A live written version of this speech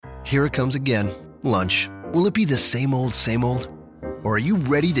here it comes again. Lunch. Will it be the same old, same old? Or are you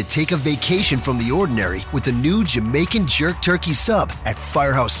ready to take a vacation from the ordinary with the new Jamaican Jerk Turkey Sub at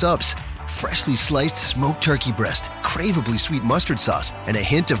Firehouse Subs? Freshly sliced smoked turkey breast, craveably sweet mustard sauce, and a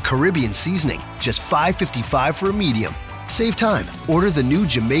hint of Caribbean seasoning. Just $5.55 for a medium. Save time. Order the new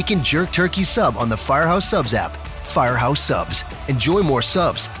Jamaican Jerk Turkey Sub on the Firehouse Subs app. Firehouse Subs. Enjoy more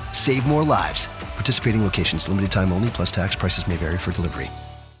subs. Save more lives. Participating locations. Limited time only, plus tax. Prices may vary for delivery.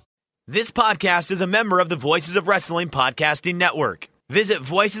 This podcast is a member of the Voices of Wrestling Podcasting Network. Visit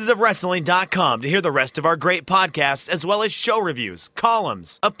voicesofwrestling.com to hear the rest of our great podcasts, as well as show reviews,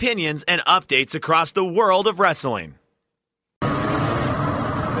 columns, opinions, and updates across the world of wrestling.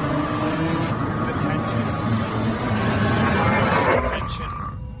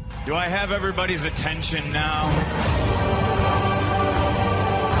 Do I have everybody's attention now?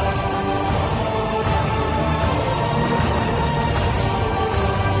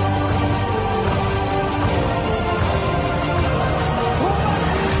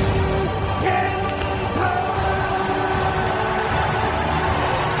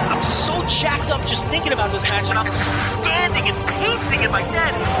 I'm so jacked up just thinking about this match, and I'm standing and pacing in my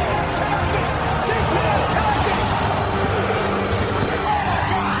bed.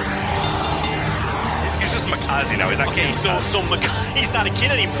 He's just Makazi now. He's not okay, so he's not a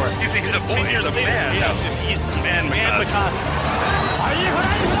kid anymore. He's a boy. 10 years He's a later. man. Yes, No. he's Man Makazi.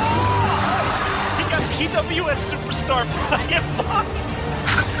 He got PWS superstar Brian Fox.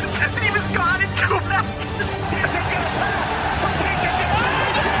 And he was gone in 2 minutes.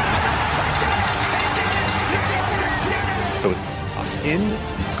 So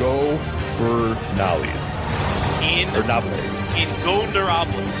Ingo Bernales. Or Nables. Ingo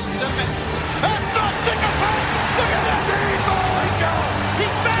Nerables.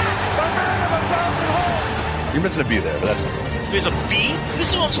 You're missing a B there, but that's okay. There's a B?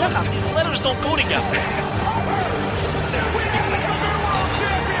 This is what I'm talking about. These letters don't go together.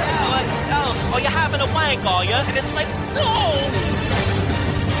 Oh, you're having a wank, are you? And it's like, no!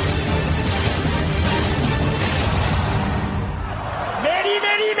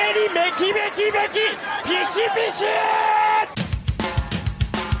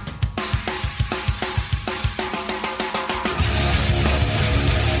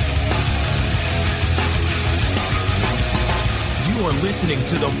 You are listening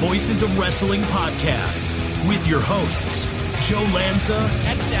to the Voices of Wrestling podcast with your hosts, Joe Lanza.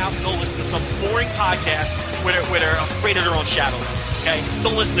 X out and go listen to some boring podcast where they're afraid of their own shadow. Okay?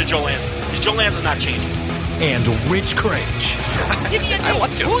 Don't listen to Joe Lanza, because Joe Lanza's not changing. And Rich Craich. Give me a name.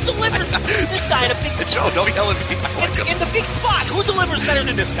 Who delivers this guy in a big spot? Joe, don't yell at me. In the big spot, who delivers better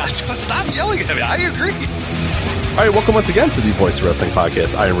than this guy? Stop yelling at me. I agree. All right, welcome once again to the Voice of Wrestling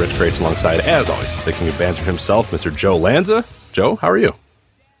podcast. I am Rich Craich, alongside, as always, the king of banter himself, Mr. Joe Lanza. Joe, how are you?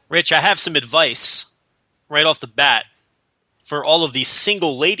 Rich, I have some advice right off the bat for all of these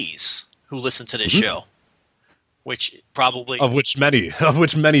single ladies who listen to this show, which probably... Of which many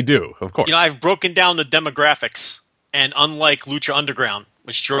do, of course. You know, I've broken down the demographics, and unlike Lucha Underground,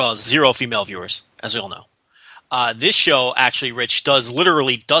 which draws 0 female viewers, as we all know, this show actually, Rich, does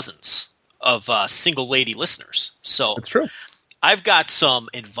literally dozens of single lady listeners. So That's true. I've got some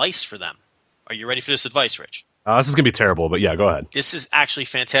advice for them. Are you ready for this advice, Rich? This is going to be terrible, but yeah, go ahead. This is actually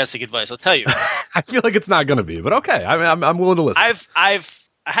fantastic advice. I'll tell you. I feel like it's not going to be, but okay. I'm willing to listen. I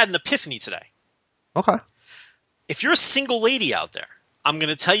had an epiphany today. Okay. If you're a single lady out there, I'm going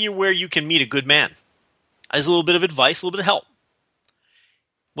to tell you where you can meet a good man. As a little bit of advice, a little bit of help.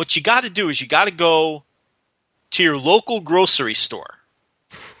 What you got to do is you got to go to your local grocery store,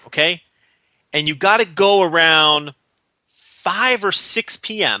 okay? And you got to go around 5 or 6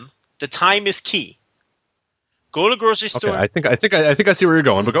 p.m. The time is key. Go to the grocery store. Okay, I think I see where you're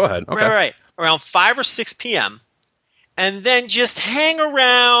going, but go ahead. Okay. Right. Around 5 or 6 p.m. And then just hang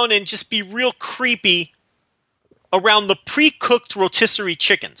around and just be real creepy around the pre-cooked rotisserie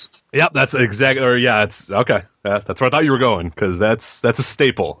chickens. Yep, that's exactly. Or yeah, it's okay. Yeah, that's where I thought you were going, because that's a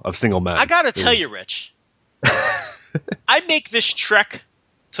staple of single men. I gotta tell you, Rich, I make this trek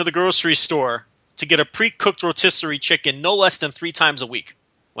to the grocery store to get a pre-cooked rotisserie chicken no less than 3 times a week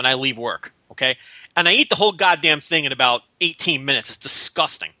when I leave work. Okay, and I eat the whole goddamn thing in about 18 minutes. It's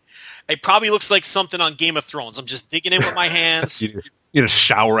disgusting. It probably looks like something on Game of Thrones. I'm just digging in with my hands. You need a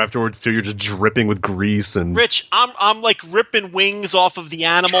shower afterwards too. You're just dripping with grease and. Rich, I'm like ripping wings off of the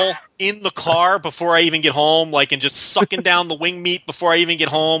animal in the car before I even get home, like, and just sucking down the wing meat before I even get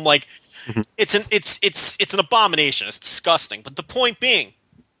home. Like, it's an abomination. It's disgusting. But the point being,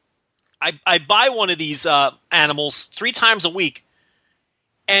 I buy one of these animals 3 times a week,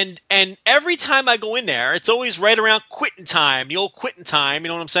 And every time I go in there, it's always right around quitting time, the old quitting time, you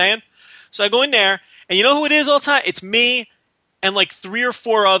know what I'm saying? So I go in there, and you know who it is all the time? It's me and like 3 or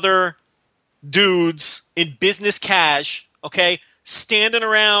 4 other dudes in business cash, okay, standing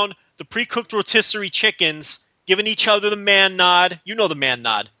around the pre-cooked rotisserie chickens, giving each other the man nod. You know the man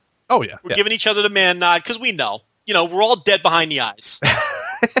nod. Oh, yeah. We're giving each other the man nod because we know. You know, we're all dead behind the eyes.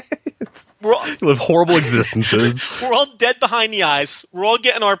 We live horrible existences. We're all dead behind the eyes. We're all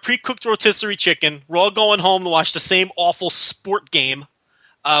getting our pre-cooked rotisserie chicken. We're all going home to watch the same awful sport game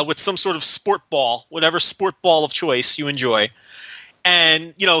with some sort of sport ball, whatever sport ball of choice you enjoy.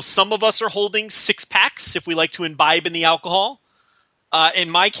 And, you know, some of us are holding 6-packs if we like to imbibe in the alcohol. In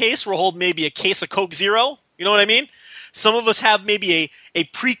my case, we're holding maybe a case of Coke Zero. You know what I mean? Some of us have maybe a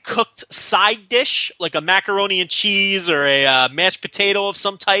pre-cooked side dish, like a macaroni and cheese or a mashed potato of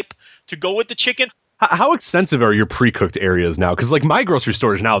some type to go with the chicken. How extensive are your pre-cooked areas now? Because like my grocery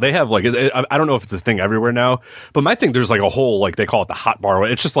stores now, they have like, I don't know if it's a thing everywhere now, but my thing, there's like a whole, like they call it the hot bar.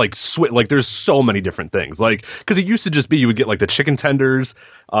 It's just like, like there's so many different things. Like, because it used to just be, you would get like the chicken tenders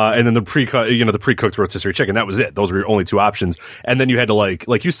and then the pre-cooked rotisserie chicken. That was it. Those were your only 2 options. And then you had to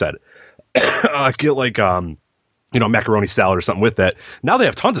like you said, get like, macaroni salad or something with that. Now they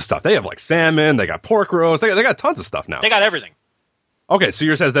have tons of stuff. They have like salmon, they got pork roast, they got tons of stuff now. They got everything. Okay, so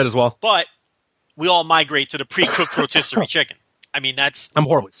yours has that as well? But we all migrate to the pre-cooked rotisserie chicken. I mean, I'm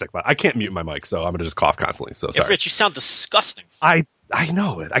horribly sick, but I can't mute my mic, so I'm going to just cough constantly. So sorry. Rich, you sound disgusting. I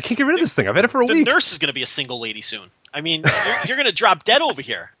know it. I can't get rid of this thing. I've had it for a week. The nurse is going to be a single lady soon. I mean, you're going to drop dead over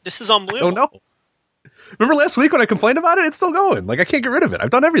here. This is unbelievable. Oh, no. Remember last week when I complained about it? It's still going. Like, I can't get rid of it. I've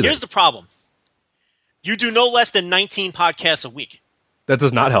done everything. Here's the problem. You do no less than 19 podcasts a week. That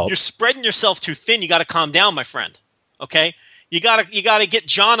does not help. You're spreading yourself too thin. You got to calm down, my friend. Okay? You gotta get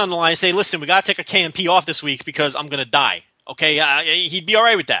John on the line and say, listen, we gotta take a KMP off this week because I'm gonna die. Okay, he'd be all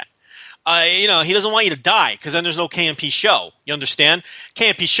right with that. He doesn't want you to die because then there's no KMP show. You understand?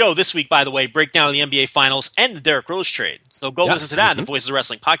 KMP show this week, by the way, breakdown of the NBA Finals and the Derrick Rose trade. So go listen to that in the Voices of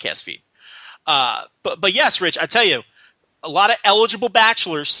Wrestling podcast feed. But yes, Rich, I tell you, a lot of eligible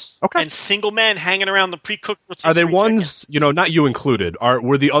bachelors and single men hanging around the pre-cooked rotisserie. Are they ones? Not you included.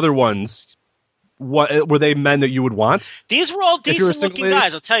 Were the other ones? What were they men that you would want? These were all decent looking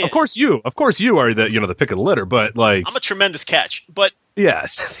guys, I'll tell you. Of course you are the pick of the litter, but like I'm a tremendous catch. But yeah,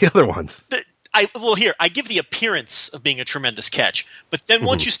 the other ones. I give the appearance of being a tremendous catch, but then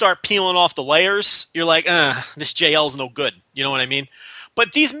once you start peeling off the layers, you're like, this JL's no good. You know what I mean?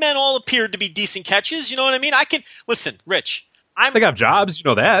 But these men all appeared to be decent catches. You know what I mean? Listen, Rich. They got jobs, you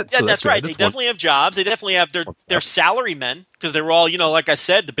know that. Yeah, so that's right. They definitely have jobs. They definitely have their salary men because they were all, like I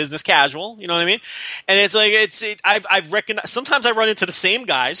said, the business casual. You know what I mean? And it's like I've recognized. Sometimes I run into the same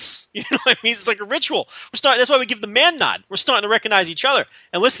guys. You know what I mean? It's like a ritual. That's why we give the man nod. We're starting to recognize each other.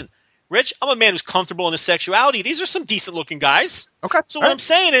 And listen, Rich, I'm a man who's comfortable in his sexuality. These are some decent looking guys. Okay. So what I'm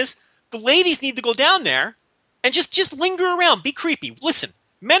saying is, the ladies need to go down there and just linger around, be creepy. Listen.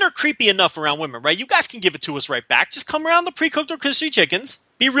 Men are creepy enough around women, right? You guys can give it to us right back. Just come around the pre-cooked rotisserie chickens.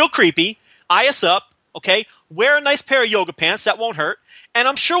 Be real creepy. Eye us up, okay? Wear a nice pair of yoga pants. That won't hurt. And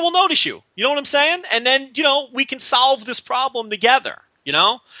I'm sure we'll notice you. You know what I'm saying? And then, we can solve this problem together,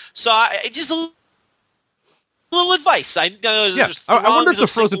 So just a little advice. I wonder if the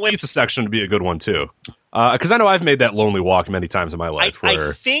frozen pizza section would be a good one, too. Because I know I've made that lonely walk many times in my life.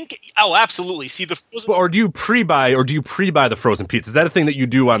 I think, absolutely. See the frozen. Or do you pre-buy the frozen pizza? Is that a thing that you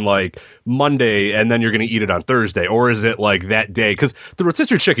do on like Monday and then you're going to eat it on Thursday, or is it like that day? Because the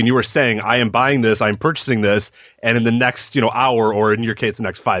rotisserie chicken, you were saying, I am buying this, I'm purchasing this, and in the next hour, or in your case, the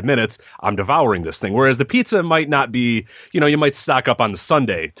next 5 minutes, I'm devouring this thing. Whereas the pizza might not be, you might stock up on the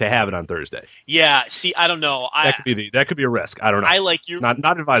Sunday to have it on Thursday. Yeah. See, I don't know. That could be a risk. I don't know. I like you.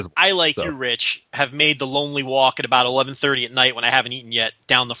 Not advisable. I like you, Rich. Have made the lonely walk at about 11:30 at night when I haven't eaten yet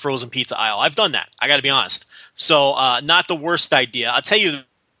down the frozen pizza aisle. I've done that. I got to be honest. So not the worst idea. I'll tell you,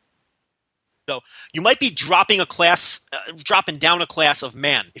 though, you might be dropping down a class of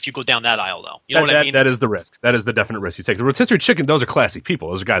man if you go down that aisle, though. You know what I mean? That is the risk. That is the definite risk you take. The rotisserie chicken, those are classy people.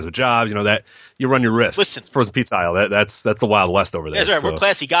 Those are guys with jobs. That you run your risk. Listen, frozen pizza aisle. That's the Wild West over there. That's right. So. We're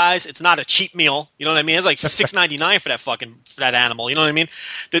classy guys. It's not a cheap meal. You know what I mean? It's like $6.99 for that animal. You know what I mean?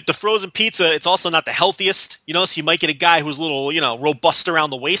 The frozen pizza. It's also not the healthiest. So you might get a guy who's a little robust around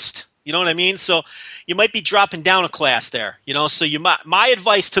the waist. You know what I mean? So you might be dropping down a class there. So my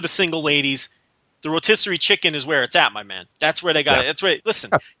advice to the single ladies. The rotisserie chicken is where it's at, my man. That's where they got it. That's where. Listen,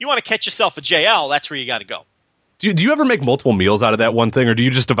 you want to catch yourself a JL, that's where you got to go. Do you ever make multiple meals out of that one thing, or do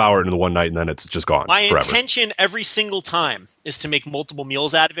you just devour it in the one night and then it's just gone? My forever? Intention every single time is to make multiple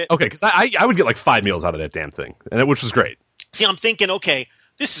meals out of it. Okay, because I would get like 5 meals out of that damn thing, which was great. See, I'm thinking, okay,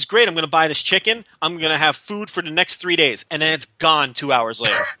 this is great. I'm going to buy this chicken. I'm going to have food for the next 3 days. And then it's gone 2 hours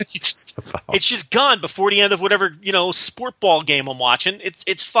later. It's just gone before the end of whatever, sport ball game I'm watching. It's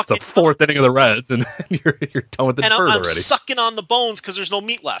fucking. It's the fourth inning of the Reds, and you're done with the turd I'm already. sucking on the bones because there's no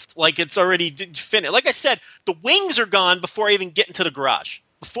meat left. Like, it's already finished. Like I said, the wings are gone before I even get into the garage.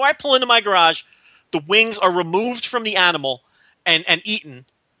 Before I pull into my garage, the wings are removed from the animal and eaten.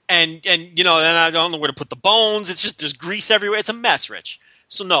 And then I don't know where to put the bones. It's just, there's grease everywhere. It's a mess, Rich.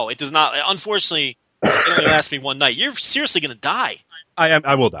 So no, it does not. Unfortunately, it only lasts me one night. You're seriously going to die.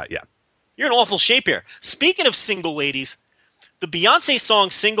 I will die, yeah. You're in awful shape here. Speaking of single ladies, the Beyonce song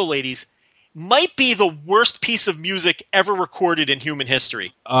Single Ladies might be the worst piece of music ever recorded in human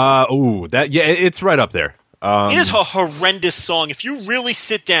history. It's right up there. It is a horrendous song. If you really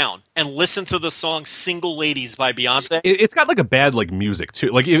sit down and listen to the song "Single Ladies" by Beyonce, it's got like a bad like music too.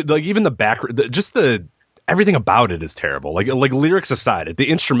 Like even the background, just the everything about it is terrible. Like lyrics aside, the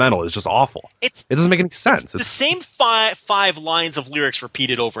instrumental is just awful. It doesn't make any sense. It's the same five lines of lyrics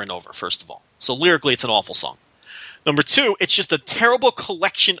repeated over and over. First of all, so lyrically, it's an awful song. Number two, it's just a terrible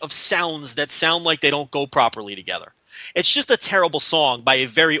collection of sounds that sound like they don't go properly together. It's just a terrible song by a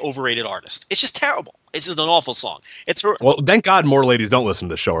very overrated artist. It's just terrible. It's just an awful song. Well, thank God more ladies don't listen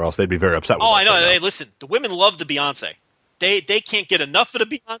to the show, or else they'd be very upset with us. Oh, I know. Hey, listen, the women love the Beyonce. They can't get enough of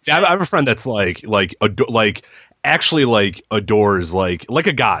the Beyonce. Yeah, I have a friend that's actually adores like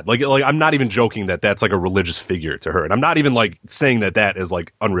a god. Like I'm not even joking that's like a religious figure to her, and I'm not even like saying that is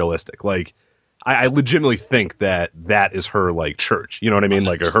like unrealistic. Like I legitimately think that is her like church. You know what I mean?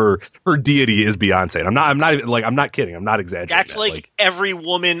 Like her deity is Beyonce. And I'm not kidding. I'm not exaggerating. That's like every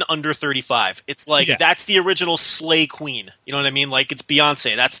woman under 35. It's like that's the original slay queen. You know what I mean? Like it's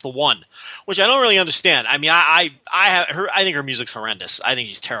Beyonce. That's the one. Which I don't really understand. I mean, I think her music's horrendous. I think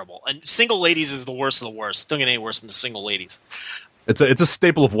she's terrible. And Single Ladies is the worst of the worst. Don't get any worse than the Single Ladies. It's a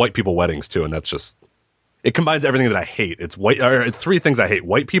staple of white people weddings too, and that's just. It combines everything that I hate. It's three things I hate: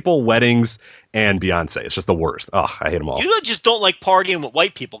 white people, weddings, and Beyonce. It's just the worst. Oh, I hate them all. You just don't like partying with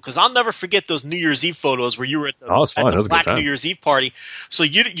white people, because I'll never forget those New Year's Eve photos where you were at the Black New Year's Eve party. So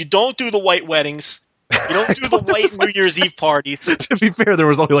you don't do the white weddings. You don't do the white New Year's Eve parties. To be fair, there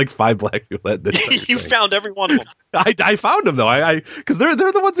was only like 5 black people at this. You found every one of them. I found them though. Because they're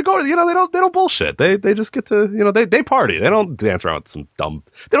the ones that go. They don't bullshit. They just get to they party. They don't dance around with some dumb.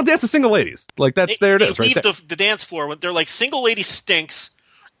 They don't dance to single ladies. Like there it is. Right leave the dance floor when they're like, single lady stinks.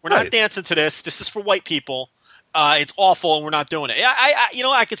 We're not dancing to this. This is for white people. It's awful, and we're not doing it.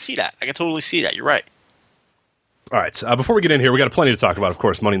 I could see that. I could totally see that. You're right. All right. Before we get in here, we got plenty to talk about. Of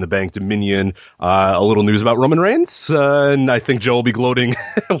course, Money in the Bank, Dominion, a little news about Roman Reigns, and I think Joe will be gloating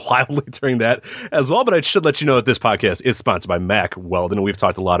wildly during that as well. But I should let you know that this podcast is sponsored by Mack Weldon. We've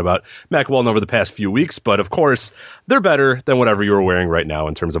talked a lot about Mack Weldon over the past few weeks, but of course, they're better than whatever you're wearing right now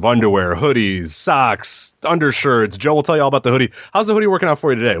in terms of underwear, hoodies, socks, undershirts. Joe will tell you all about the hoodie. How's the hoodie working out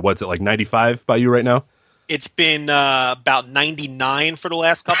for you today? What's it, like 95 by you right now? It's been about 99 for the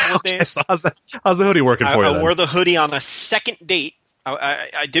last couple of days. So how's the hoodie working for you? I wore the hoodie on a second date.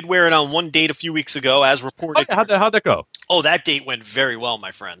 I did wear it on one date a few weeks ago, as reported. How'd that go? Oh, that date went very well,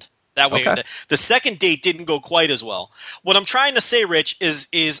 my friend. That way, the second date didn't go quite as well. What I'm trying to say, Rich,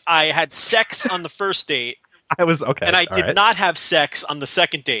 is I had sex on the first date. And I did not have sex on the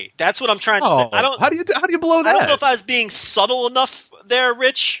second date. That's what I'm trying to say. How do you blow that? I don't know if I was being subtle enough there,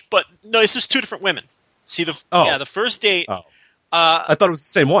 Rich, but no, it's just two different women. See the first date. Oh. I thought it was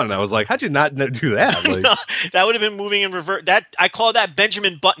the same one. And I was like, how'd you not do that? Like, no, that would have been moving in reverse. That I call that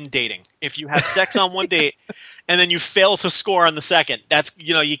Benjamin Button dating. If you have sex on one date and then you fail to score on the second, that's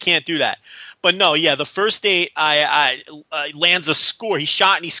you can't do that. But no, the first date I lands a score. He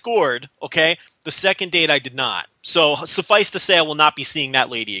shot and he scored. Okay, the second date I did not. So suffice to say, I will not be seeing that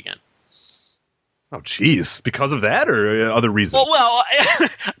lady again. Oh, jeez. Because of that or other reasons? Well,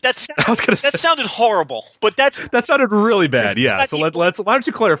 that sounded horrible, but that sounded really bad. Yeah. So why don't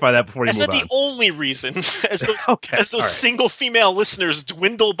you clarify that before you move on? That's not the only reason. As those single female listeners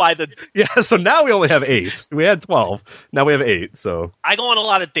dwindle by the. Yeah. So now we only have 8. We had 12. Now we have 8. So I go on a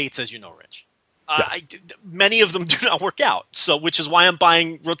lot of dates, as you know, Rich. Yes. Many of them do not work out. So, which is why I'm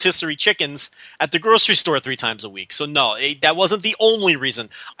buying rotisserie chickens at the grocery store 3 times a week. So, no, that wasn't the only reason.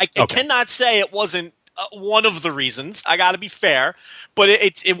 I cannot say it wasn't one of the reasons. I got to be fair, but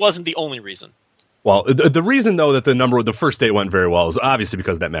it wasn't the only reason. Well, the reason, though, that the first date went very well is obviously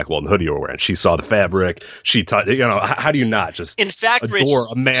because of that Mack Weldon hoodie you were wearing. She saw the fabric. She taught, how do you not just adore Rich,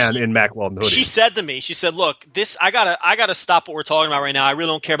 a man in Mack Weldon hoodie? She said to me, look, this, I gotta stop what we're talking about right now. I really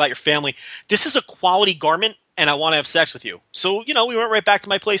don't care about your family. This is a quality garment, and I want to have sex with you. So, we went right back to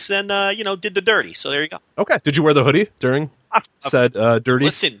my place and, did the dirty. So there you go. Okay. Did you wear the hoodie during Said dirty.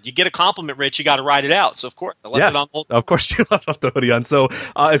 Listen, you get a compliment, Rich. You got to ride it out. So of course, I left it on. Of course, you left the hoodie on. So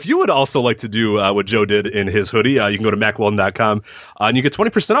if you would also like to do what Joe did in his hoodie, you can go to MacWeldon.com and you get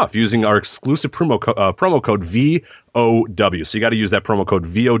 20% off using our exclusive promo code VOW. So you got to use that promo code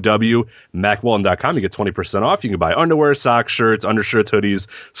VOW, MacWeldon.com. You get 20% off. You can buy underwear, socks, shirts, undershirts, hoodies,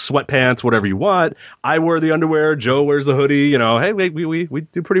 sweatpants, whatever you want. I wear the underwear. Joe wears the hoodie. You know, hey, we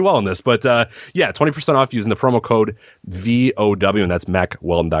do pretty well in this. But 20% off using the promo code VOW, and that's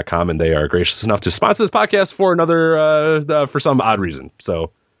MacWeldon.com. And they are gracious enough to sponsor this podcast for another, for some odd reason.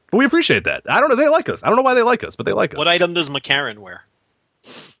 So, but we appreciate that. I don't know. They like us. I don't know why they like us, but they like us. What item does McCarran wear?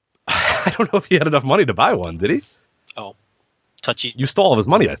 I don't know if he had enough money to buy one. Did he? Oh, touchy. You stole all of his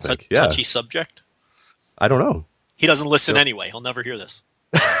money, I think. Touchy subject. I don't know. He doesn't listen anyway. He'll never hear this.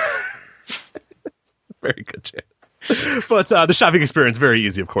 Very good chance. But the shopping experience, very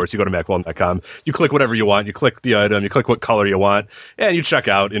easy, of course. You go to MacWeldon.com. You click whatever you want. You click the item. You click what color you want. And you check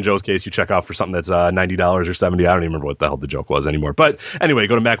out. In Joe's case, you check out for something that's $90 or $70. I don't even remember what the hell the joke was anymore. But anyway,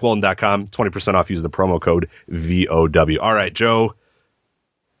 go to MacWeldon.com. 20% off using the promo code VOW. All right, Joe.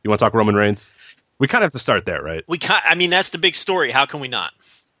 You want to talk Roman Reigns? We kind of have to start there, right? I mean, that's the big story. How can we not?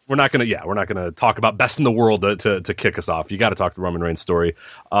 We're not gonna talk about best in the world to kick us off. You got to talk the Roman Reigns story.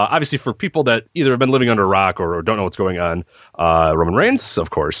 Obviously, for people that either have been living under a rock or don't know what's going on, Roman Reigns, of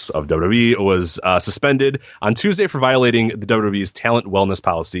course, of WWE, was suspended on Tuesday for violating the WWE's talent wellness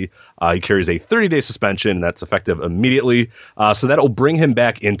policy. He carries a 30-day suspension, and that's effective immediately. So that'll bring him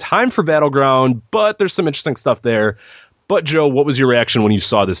back in time for Battleground. But there's some interesting stuff there. But, Joe, what was your reaction when you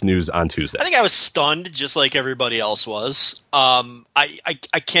saw this news on Tuesday? I think I was stunned, just like everybody else was.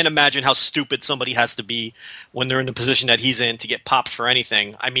 I can't imagine how stupid somebody has to be when they're in the position that he's in to get popped for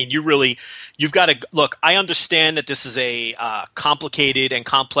anything. I mean, you've got to – look, I understand that this is a complicated and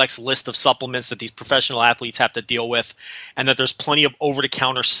complex list of supplements that these professional athletes have to deal with, and that there's plenty of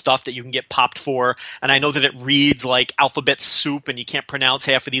over-the-counter stuff that you can get popped for. And I know that it reads like alphabet soup, and you can't pronounce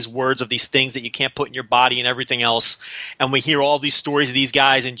half of these words of these things that you can't put in your body and everything else. And we hear all these stories of these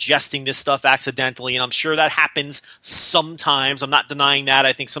guys ingesting this stuff accidentally, and I'm sure that happens sometimes. I'm not denying that.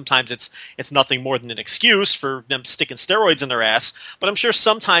 I think sometimes it's nothing more than an excuse for them sticking steroids in their ass, but I'm sure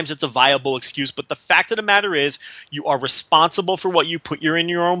sometimes it's a viable excuse. But the fact of the matter is, you are responsible for what you put in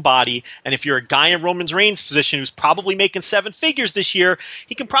your own body, and if you're a guy in Roman Reigns' position who's probably making 7 figures this year,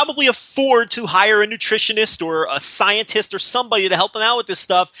 he can probably afford to hire a nutritionist or a scientist or somebody to help him out with this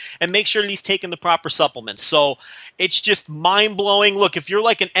stuff and make sure that he's taking the proper supplements. So it's just mind-blowing. Look, if you're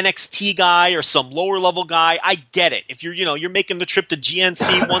like an NXT guy or some lower-level guy, I get it. If you're making the trip to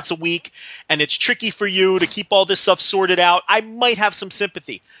GNC once a week and it's tricky for you to keep all this stuff sorted out, I might have some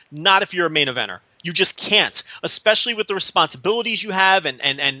sympathy. Not if you're a main eventer. You just can't, especially with the responsibilities you have and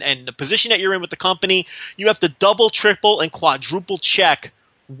the position that you're in with the company. You have to double, triple, and quadruple check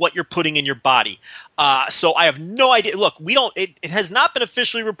what you're putting in your body. So I have no idea. Look, it has not been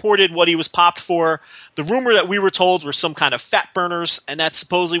officially reported what he was popped for. The rumor that we were told were some kind of fat burners, and that's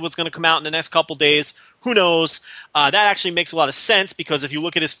supposedly what's going to come out in the next couple days. Who knows? That actually makes a lot of sense, because if you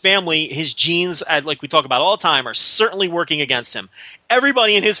look at his family, his genes, like we talk about all the time, are certainly working against him.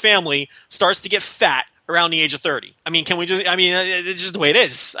 Everybody in his family starts to get fat around the age of 30. I mean, it's just the way it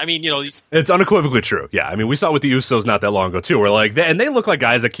is. I mean, it's unequivocally true. Yeah. I mean, we saw it with the Usos not that long ago too, where and they look like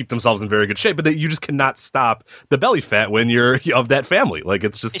guys that keep themselves in very good shape, but you just cannot stop the belly fat when you're of that family. Like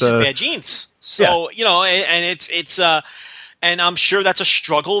it's just bad genes. So, and and I'm sure that's a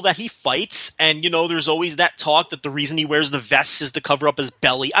struggle that he fights. And, there's always that talk that the reason he wears the vest is to cover up his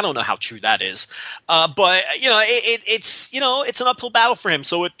belly. I don't know how true that is. But, it's an uphill battle for him.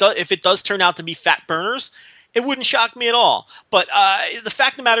 So if it does turn out to be fat burners, it wouldn't shock me at all. But the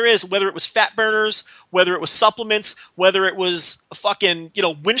fact of the matter is, whether it was fat burners, whether it was supplements, whether it was fucking,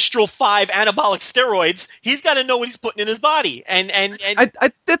 Winstrol 5 anabolic steroids, he's got to know what he's putting in his body. And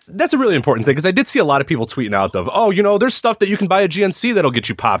that's a really important thing, because I did see a lot of people tweeting out there's stuff that you can buy at GNC that'll get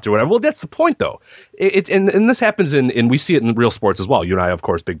you popped or whatever. Well, that's the point, though. And this happens and we see it in real sports as well. You and I, of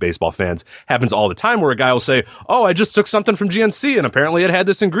course, big baseball fans, happens all the time, where a guy will say, "Oh, I just took something from GNC and apparently it had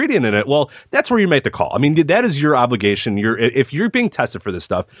this ingredient in it." Well, that's where you make the call. I mean, that is your obligation. If you're being tested for this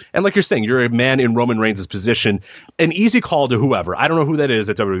stuff, and like you're saying, you're a man in Roman Reigns' position, an easy call to whoever. I don't know who that is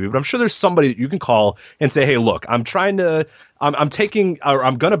at WWE, but I'm sure there's somebody that you can call and say, "Hey, look, I'm going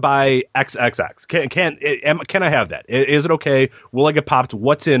to buy XXX. Can I have that? Is it okay? Will I get popped?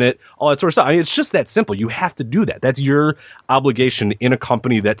 What's in it? All that sort of stuff." I mean, it's just that simple. You have to do that. That's your obligation in a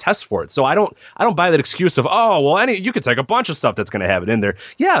company that tests for it. So I don't buy that excuse of, you could take a bunch of stuff that's going to have it in there.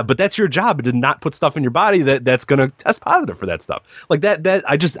 Yeah, but that's your job to not put stuff in your body that's going to test positive for that stuff. Like that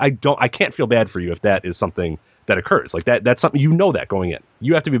I can't feel bad for you if that is something that occurs. Like that's something that going in.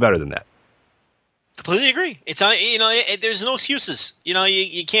 You have to be better than that. Completely agree. It's on. There's no excuses. You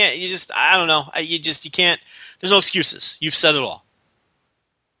can't. You just. I don't know. You can't. There's no excuses. You've said it all.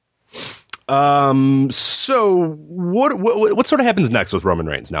 So what sort of happens next with Roman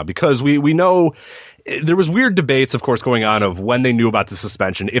Reigns now? Because we know there was weird debates, of course, going on of when they knew about the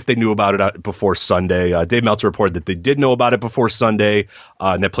suspension, if they knew about it before Sunday. Dave Meltzer reported that they did know about it before Sunday,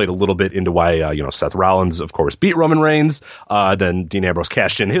 and that played a little bit into why Seth Rollins, of course, beat Roman Reigns. Then Dean Ambrose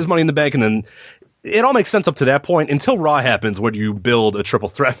cashed in his Money in the Bank, and then it all makes sense up to that point until Raw happens, where you build a triple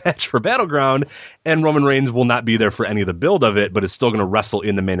threat match for Battleground, and Roman Reigns will not be there for any of the build of it, but is still going to wrestle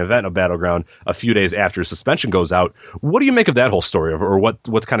in the main event of Battleground a few days after suspension goes out. What do you make of that whole story, or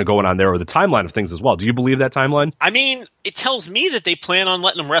what's kind of going on there, or the timeline of things as well? Do you believe that timeline? I mean, it tells me that they plan on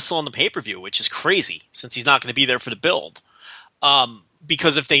letting him wrestle on the pay-per-view, which is crazy since he's not going to be there for the build.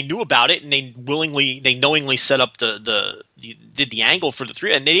 Because if they knew about it and they knowingly set up did the angle for the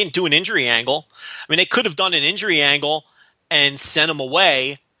three, and they didn't do an injury angle. I mean, they could have done an injury angle and sent him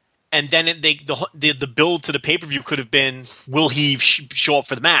away, and then the build to the pay per view could have been: will he show up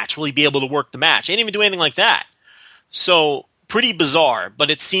for the match? Will he be able to work the match? They didn't even do anything like that. So pretty bizarre,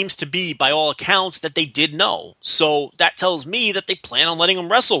 but it seems to be, by all accounts, that they did know. So that tells me that they plan on letting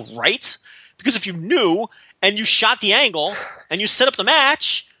him wrestle, right? Because if you knew and you shot the angle and you set up the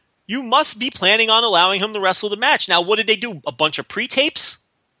match, you must be planning on allowing him to wrestle the match. Now, what did they do? A bunch of pre-tapes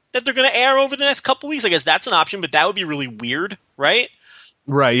that they're going to air over the next couple weeks? I guess that's an option, but that would be really weird, right?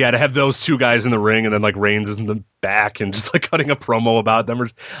 Right, yeah, to have those two guys in the ring and then like Reigns is in the back and just like cutting a promo about them.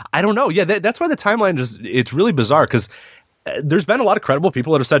 I don't know. Yeah, that's why the timeline it's really bizarre, because there's been a lot of credible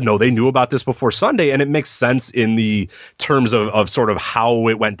people that have said, no, they knew about this before Sunday, and it makes sense in the terms of sort of how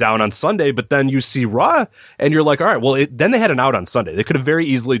it went down on Sunday, but then you see Raw, and you're like, all right, well, then they had an out on Sunday. They could have very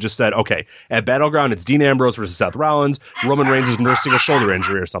easily just said, okay, at Battleground, it's Dean Ambrose versus Seth Rollins, Roman Reigns is nursing a shoulder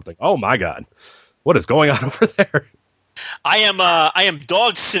injury or something. Oh my God, what is going on over there? I am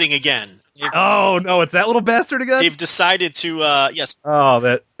dog sitting again. Oh no, it's that little bastard again? They've decided to, yes.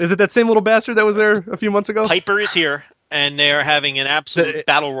 Oh, is it that same little bastard that was there a few months ago? Piper is here. And they're having an absolute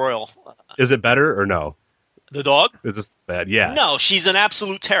battle royal. Is it better or no? The dog? Is this bad? Yeah. No, she's an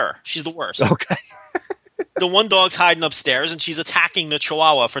absolute terror. She's the worst. Okay. The one dog's hiding upstairs, and she's attacking the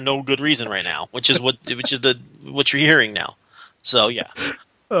Chihuahua for no good reason right now, which is what you're hearing now. So yeah.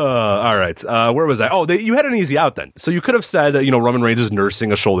 All right. Where was I? Oh, you had an easy out then. So you could have said that Roman Reigns is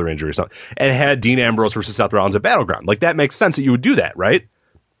nursing a shoulder injury or something, and had Dean Ambrose versus Seth Rollins at Battleground. Like that makes sense that you would do that, right?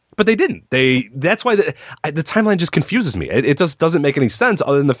 But they didn't. That's why the timeline just confuses me. It just doesn't make any sense,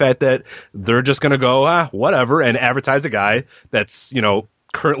 other than the fact that they're just going to go, whatever, and advertise a guy that's,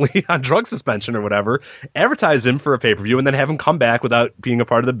 currently on drug suspension or whatever, advertise him for a pay-per-view, and then have him come back without being a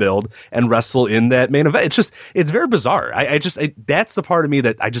part of the build and wrestle in that main event. It's very bizarre. That's the part of me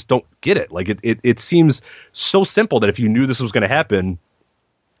that I just don't get it. Like it seems so simple that if you knew this was going to happen,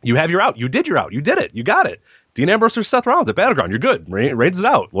 you have your out. You did your out. You did it. You got it. Dean Ambrose or Seth Rollins at Battleground, you're good. Reigns is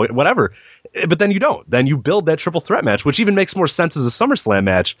out, whatever. But then you don't. Then you build that triple threat match, which even makes more sense as a SummerSlam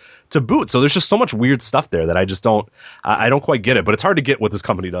match to boot. So there's just so much weird stuff there that I just don't quite get it. But it's hard to get what this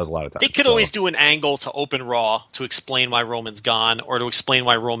company does a lot of times. They could always do an angle to open Raw to explain why Roman's gone, or to explain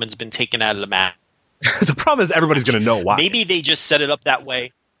why Roman's been taken out of the match. The problem is everybody's going to know why. Maybe they just set it up that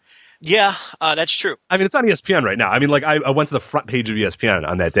way. Yeah, that's true. I mean, it's on ESPN right now. I mean, like I went to the front page of ESPN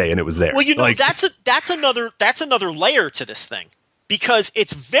on that day, and it was there. Well, that's another layer to this thing, because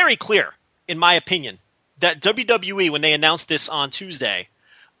it's very clear, in my opinion, that WWE, when they announced this on Tuesday,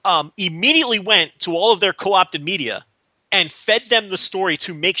 immediately went to all of their co-opted media and fed them the story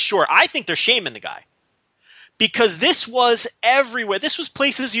to make sure. I think they're shaming the guy, because this was everywhere. This was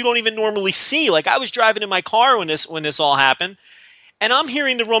places you don't even normally see. Like I was driving in my car when this all happened. And I'm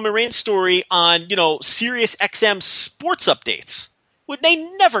hearing the Roman Reigns story on, Sirius XM sports updates. They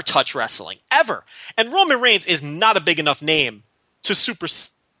never touch wrestling, ever. And Roman Reigns is not a big enough name to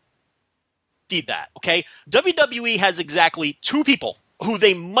supersede that, okay? WWE has exactly two people who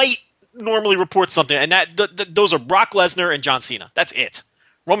they might normally report something, and those are Brock Lesnar and John Cena. That's it.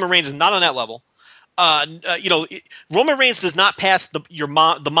 Roman Reigns is not on that level. Roman Reigns does not pass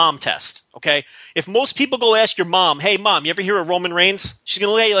the mom test. Okay, if most people go ask your mom, "Hey, mom, you ever hear of Roman Reigns?" She's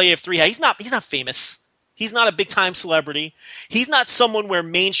gonna lay you have three. He's not famous. He's not a big time celebrity. He's not someone where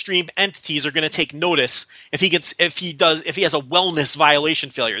mainstream entities are going to take notice if he has a wellness violation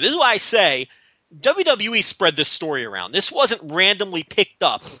failure. This is why I say WWE spread this story around. This wasn't randomly picked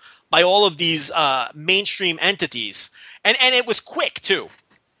up by all of these mainstream entities, and it was quick too.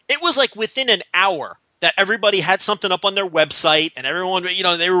 It was like within an hour that everybody had something up on their website, and everyone,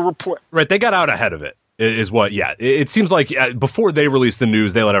 they were reporting. Right, they got out ahead of it. is what, yeah. It seems like before they released the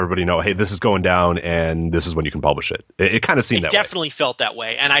news, they let everybody know, hey, this is going down, and this is when you can publish it. It kind of seemed that way. It definitely felt that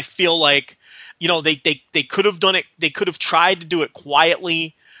way, and I feel like, they could have done it. They could have tried to do it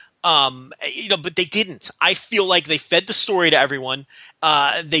quietly, but they didn't. I feel like they fed the story to everyone.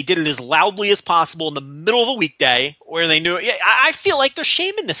 They did it as loudly as possible in the middle of a weekday where they knew. I feel like they're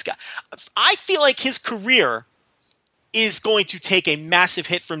shaming this guy. I feel like his career is going to take a massive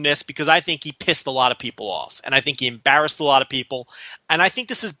hit from this because I think he pissed a lot of people off, and I think he embarrassed a lot of people, and I think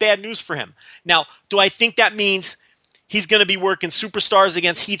this is bad news for him. Now, do I think that means he's going to be working superstars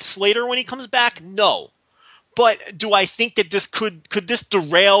against Heath Slater when he comes back? No. But do I think that this could this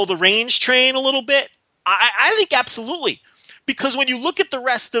derail the Reigns train a little bit? I think absolutely. Because when you look at the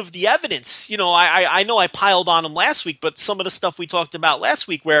rest of the evidence, I know I piled on him last week, but some of the stuff we talked about last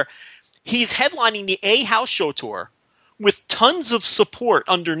week where he's headlining the A House Show Tour with tons of support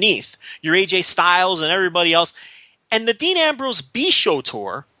underneath, your AJ Styles and everybody else, and the Dean Ambrose B Show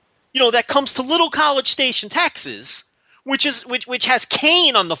Tour, that comes to Little College Station, Texas, which has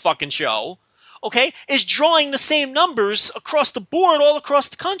Kane on the fucking show, okay, is drawing the same numbers across the board all across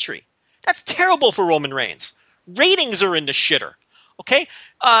the country. That's terrible for Roman Reigns. Ratings are in the shitter. Okay,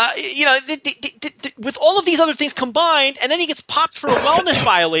 with all of these other things combined, and then he gets popped for a wellness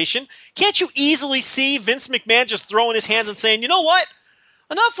violation. Can't you easily see Vince McMahon just throwing his hands and saying, "You know what?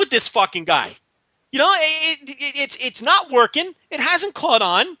 Enough with this fucking guy. It's not working. It hasn't caught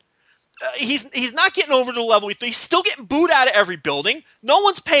on. He's not getting over to the level he's still getting booed out of every building. No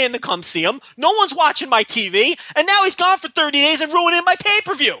one's paying to come see him. No one's watching my TV, and now he's gone for 30 days and ruining my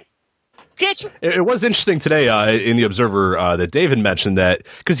pay-per-view." It was interesting today in the Observer that David mentioned that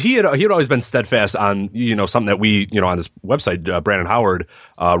because he had always been steadfast on something that we on this website Brandon Howard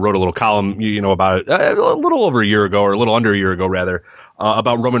wrote a little column about a little over a year ago, or a little under a year ago rather,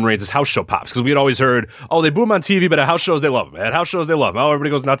 about Roman Reigns' house show pops, because we had always heard, oh, they boo him on TV, but at house shows they love him. At house shows they love him. Oh, everybody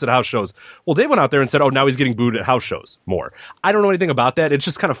goes nuts at house shows. Well, Dave went out there and said, oh, now he's getting booed at house shows more. I don't know anything about that. It's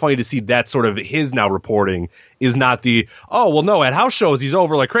just kind of funny to see that sort of his now reporting is not the, oh, well, no, at house shows he's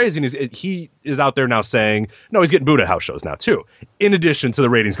over like crazy, and he is out there now saying, no, he's getting booed at house shows now too, in addition to the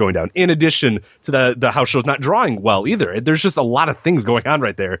ratings going down, in addition to the house shows not drawing well either. There's just a lot of things going on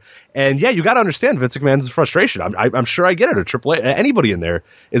right there, and yeah, you got to understand Vince McMahon's frustration. I'm sure I get it, or Triple A, anybody in there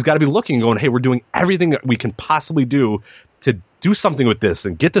has got to be looking and going, hey, we're doing everything that we can possibly do to do something with this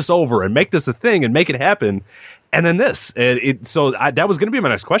and get this over and make this a thing and make it happen, and then this. That was going to be my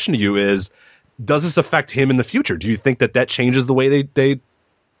next question to you is, does this affect him in the future? Do you think that changes the way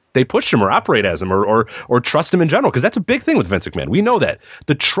they push him or operate as him or trust him in general? Because that's a big thing with Vince McMahon. We know that.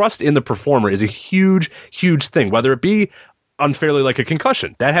 The trust in the performer is a huge, huge thing, whether it be unfairly like a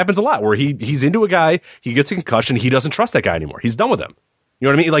concussion. That happens a lot where he's into a guy, he gets a concussion, he doesn't trust that guy anymore. He's done with him. You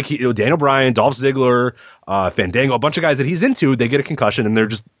know what I mean? Like Daniel Bryan, Dolph Ziggler, Fandango, a bunch of guys that he's into, they get a concussion and they're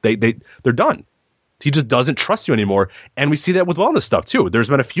just they're done. He just doesn't trust you anymore, and we see that with wellness stuff too. There's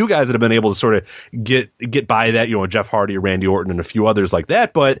been a few guys that have been able to sort of get by that, Jeff Hardy or Randy Orton and a few others like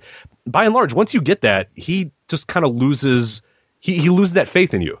that. But by and large, once you get that, he just kind of loses he loses that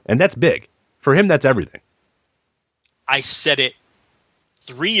faith in you, and that's big for him. That's everything. I said it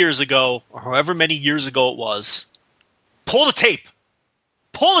 3 years ago, or however many years ago it was. Pull the tape.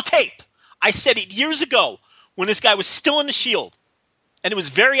 Pull the tape. I said it years ago when this guy was still in the Shield. And it was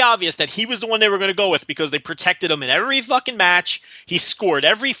very obvious that he was the one they were going to go with because they protected him in every fucking match. He scored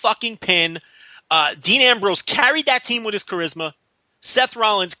every fucking pin. Dean Ambrose carried that team with his charisma. Seth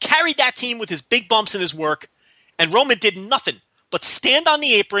Rollins carried that team with his big bumps and his work. And Roman did nothing but stand on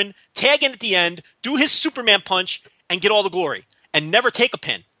the apron, tag in at the end, do his Superman punch, and get all the glory. And never take a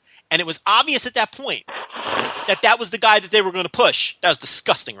pin. And it was obvious at that point that was the guy that they were going to push. That was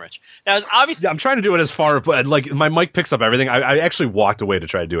disgusting, Rich. That was obvious. Yeah, I'm trying to do it as far, but like my mic picks up everything. I actually walked away to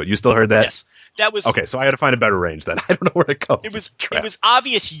try to do it. You still heard that? Yes. That was okay. So I had to find a better range then. I don't know where to go. It was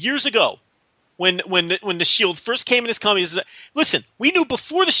obvious years ago when the Shield first came in this company. Listen, we knew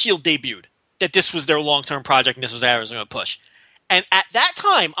before the Shield debuted that this was their long-term project and this was what they were going to push. And at that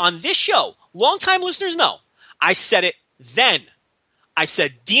time on this show, long-time listeners know, I said it then. I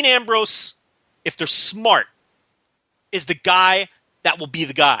said Dean Ambrose, if they're smart, is the guy that will be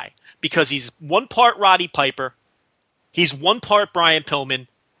the guy. Because he's one part Roddy Piper, he's one part Brian Pillman,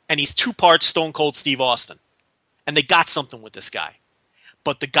 and he's 2 parts Stone Cold Steve Austin. And they got something with this guy.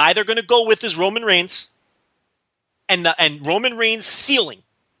 But the guy they're going to go with is Roman Reigns. And Roman Reigns' ceiling,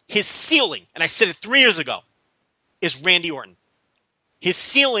 his ceiling, and I said it 3 years ago, is Randy Orton. His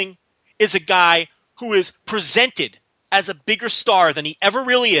ceiling is a guy who is presented as a bigger star than he ever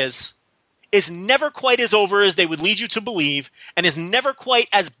really is never quite as over as they would lead you to believe, and is never quite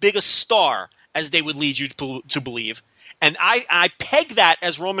as big a star as they would lead you to believe. And I pegged that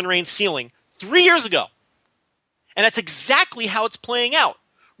as Roman Reigns' ceiling 3 years ago. And that's exactly how it's playing out.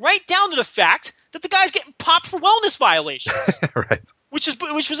 Right down to the fact that the guy's getting popped for wellness violations. Right.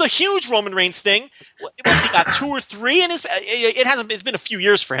 Which was a huge Roman Reigns thing. Once he got 2 or 3, and it's been a few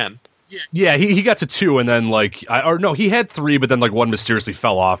years for him. Yeah, he got to 2, and then he had 3, but then one mysteriously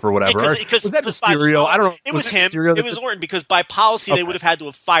fell off or whatever. Because was that Mysterio? I don't know. It was him. It was Orton, because by policy they would have had to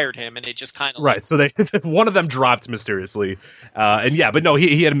have fired him, and it just kind of right. So they one of them dropped mysteriously, and yeah, but no,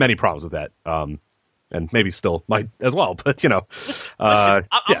 he had many problems with that, and maybe still might as well. But listen,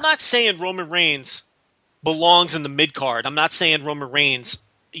 I'm not saying Roman Reigns belongs in the mid card. I'm not saying Roman Reigns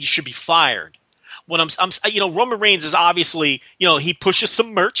you should be fired. When Roman Reigns is obviously, he pushes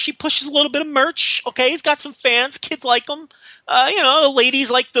some merch. He pushes a little bit of merch. Okay, he's got some fans. Kids like him. The ladies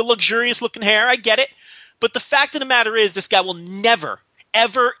like the luxurious looking hair. I get it. But the fact of the matter is, this guy will never,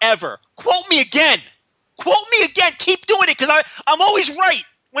 ever, ever quote me again. Quote me again. Keep doing it, because I'm always right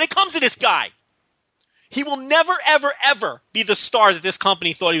when it comes to this guy. He will never, ever, ever be the star that this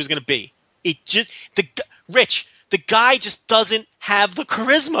company thought he was going to be. The guy just doesn't have the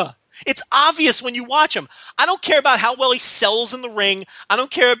charisma. It's obvious when you watch him. I don't care about how well he sells in the ring. I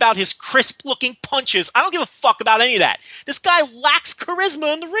don't care about his crisp-looking punches. I don't give a fuck about any of that. This guy lacks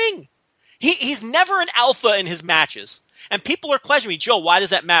charisma in the ring. He's never an alpha in his matches. And people are questioning me, Joe, why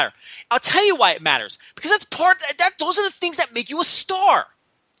does that matter? I'll tell you why it matters. Because those are the things that make you a star.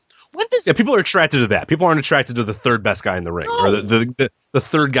 People are attracted to that. People aren't attracted to the third best guy in the ring, or the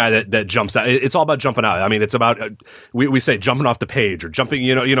third guy that jumps out. It's all about jumping out. I mean, it's about we say jumping off the page or jumping.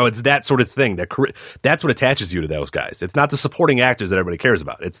 It's that sort of thing. That's what attaches you to those guys. It's not the supporting actors that everybody cares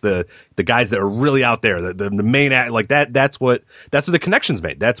about. It's the guys that are really out there. The main act like that. That's what the connection's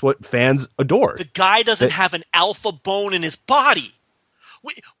made. That's what fans adore. The guy doesn't have an alpha bone in his body.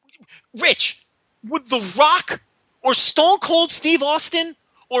 Rich, would The Rock or Stone Cold Steve Austin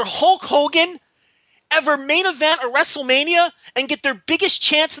or Hulk Hogan ever main event a WrestleMania and get their biggest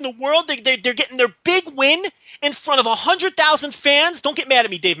chance in the world? They're getting their big win in front of 100,000 fans. Don't get mad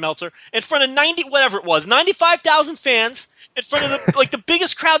at me, Dave Meltzer. In front of 95,000 fans, in front of the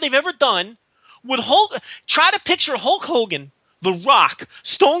biggest crowd they've ever done. Try to picture Hulk Hogan, The Rock,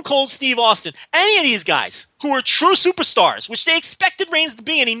 Stone Cold Steve Austin, any of these guys who are true superstars, which they expected Reigns to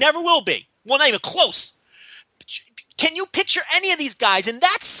be, and he never will be. Well, not even close. Can you picture any of these guys in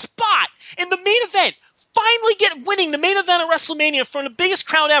that spot in the main event, finally winning the main event of WrestleMania in front of the biggest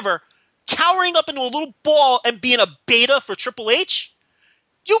crowd ever, cowering up into a little ball and being a beta for Triple H?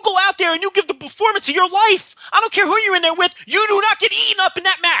 You go out there and you give the performance of your life. I don't care who you're in there with. You do not get eaten up in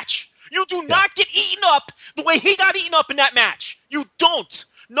that match. You do not get eaten up the way he got eaten up in that match. You don't.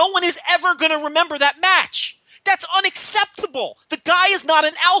 No one is ever going to remember that match. That's unacceptable. The guy is not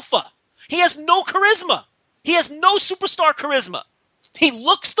an alpha. He has no charisma. He has no superstar charisma. He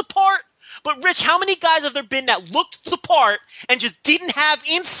looks the part, but Rich, how many guys have there been that looked the part and just didn't have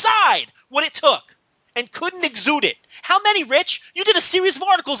inside what it took and couldn't exude it? How many, Rich? You did a series of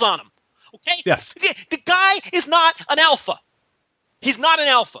articles on him. Okay? Yes. The guy is not an alpha. He's not an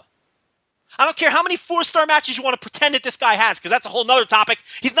alpha. I don't care how many 4-star matches you want to pretend that this guy has, because that's a whole nother topic.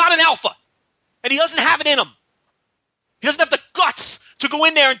 He's not an alpha. And he doesn't have it in him. He doesn't have the guts to go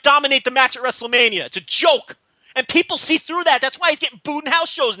in there and dominate the match at WrestleMania. It's a joke. And people see through that. That's why he's getting booed in house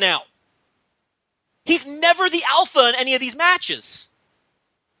shows now. He's never the alpha in any of these matches.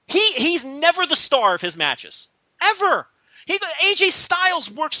 He's never the star of his matches. Ever. AJ Styles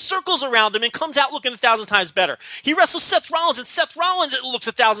works circles around him and comes out looking 1,000 times better. He wrestles Seth Rollins, and Seth Rollins looks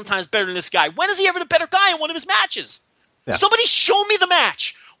 1,000 times better than this guy. When is he ever the better guy in one of his matches? Yeah. Somebody show me the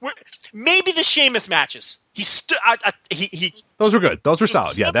match. Maybe the Sheamus matches. Those were good. Those were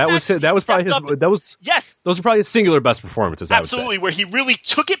solid. Yeah, that was probably his. Yes, those are probably his singular best performances. Absolutely, where he really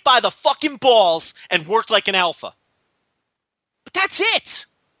took it by the fucking balls and worked like an alpha. But that's it.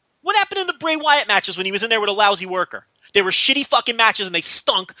 What happened in the Bray Wyatt matches when he was in there with a lousy worker? They were shitty fucking matches and they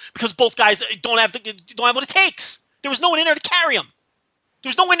stunk because both guys don't have what it takes. There was no one in there to carry him.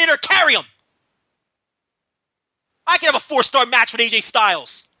 I could have a 4-star match with AJ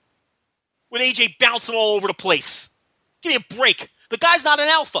Styles. With AJ bouncing all over the place. Give me a break. The guy's not an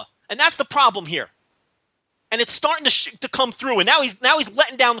alpha, and that's the problem here. And it's starting to come through, and now he's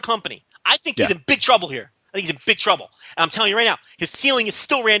letting down the company. I think he's in big trouble here. I think he's in big trouble. And I'm telling you right now, his ceiling is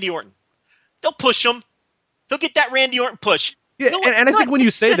still Randy Orton. They'll push him. He'll get that Randy Orton push. Yeah, and I think when you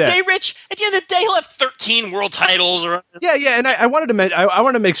say that, Rich, at the end of the day, he'll have 13 world titles. Yeah, and I wanted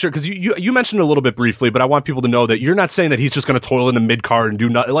to make sure, because you mentioned it a little bit briefly, but I want people to know that you're not saying that he's just going to toil in the mid card and do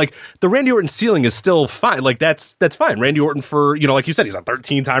nothing. Like, the Randy Orton ceiling is still fine. Like, that's fine. Randy Orton, for, like you said, he's a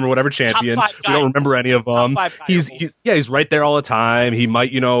 13-time or whatever champion. We don't remember any of them. He's right there all the time. He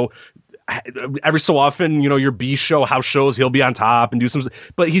might, every so often, your B show, house shows, he'll be on top and do some,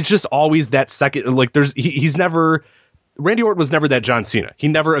 but he's just always that second. Like, he's never. Randy Orton was never that John Cena. He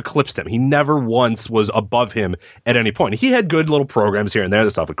never eclipsed him. He never once was above him at any point. He had good little programs here and there, the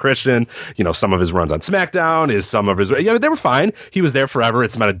stuff with Christian, some of his runs on SmackDown, they were fine. He was there forever.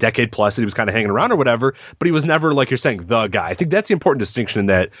 It's about a decade plus that he was kind of hanging around or whatever, but he was never, like you're saying, the guy. I think that's the important distinction, in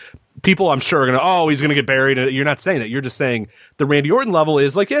that people, I'm sure, are going to, he's going to get buried. You're not saying that. You're just saying the Randy Orton level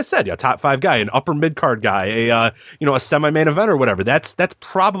is, like I said, a top 5 guy, an upper mid-card guy, a semi-main event or whatever. That's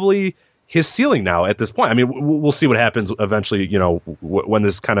probably his ceiling now at this point. I mean, we'll see what happens eventually, when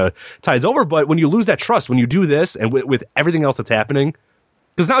this kind of tides over. But when you lose that trust, when you do this, and with everything else that's happening,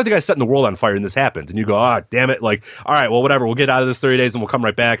 because now the guy's setting the world on fire and this happens, and you go, damn it, like, all right, well, whatever, we'll get out of this 30 days and we'll come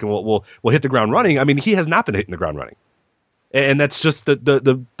right back and we'll hit the ground running. I mean, he has not been hitting the ground running. And that's just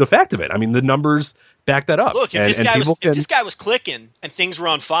the fact of it. I mean, the numbers back that up. Look, if this guy was clicking and things were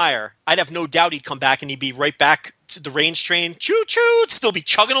on fire, I'd have no doubt he'd come back and he'd be right back to the range train. Choo-choo! It'd still be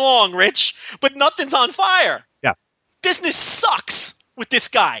chugging along, Rich. But nothing's on fire. Yeah. Business sucks with this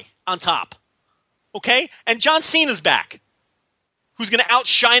guy on top. Okay? And John Cena's back, who's going to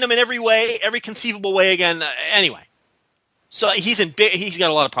outshine him in every way, every conceivable way again. Anyway. So he's got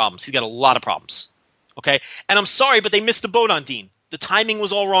a lot of problems. Okay? And I'm sorry, but they missed the boat on Dean. The timing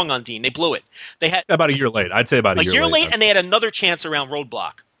was all wrong on Dean. They blew it. They had about a year late. I'd say about a year late. And they had another chance around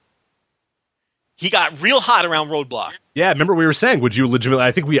Roadblock. He got real hot around Roadblock. Yeah, remember we were saying, would you legitimately?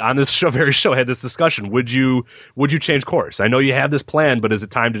 I think we on this very show had this discussion. Would you change course? I know you have this plan, but is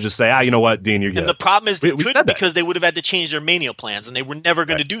it time to just say, you know what, Dean, you're good? And the problem is they couldn't, because they would have had to change their Mania plans, and they were never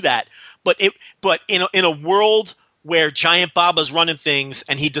going to do that. But in a world where Giant Baba's running things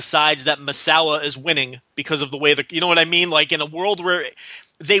and he decides that Misawa is winning because of the way you know what I mean? Like, in a world where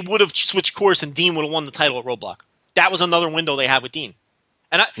they would have switched course and Dean would have won the title at Roadblock. That was another window they had with Dean.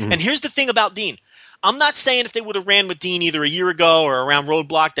 And here's the thing about Dean. I'm not saying if they would have ran with Dean either a year ago or around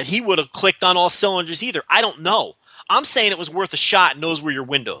Roadblock that he would have clicked on all cylinders either. I don't know. I'm saying it was worth a shot and those were your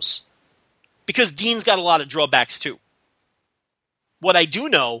windows. Because Dean's got a lot of drawbacks too. What I do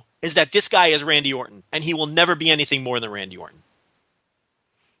know is that this guy is Randy Orton, and he will never be anything more than Randy Orton.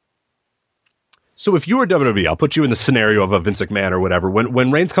 So if you were WWE, I'll put you in the scenario of a Vince McMahon or whatever.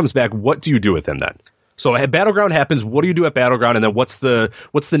 When Reigns comes back, what do you do with him then? So at Battleground happens, what do you do at Battleground, and then what's the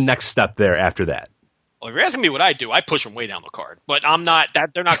next step there after that? Well, if you're asking me what I do, I push him way down the card. But I'm not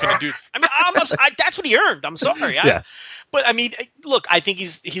that. They're not going to do. I mean, that's what he earned. I'm sorry. But I mean, look, I think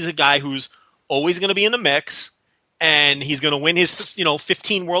he's a guy who's always going to be in the mix. And he's going to win his,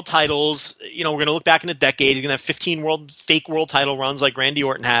 15 world titles. We're going to look back in a decade. He's going to have 15 fake world title runs like Randy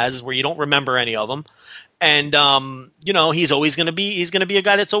Orton has, where you don't remember any of them. And he's always going to be a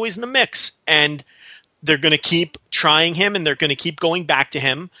guy that's always in the mix. And they're going to keep trying him, and they're going to keep going back to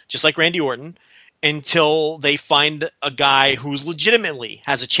him, just like Randy Orton, until they find a guy who's legitimately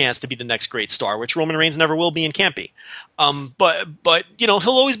has a chance to be the next great star, which Roman Reigns never will be and can't be. But he'll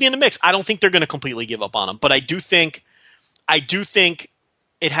always be in the mix. I don't think they're going to completely give up on him, but I do think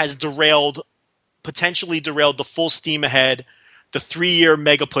it has potentially derailed the full steam ahead, the 3-year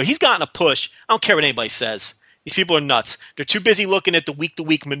mega push. He's gotten a push. I don't care what anybody says. These people are nuts. They're too busy looking at the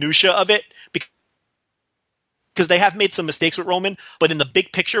week-to-week minutia of it, because they have made some mistakes with Roman, but in the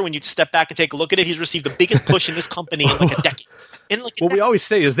big picture, when you step back and take a look at it, he's received the biggest push in this company in like a decade. We always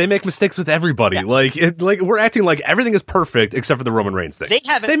say is they make mistakes with everybody. Yeah. Like we're acting like everything is perfect except for the Roman Reigns thing.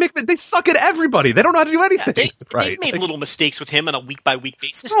 They suck at everybody. They don't know how to do anything. Yeah, they've made little mistakes with him on a week-by-week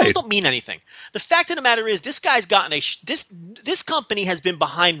basis. Those don't mean anything. The fact of the matter is, this guy's gotten this company has been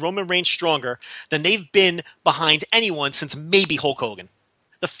behind Roman Reigns stronger than they've been behind anyone since maybe Hulk Hogan.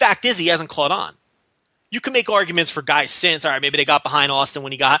 The fact is, he hasn't caught on. You can make arguments for guys since. All right, maybe they got behind Austin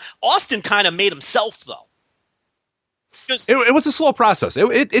when he got. Austin kind of made himself, though. It was a slow process.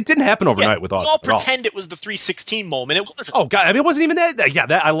 It didn't happen overnight with Austin. We all pretend it was the 316 moment. It wasn't. Oh God, I mean, it wasn't even that. Yeah,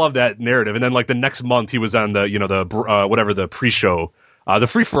 I love that narrative. And then like the next month, he was on the the pre-show, the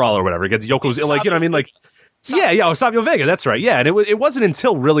free for all or whatever. Against Yoko's Savio Vega. That's right. Yeah, and it wasn't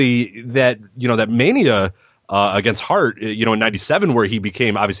until really that that Mania against Hart, in '97, where he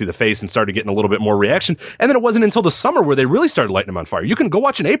became obviously the face and started getting a little bit more reaction. And then it wasn't until the summer where they really started lighting him on fire. You can go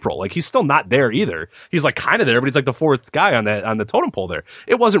watch in April. Like, he's still not there either. He's like kind of there, but he's like the fourth guy on the totem pole there.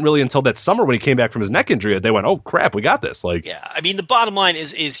 It wasn't really until that summer when he came back from his neck injury that they went, oh crap, we got this. Like, yeah, I mean, the bottom line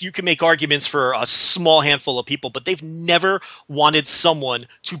is you can make arguments for a small handful of people, but they've never wanted someone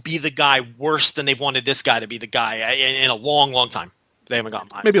to be the guy worse than they've wanted this guy to be the guy in a long, long time. They haven't gotten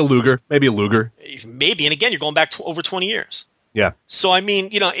maybe a Luger. Maybe. And again, you're going back to over 20 years. Yeah. So, I mean,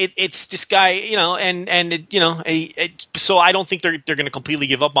 it's this guy, so I don't think they're going to completely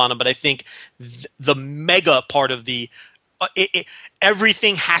give up on him, but I think the mega part of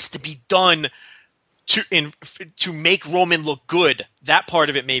everything has to be done to make Roman look good. That part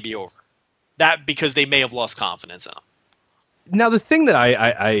of it may be over. That because they may have lost confidence in him. Now, the thing that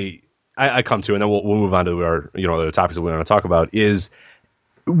I come to, and then we'll move on to our other topics that we want to talk about, is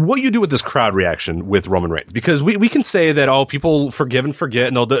what you do with this crowd reaction with Roman Reigns. Because we can say that, people forgive and forget,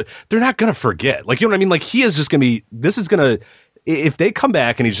 and they're not going to forget. Like, you know what I mean? Like, he is just going to be, this is going to, if they come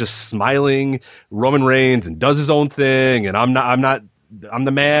back and he's just smiling Roman Reigns and does his own thing, and I'm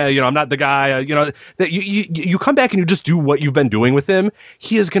the man, I'm not the guy, that you come back and you just do what you've been doing with him,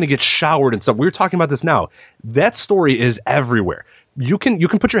 he is going to get showered and stuff. We're talking about this now. That story is everywhere. You can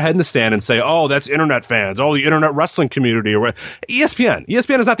put your head in the sand and say, oh, that's internet fans, oh, the internet wrestling community, or ESPN.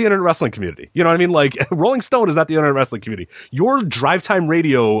 ESPN is not the internet wrestling community. You know what I mean? Like, Rolling Stone is not the internet wrestling community. Your drive time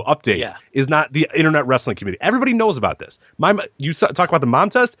radio update is not the internet wrestling community. Everybody knows about this. You talk about the mom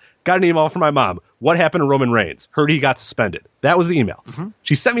test. Got an email from my mom. What happened to Roman Reigns? Heard he got suspended. That was the email. Mm-hmm.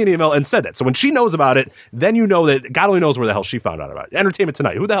 She sent me an email and said that. So when she knows about it, then you know that God only knows where the hell she found out about it. Entertainment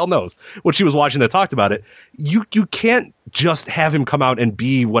Tonight. Who the hell knows what she was watching that talked about it? You can't just have him come out and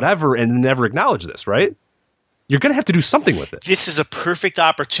be whatever and never acknowledge this, right? You're going to have to do something with it. This is a perfect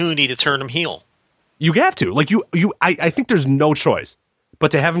opportunity to turn him heel. You have to. Like, I think there's no choice but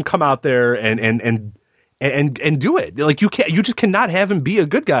to have him come out there and do it. Like, you just cannot have him be a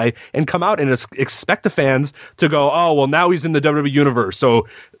good guy and come out and expect the fans to go, oh, well, now he's in the WWE universe, so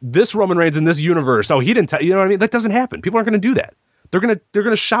this Roman Reigns in this universe, oh, he didn't you know what I mean? That doesn't happen. People aren't going to do that. They're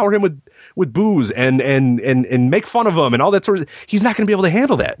gonna shower him with booze and make fun of him and all that sort of. He's not going to be able to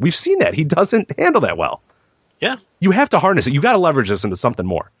handle that. We've seen that. He doesn't handle that well. Yeah. You have to harness it. You got to leverage this into something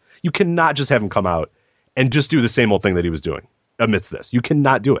more. You cannot just have him come out and just do the same old thing that he was doing amidst this. You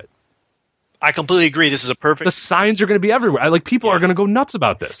cannot do it. I completely agree. This is a perfect... The signs are going to be everywhere. People are going to go nuts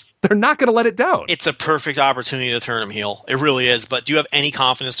about this. They're not going to let it down. It's a perfect opportunity to turn him heel. It really is. But do you have any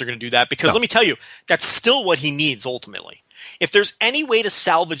confidence they're going to do that? Because let me tell you, that's still what he needs ultimately. If there's any way to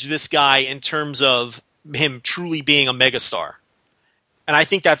salvage this guy in terms of him truly being a megastar, and I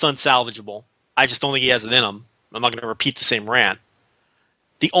think that's unsalvageable. I just don't think he has it in him. I'm not going to repeat the same rant.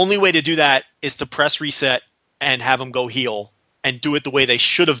 The only way to do that is to press reset and have him go heel and do it the way they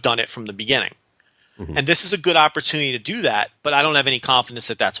should have done it from the beginning. Mm-hmm. And this is a good opportunity to do that, but I don't have any confidence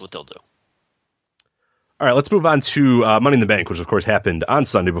that that's what they'll do. All right, let's move on to Money in the Bank, which of course happened on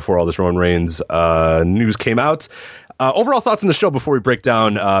Sunday before all this Roman Reigns news came out. Overall thoughts on the show before we break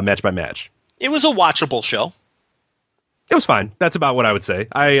down match by match? It was a watchable show. It was fine. That's about what I would say.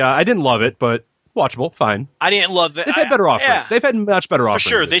 I didn't love it, but watchable, fine. I didn't love it. They've had better offerings. Yeah. They've had much better offerings. For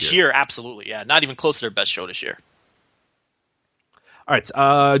sure, this year, absolutely. Yeah, not even close to their best show this year. All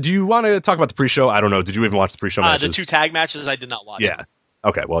right. Do you want to talk about the pre-show? I don't know. Did you even watch the pre-show matches? The two tag matches, I did not watch. Yeah.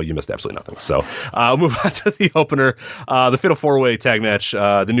 Okay, well, you missed absolutely nothing. So we'll move on to the opener, the Fatal 4-Way tag match,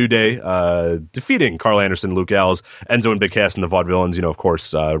 the New Day defeating Carl Anderson, Luke Gallows, Enzo and Big Cass and the Vaudevillains, of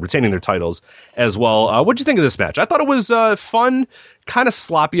course, retaining their titles as well. What did you think of this match? I thought it was fun, kind of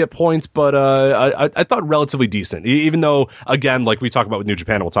sloppy at points, but I thought relatively decent. Even though, again, like we talk about with New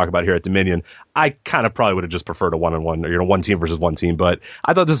Japan and we'll talk about here at Dominion, I kind of probably would have just preferred a one-on-one, one team versus one team, but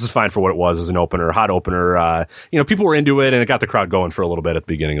I thought this is fine for what it was as an opener, hot opener. People were into it and it got the crowd going for a little bit at the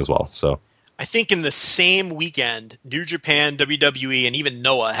beginning as well. So I think in the same weekend, New Japan, WWE, and even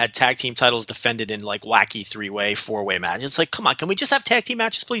Noah had tag team titles defended in like wacky 3-way, 4-way matches. It's like, come on, can we just have tag team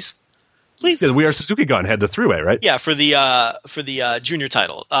matches, please? Please. Yeah, We Are Suzuki Gun had the 3-way, right? Yeah, for the junior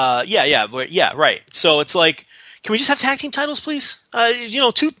title. Yeah, right. So it's like, can we just have tag team titles, please?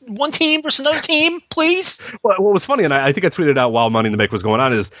 One team versus another team, please. Well, what was funny, and I think I tweeted out while Money in the Bank was going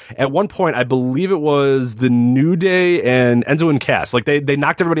on, is at one point I believe it was the New Day and Enzo and Cass. Like they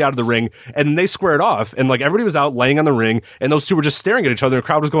knocked everybody out of the ring, and then they squared off, and like everybody was out laying on the ring, and those two were just staring at each other. And the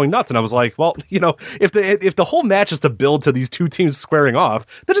crowd was going nuts, and I was like, well, if the whole match is to build to these two teams squaring off,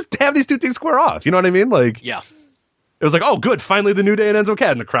 then just have these two teams square off. You know what I mean? Like, yeah. It was like, oh, good, finally the New Day and Enzo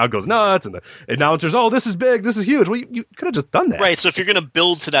Cass, and the crowd goes nuts, and the announcers, oh, this is big, this is huge. Well, you could have just done that. Right, so if you're going to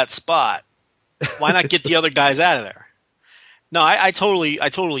build to that spot, Why not get the other guys out of there? No, I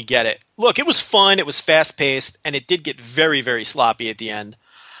totally get it. Look, it was fun. It was fast paced, and it did get very, very sloppy at the end.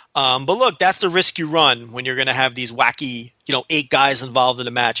 But look, that's the risk you run when you're going to have these wacky, 8 guys involved in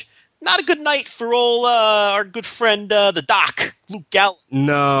a match. Not a good night for our good friend, the Doc, Luke Gallows.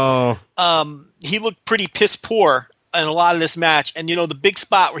 No. He looked pretty piss poor in a lot of this match, and the big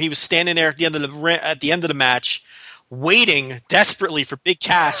spot where he was standing there at the end of the match, waiting desperately for Big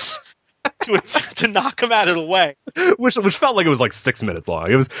Cass to knock him out of the way, which felt like it was like 6 minutes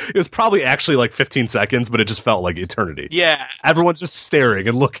long. It was probably actually like 15 seconds, but it just felt like eternity. Yeah, everyone's just staring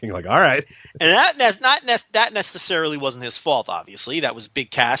and looking like, all right. And that necessarily wasn't his fault. Obviously, that was Big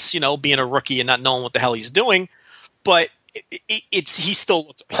Cass, being a rookie and not knowing what the hell he's doing. But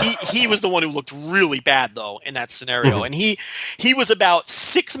he was the one who looked really bad though in that scenario, and he was about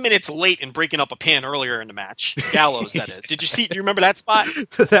 6 minutes late in breaking up a pin earlier in the match. Gallows, that is. Do you remember that spot?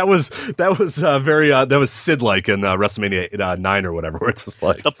 that was Sid like in WrestleMania 9 or whatever, where it's just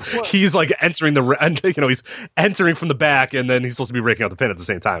like he's like entering he's entering from the back, and then he's supposed to be breaking up the pin at the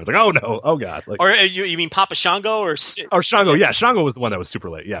same time. It's like, oh no, oh god. Like, or you mean Papa Shango or Sid? Or Shango? Yeah, Shango was the one that was super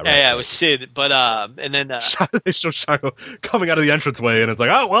late. Yeah, right, yeah, it was Sid. But and then they show Shango coming out of the entranceway, and it's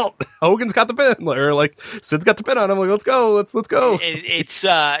like, oh well, Hogan's got the pin, or like Sid's got the pin on him. Like, let's go. It's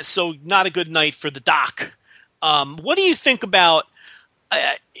so not a good night for the Doc. What do you think about?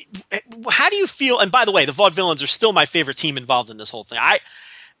 How do you feel? And by the way, the Vaudevillains are still my favorite team involved in this whole thing.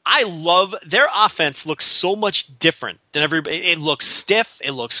 I love their offense. Looks so much different than everybody. It looks stiff.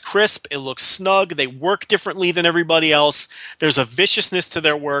 It looks crisp. It looks snug. They work differently than everybody else. There's a viciousness to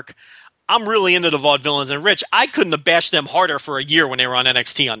their work. I'm really into the Vaudevillains, and Rich, I couldn't have bashed them harder for a year when they were on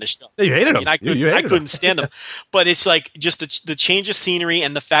NXT on this show. You hated them. I couldn't stand them. But it's like just the change of scenery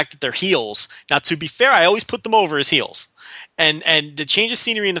and the fact that they're heels. Now, to be fair, I always put them over as heels. And the change of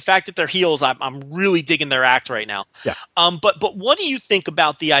scenery and the fact that they're heels, I'm really digging their act right now. Yeah. But what do you think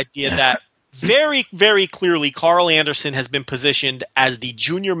about the idea that very, very clearly Carl Anderson has been positioned as the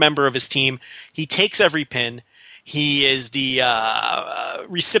junior member of his team? He takes every pin. He is the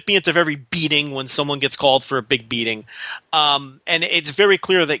recipient of every beating when someone gets called for a big beating. And it's very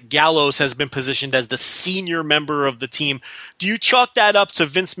clear that Gallows has been positioned as the senior member of the team. Do you chalk that up to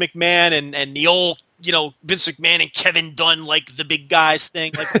Vince McMahon and the old, Vince McMahon and Kevin Dunn, like the big guys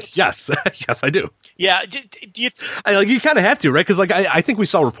thing? Like, yes, I do. Yeah. Do you you kind of have to, right? Because I think we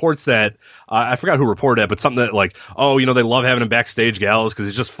saw reports that I forgot who reported it, but something that like, oh, they love having him backstage, Gallows, because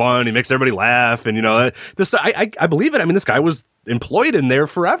he's just fun. He makes everybody laugh, and this. I believe it. I mean, this guy was employed in there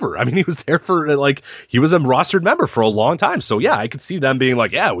forever. I mean, he was there for he was a rostered member for a long time. So yeah, I could see them being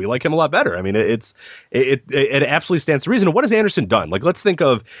like, yeah, we like him a lot better. I mean, it absolutely stands to reason. And what has Anderson done? Like, let's think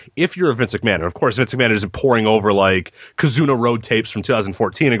of if you're a Vince McMahon, and of course Vince McMahon isn't poring over like Kazuna Road tapes from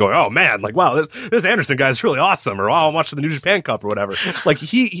 2014 and going, oh man, like wow, this Anderson guy is really awesome, or oh, I'm watching the New Japan Cup or whatever. Like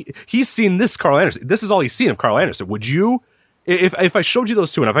he's seen this Carl Anderson. This is all he's seen of Carl Anderson. Would you? If I showed you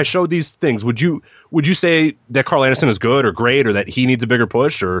those two, and if I showed these things, would you say that Carl Anderson is good or great, or that he needs a bigger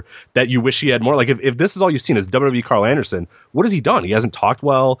push, or that you wish he had more? Like, if this is all you've seen is WWE Carl Anderson, what has he done? He hasn't talked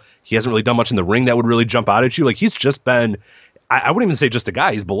well. He hasn't really done much in the ring that would really jump out at you. Like, he's just been, I wouldn't even say just a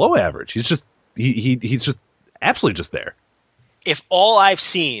guy. He's below average. He's just he's just absolutely just there. If all I've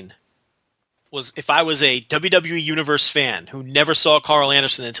seen was if I was a WWE Universe fan who never saw Carl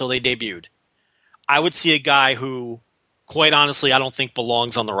Anderson until they debuted, I would see a guy who, quite honestly, I don't think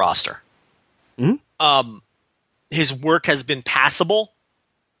belongs on the roster. Mm-hmm. His work has been passable.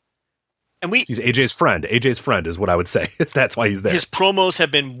 And he's AJ's friend. AJ's friend is what I would say. That's why he's there. His promos have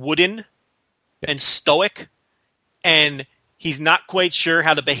been wooden and stoic, and he's not quite sure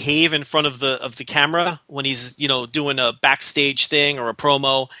how to behave in front of the camera when he's doing a backstage thing or a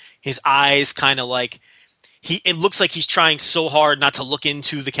promo. His eyes kind of like it looks like he's trying so hard not to look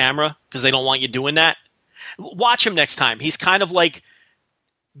into the camera because they don't want you doing that. Watch him next time. He's kind of like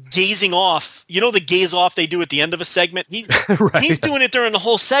gazing off. The gaze off they do at the end of a segment? He's right. He's doing it during the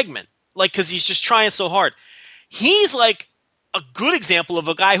whole segment, like, because he's just trying so hard. He's like a good example of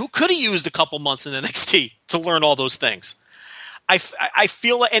a guy who could have used a couple months in NXT to learn all those things. I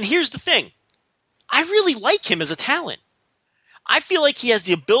feel like, and here's the thing, I really like him as a talent. I feel like he has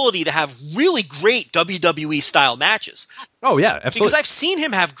the ability to have really great WWE style matches. Oh yeah, absolutely. Because I've seen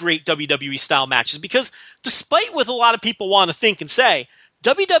him have great WWE style matches, because despite what a lot of people want to think and say,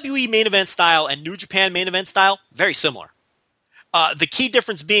 WWE main event style and New Japan main event style, very similar. The key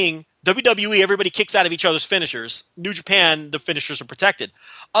difference being WWE, everybody kicks out of each other's finishers. New Japan, the finishers are protected.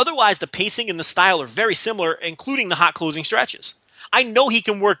 Otherwise, the pacing and the style are very similar, including the hot closing stretches. I know he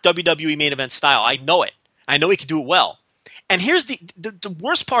can work WWE main event style. I know it. I know he can do it well. And here's the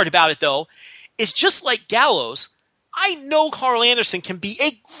worst part about it, though, is just like Gallows. I know Carl Anderson can be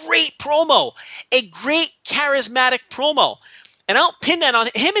a great promo, a great charismatic promo. And I don't pin that on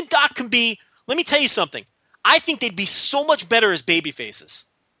him. And Doc can be, let me tell you something. I think they'd be so much better as babyfaces.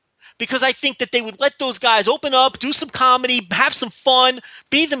 Because I think that they would let those guys open up, do some comedy, have some fun,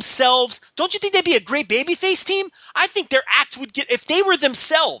 be themselves. Don't you think they'd be a great babyface team? I think their act would get, if they were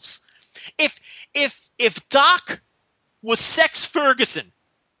themselves. If Doc was Sex Ferguson,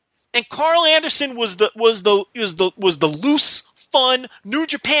 and Carl Anderson was the loose, fun New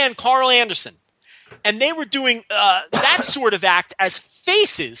Japan Carl Anderson, and they were doing that sort of act as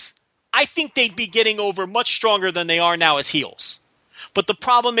faces, I think they'd be getting over much stronger than they are now as heels. But the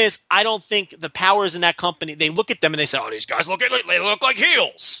problem is, I don't think the powers in that company, they look at them and they say, "Oh, these guys look like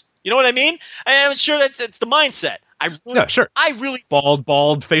heels." You know what I mean? I'm sure it's the mindset. Sure. I really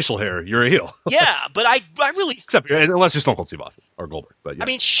bald facial hair. You're a heel. Yeah, but I really except unless you're Stone Cold Steve Austin or Goldberg. But yeah. I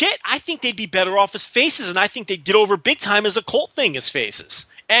mean, shit. I think they'd be better off as faces, and I think they'd get over big time as a cult thing as faces,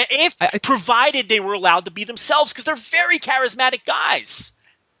 and provided they were allowed to be themselves, because they're very charismatic guys.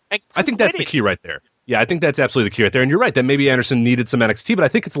 I think that's the key right there. Yeah, I think that's absolutely the key right there. And you're right that maybe Anderson needed some NXT, but I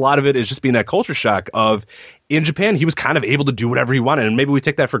think it's a lot of it is just being that culture shock of in Japan, he was kind of able to do whatever he wanted. And maybe we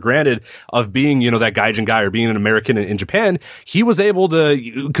take that for granted of being, that Gaijin guy or being an American in Japan. He was able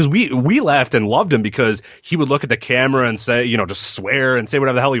to, because we laughed and loved him because he would look at the camera and say, just swear and say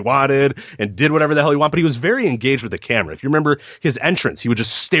whatever the hell he wanted and did whatever the hell he wanted. But he was very engaged with the camera. If you remember his entrance, he would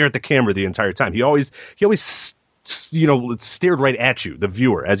just stare at the camera the entire time. He always stared right at you, the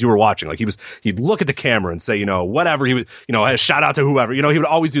viewer, as you were watching. Like he'd look at the camera and say, whatever. He would, a shout out to whoever. He would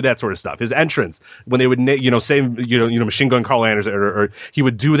always do that sort of stuff. His entrance, when they would, say, Machine Gun Carl Anderson, or he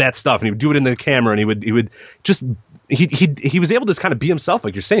would do that stuff, and he would do it in the camera, and he would just. He was able to just kind of be himself,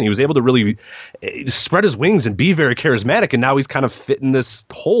 like you're saying. He was able to really spread his wings and be very charismatic, and now he's kind of fit in this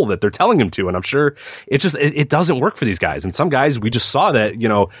hole that they're telling him to. And I'm sure it doesn't work for these guys. And some guys, we just saw that,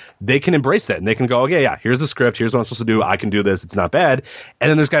 they can embrace that and they can go, okay, yeah, here's the script, here's what I'm supposed to do, I can do this, it's not bad. And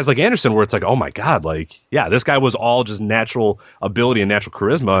then there's guys like Anderson where it's like, oh my God, like, yeah, this guy was all just natural ability and natural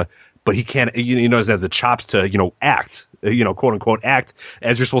charisma, but he can't, doesn't have the chops to, act, quote unquote, act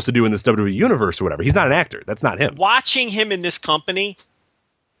as you're supposed to do in this WWE universe or whatever. He's not an actor. That's not him. Watching him in this company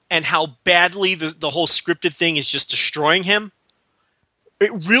and how badly the whole scripted thing is just destroying him,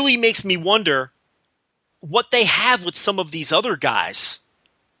 it really makes me wonder what they have with some of these other guys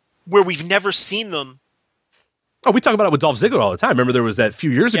where we've never seen them. Oh, we talk about it with Dolph Ziggler all the time. Remember there was that few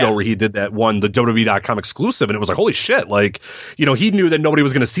years ago where he did that one, the WWE.com exclusive, and it was like, holy shit. Like, he knew that nobody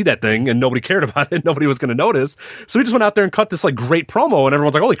was going to see that thing and nobody cared about it. Nobody was going to notice. So he just went out there and cut this like great promo and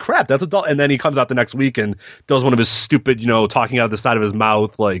everyone's like, holy crap, that's Dolph. And then he comes out the next week and does one of his stupid, talking out of the side of his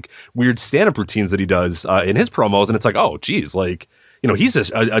mouth, like weird stand-up routines that he does in his promos. And it's like, oh, geez, like, he's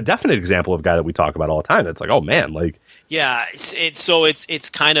a definite example of a guy that we talk about all the time. It's like, oh man, like. Yeah, it's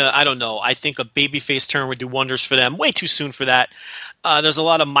kind of, I don't know. I think a babyface turn would do wonders for them. Way too soon for that. There's a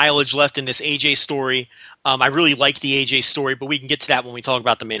lot of mileage left in this AJ story. I really like the AJ story, but we can get to that when we talk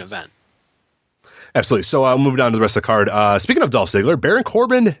about the main event. Absolutely. So moving on to the rest of the card. Speaking of Dolph Ziggler, Baron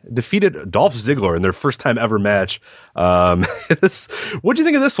Corbin defeated Dolph Ziggler in their first time ever match. What do you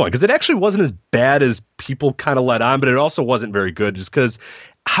think of this one? Because it actually wasn't as bad as people kind of let on, but it also wasn't very good just because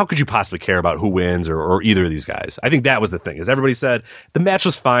how could you possibly care about who wins or either of these guys? I think that was the thing, is everybody said the match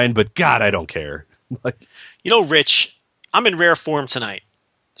was fine, but God, I don't care. Rich, I'm in rare form tonight,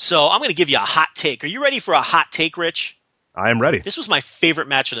 so I'm going to give you a hot take. Are you ready for a hot take, Rich? I am ready. This was my favorite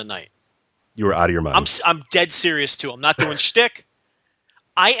match of the night. You were out of your mind. I'm dead serious, too. I'm not doing shtick.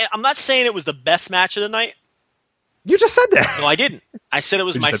 I'm not saying it was the best match of the night. You just said that. No, I didn't. I said it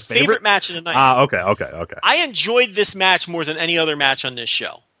was my favorite match of the night. Okay. I enjoyed this match more than any other match on this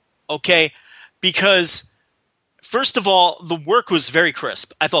show. Okay? Because, first of all, the work was very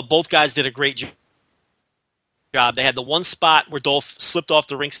crisp. I thought both guys did a great job. They had the one spot where Dolph slipped off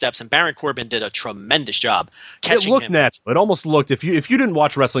the ring steps, and Baron Corbin did a tremendous job catching him. It looked natural. It almost looked, if you didn't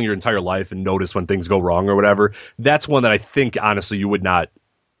watch wrestling your entire life and notice when things go wrong or whatever, that's one that I think, honestly, you would not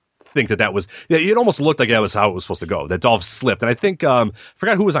think that was, it almost looked like that was how it was supposed to go, that Dolph slipped. And I think,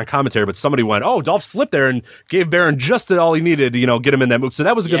 forgot who was on commentary, but somebody went, oh, Dolph slipped there and gave Baron just all he needed to, get him in that move. So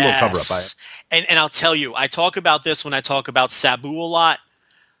that was a good little cover-up by it. And I'll tell you, I talk about this when I talk about Sabu a lot.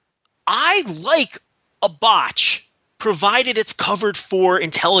 I like a botch, provided it's covered for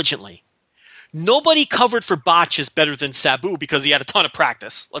intelligently. Nobody covered for botches better than Sabu because he had a ton of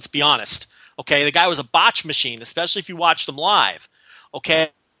practice. Let's be honest. Okay, the guy was a botch machine, especially if you watched him live. Okay,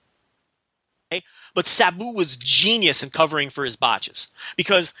 But Sabu was genius in covering for his botches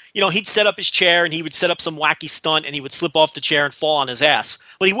because, he'd set up his chair and he would set up some wacky stunt and he would slip off the chair and fall on his ass.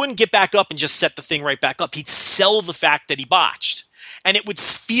 But he wouldn't get back up and just set the thing right back up. He'd sell the fact that he botched. And it would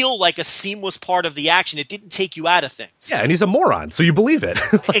feel like a seamless part of the action. It didn't take you out of things. Yeah, and he's a moron, so you believe it.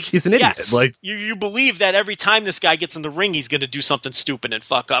 He's an idiot. Yes. You believe that every time this guy gets in the ring, he's going to do something stupid and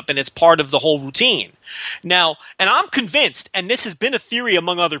fuck up, and it's part of the whole routine. Now, and I'm convinced, and this has been a theory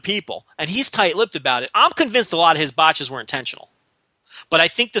among other people, and he's tight-lipped about it, I'm convinced a lot of his botches were intentional. But I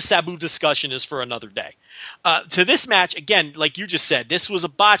think the Sabu discussion is for another day. To this match, again, like you just said, this was a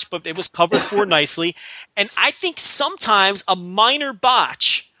botch, but it was covered for nicely. And I think sometimes a minor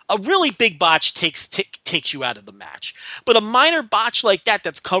botch, a really big botch takes you out of the match. But a minor botch like that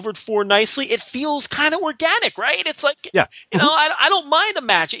that's covered for nicely, it feels kind of organic, right? It's like, I don't mind a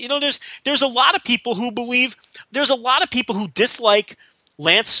match. There's a lot of people who dislike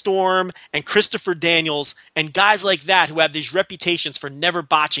Lance Storm and Christopher Daniels and guys like that who have these reputations for never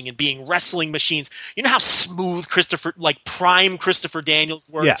botching and being wrestling machines. You know how smooth prime Christopher Daniels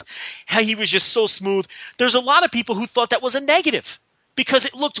worked? Yeah. How he was just so smooth. There's a lot of people who thought that was a negative because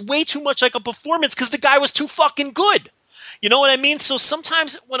it looked way too much like a performance because the guy was too fucking good. You know what I mean? So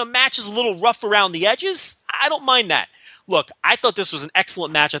sometimes when a match is a little rough around the edges, I don't mind that. Look, I thought this was an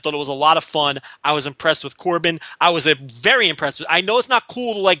excellent match. I thought it was a lot of fun. I was impressed with Corbin. I was very impressed with. I know it's not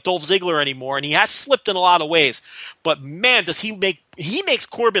cool to like Dolph Ziggler anymore, and he has slipped in a lot of ways. But man, does he makes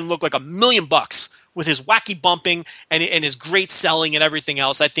Corbin look like $1 million with his wacky bumping and his great selling and everything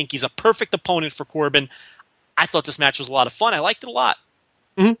else. I think he's a perfect opponent for Corbin. I thought this match was a lot of fun. I liked it a lot.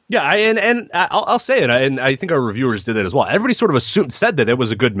 Mm-hmm. Yeah, I'll say it, and I think our reviewers did it as well. Everybody sort of said that it was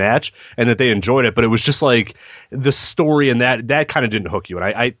a good match and that they enjoyed it, but it was just like the story and that kind of didn't hook you. And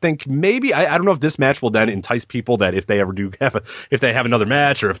I think maybe I don't know if this match will then entice people that if they ever do if they have another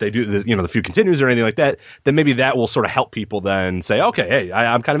match or if they do the feud continues or anything like that, then maybe that will sort of help people then say, okay, hey,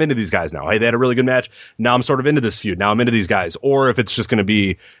 I'm kind of into these guys now. Hey, they had a really good match. Now I'm sort of into this feud. Now I'm into these guys. Or if it's just going to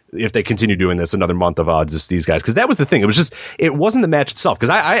be, if they continue doing this another month of just these guys, because that was the thing. It wasn't the match itself,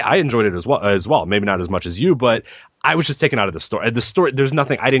 because I enjoyed it as well. Maybe not as much as you, but I was just taken out of the story. The story, there's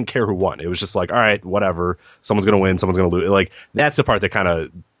nothing. I didn't care who won. It was just like, all right, whatever. Someone's gonna win. Someone's gonna lose. Like that's the part that kind of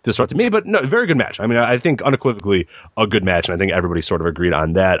disrupted me. But no, very good match. I mean, I think unequivocally a good match, and I think everybody sort of agreed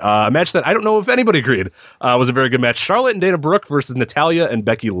on that. A match that I don't know if anybody agreed was a very good match. Charlotte and Dana Brooke versus Natalya and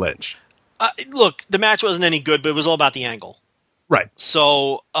Becky Lynch. Look, the match wasn't any good, but it was all about the angle. Right.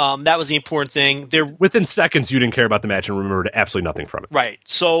 So that was the important thing. Within seconds, you didn't care about the match and remembered absolutely nothing from it. Right.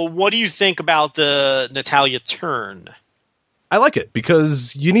 So what do you think about the Natalya turn? I like it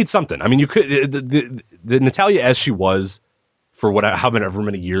because you need something. I mean, you could the Natalya as she was for however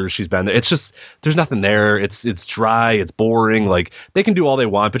many years she's been there. It's just there's nothing there. It's dry. It's boring. Like they can do all they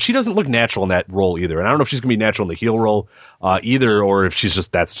want, but she doesn't look natural in that role either. And I don't know if she's gonna be natural in the heel role either, or if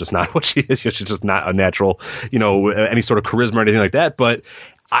that's just not what she is. She's just not a natural, any sort of charisma or anything like that. But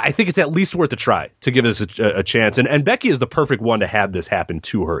I think it's at least worth a try to give this a chance. And Becky is the perfect one to have this happen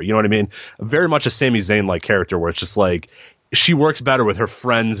to her. You know what I mean? Very much a Sami Zayn-like character where it's just like, she works better with her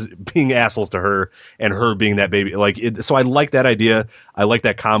friends being assholes to her and her being that baby. So I like that idea. I like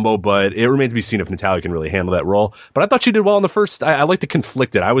that combo, but it remains to be seen if Natalya can really handle that role. But I thought she did well in the first. I like the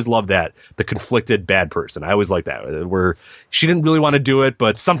conflicted. I always love that. The conflicted bad person. I always like that, where she didn't really want to do it,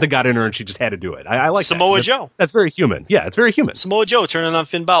 but something got in her and she just had to do it. I like Samoa Joe. That's very human. Yeah, it's very human. Samoa Joe turning on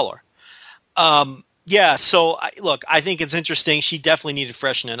Finn Balor. Yeah, so I think it's interesting. She definitely needed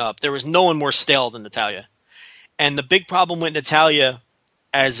freshening up. There was no one more stale than Natalya. And the big problem with Natalya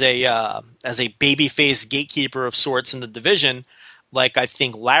as a babyface gatekeeper of sorts in the division, like I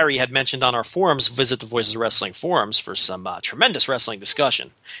think Larry had mentioned on our forums, visit the Voices of Wrestling forums for some tremendous wrestling discussion,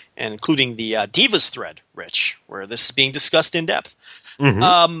 and including the Divas thread, Rich, where this is being discussed in depth.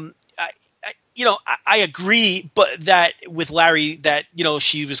 Mm-hmm. I agree, but that with Larry that,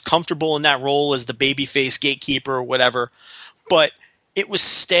 she was comfortable in that role as the babyface gatekeeper or whatever, but it was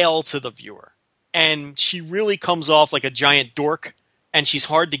stale to the viewer. And she really comes off like a giant dork, and she's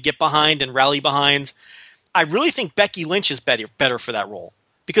hard to get behind and rally behind. I really think Becky Lynch is better for that role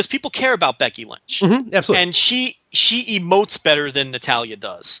because people care about Becky Lynch. Mm-hmm, absolutely. And she emotes better than Natalya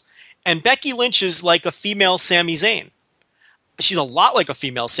does. And Becky Lynch is like a female Sami Zayn. She's a lot like a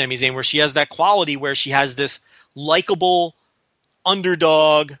female Sami Zayn, where she has that quality where she has this likable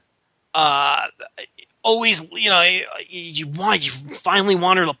underdog, always, you finally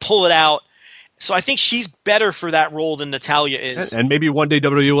want her to pull it out. So I think she's better for that role than Natalya is. And maybe one day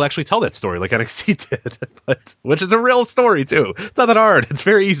WWE will actually tell that story like NXT did, which is a real story too. It's not that hard. It's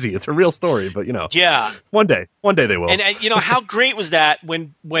very easy. It's a real story, but yeah, one day they will. And how great was that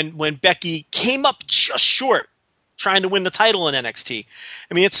when Becky came up just short trying to win the title in NXT?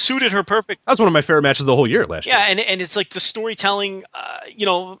 I mean, it suited her perfect. That was one of my favorite matches of the whole year last year. Yeah, and it's like the storytelling,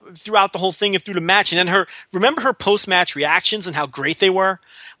 throughout the whole thing and through the match, and then remember her post-match reactions and how great they were.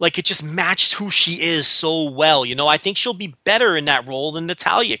 Like, it just matched who she is so well. I think she'll be better in that role than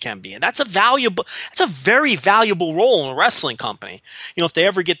Natalya can be. And that's a very valuable role in a wrestling company. If they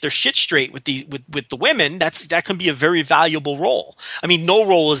ever get their shit straight with the women, that can be a very valuable role. I mean, no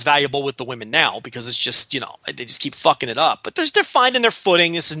role is valuable with the women now because it's just, they just keep fucking it up. But they're finding their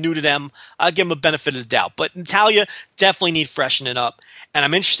footing. This is new to them. I'll give them a benefit of the doubt. But Natalya definitely need freshening up. And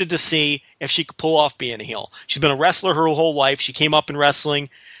I'm interested to see if she could pull off being a heel. She's been a wrestler her whole life. She came up in wrestling.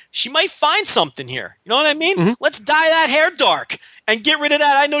 She might find something here. You know what I mean? Mm-hmm. Let's dye that hair dark and get rid of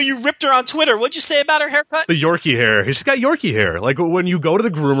that. I know you ripped her on Twitter. What'd you say about her haircut? The Yorkie hair. She's got Yorkie hair. Like, when you go to the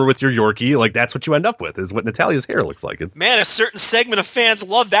groomer with your Yorkie, like, that's what you end up with, is what Natalya's hair looks like. Man, a certain segment of fans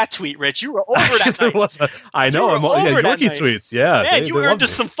love that tweet, Rich. You were over that night. I know. Yorkie tweets. Yeah. Man, you earned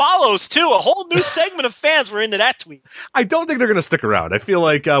us some follows, too. A whole new segment of fans were into that tweet. I don't think they're going to stick around. I feel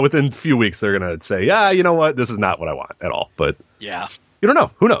like within a few weeks, they're going to say, yeah, you know what? This is not what I want at all. But yeah. You don't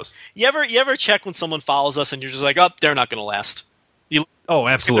know. Who knows? You ever check when someone follows us and you're just like, oh, they're not going to last? Oh,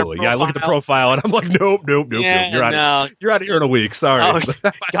 absolutely. Yeah, I look at the profile and I'm like, nope. Yeah, you're out of here in a week. Sorry.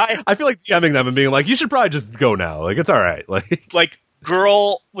 I feel like DMing them and being like, you should probably just go now. Like, it's all right. Like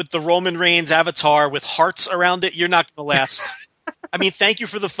girl with the Roman Reigns avatar with hearts around it, you're not going to last. I mean, thank you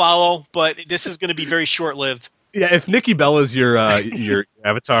for the follow, but this is going to be very short-lived. Yeah, if Nikki Bella's your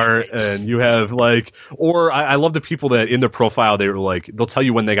avatar and you have I love the people that in their profile they were like, they'll tell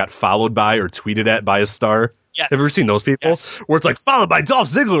you when they got followed by or tweeted at by a star. Yes. Have you ever seen those people? Yes. Where it's like followed by Dolph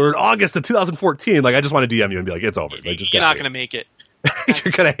Ziggler in August of 2014. Like, I just want to DM you and be like, it's over. You're not going to make it.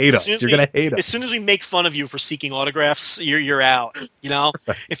 You're gonna hate us. You're gonna hate us. As soon as we make fun of you for seeking autographs, you're out.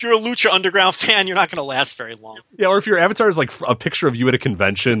 If you're a Lucha Underground fan, you're not gonna last very long. Yeah, or if your avatar is like a picture of you at a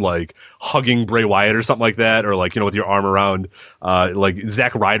convention, like hugging Bray Wyatt or something like that, or like with your arm around like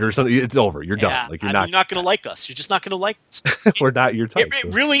Zack Ryder or something, it's over. You're done. Like you're not gonna like us. You're just not gonna like us. We're not your type.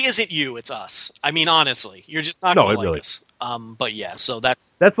 It really isn't you. It's us. I mean, honestly, you're just not gonna like us. But yeah, so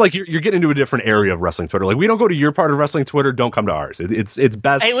that's like you're getting into a different area of wrestling Twitter. Like, we don't go to your part of wrestling Twitter. Don't come to ours. It's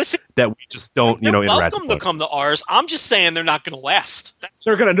best that we just don't they're interact. Welcome to come to ours. I'm just saying they're not going to last.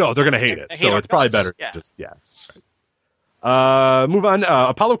 They're gonna hate it. So it's probably better. Move on.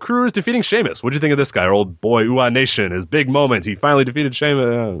 Apollo Crews defeating Sheamus. What'd you think of this guy? Our old boy Uwa Nation. His big moment. He finally defeated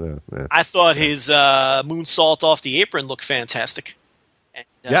Sheamus. I thought his moonsault off the apron looked fantastic.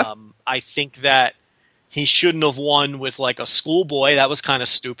 And, I think that he shouldn't have won with like a schoolboy. That was kind of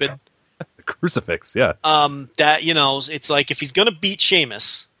stupid. Crucifix, yeah. It's like if he's going to beat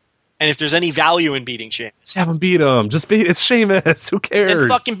Sheamus, and if there's any value in beating Sheamus, just have him beat him. It's Sheamus. Who cares? Then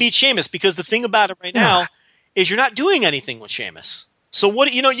fucking beat Sheamus, because the thing about it right now is you're not doing anything with Sheamus. So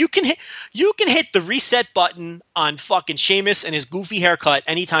what you can hit the reset button on fucking Sheamus and his goofy haircut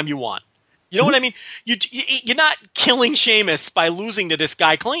anytime you want. You know what I mean? You're not killing Sheamus by losing to this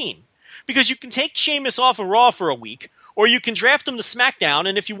guy clean. Because you can take Sheamus off of Raw for a week, or you can draft him to SmackDown,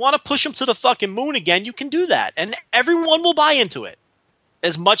 and if you want to push him to the fucking moon again, you can do that. And everyone will buy into it.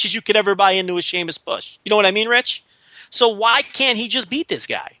 As much as you could ever buy into a Sheamus push. You know what I mean, Rich? So why can't he just beat this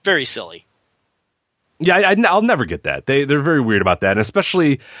guy? Very silly. Yeah, I'll never get that. They're very weird about that. And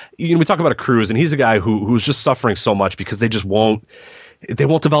especially, we talk about a Cruz, and he's a guy who's just suffering so much because they just won't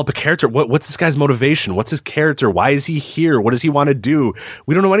develop a character. What's this guy's motivation? What's his character? Why is he here? What does he want to do?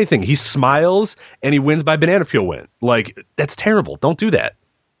 We don't know anything. He smiles and he wins by banana peel win. Like, that's terrible. Don't do that.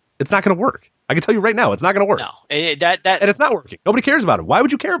 It's not going to work. I can tell you right now, it's not going to work. No, and it's not working. Nobody cares about him. Why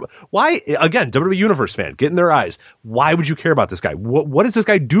would you care about? Why? Again, WWE Universe fan, get in their eyes. Why would you care about this guy? What does this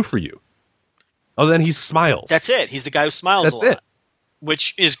guy do for you? Other than he smiles. That's it. He's the guy who smiles a lot. That's it.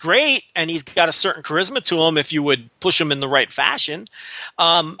 Which is great, and he's got a certain charisma to him if you would push him in the right fashion.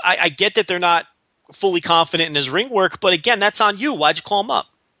 I get that they're not fully confident in his ring work, but again, that's on you. Why'd you call him up?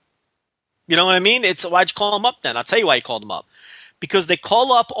 You know what I mean? Why'd you call him up then? I'll tell you why you called him up. Because they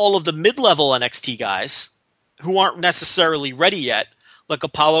call up all of the mid-level NXT guys who aren't necessarily ready yet, like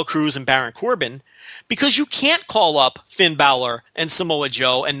Apollo Crews and Baron Corbin, because you can't call up Finn Balor and Samoa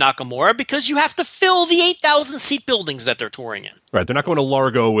Joe and Nakamura because you have to fill the 8,000-seat buildings that they're touring in. Right, they're not going to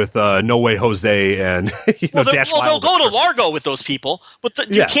Largo with No Way Jose and Dash they'll go to Largo with those people, but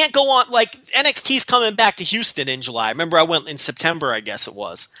you can't go on, like, NXT's coming back to Houston in July. Remember, I went in September, I guess it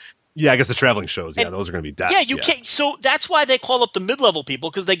was. Yeah, I guess the traveling shows. Yeah, those are going to be dead. Yeah, you can't. So that's why they call up the mid-level people,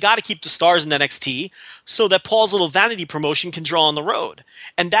 because they got to keep the stars in NXT so that Paul's little vanity promotion can draw on the road.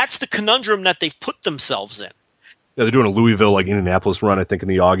 And that's the conundrum that they've put themselves in. Yeah, they're doing a Louisville, like Indianapolis run, I think, in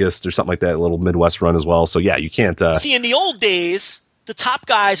the August or something like that, a little Midwest run as well. So yeah, you can't. See, in the old days, the top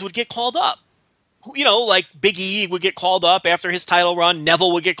guys would get called up. You know, like Big E would get called up after his title run.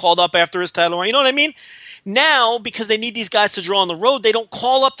 Neville would get called up after his title run. You know what I mean? Now, because they need these guys to draw on the road, they don't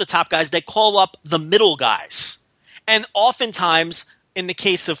call up the top guys. They call up the middle guys. And oftentimes, in the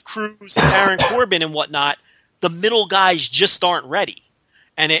case of Cruz and Baron Corbin and whatnot, the middle guys just aren't ready.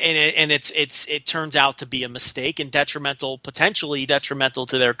 And it turns out to be a mistake and potentially detrimental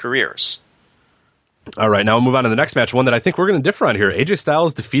to their careers. All right, now we'll move on to the next match, one that I think we're going to differ on here. AJ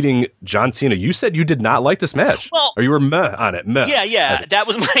Styles defeating John Cena. You said you did not like this match. Well, or you were meh on it. Meh. Yeah. That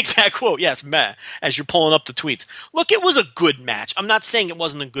was my exact quote. Yes, meh, as you're pulling up the tweets. Look, it was a good match. I'm not saying it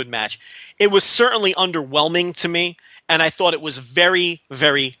wasn't a good match. It was certainly underwhelming to me, and I thought it was very,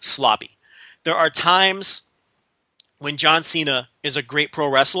 very sloppy. There are times when John Cena is a great pro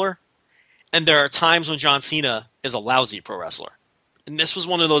wrestler, and there are times when John Cena is a lousy pro wrestler. And this was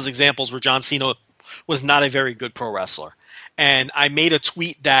one of those examples where John Cena was not a very good pro wrestler. And I made a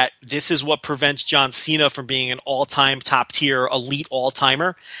tweet that this is what prevents John Cena from being an all-time top-tier elite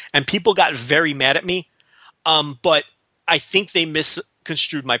all-timer. And people got very mad at me. But I think they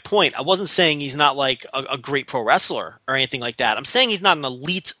misconstrued my point. I wasn't saying he's not like a great pro wrestler or anything like that. I'm saying he's not an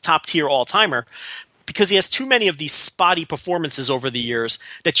elite top-tier all-timer because he has too many of these spotty performances over the years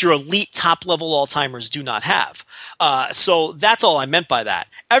that your elite top-level all-timers do not have. So that's all I meant by that.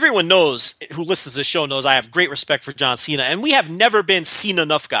 Everyone knows, who listens to the show knows I have great respect for John Cena, and we have never been Cena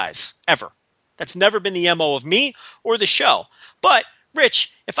enough guys, ever. That's never been the MO of me or the show. But,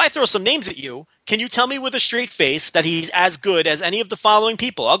 Rich, if I throw some names at you, can you tell me with a straight face that he's as good as any of the following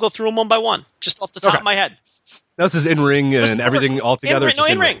people? I'll go through them one by one, just off the top of my head. This is in-ring and everything all together?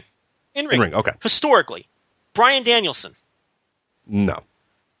 In-ring. In-ring, okay. Historically, Bryan Danielson. No.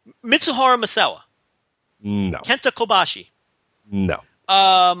 Mitsuharu Misawa. No. Kenta Kobashi. No.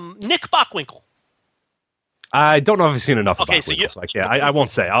 Nick Bockwinkel. I don't know if I've seen enough of okay, Bockwinkel, so I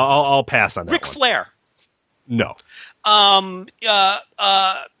won't say. I'll pass on that Ric one. Flair. No. Toshiaki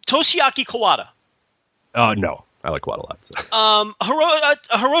Kawada. No. I like Kawada a lot. So.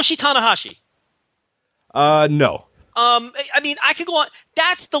 Hiroshi Tanahashi. No. I mean, I could go on.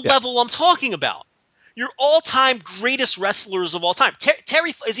 That's the level I'm talking about. Your all-time greatest wrestlers of all time.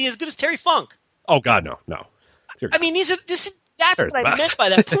 Terry, is he as good as Terry Funk? Oh God, no. I mean, that's what I meant by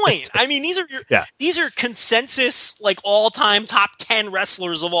that point. I mean, these are consensus, like, all-time top 10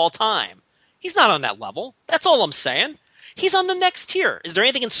 wrestlers of all time. He's not on that level. That's all I'm saying. He's on the next tier. Is there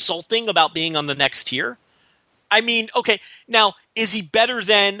anything insulting about being on the next tier? I mean, okay, now, is he better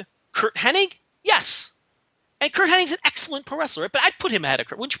than Kurt Hennig? Yes. And Kurt Hennig's an excellent pro wrestler, but I'd put him ahead of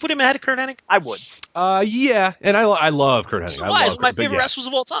Kurt. Would you put him ahead of Kurt Hennig? I would. Yeah, and I love Kurt Hennig. So why? He's my favorite wrestlers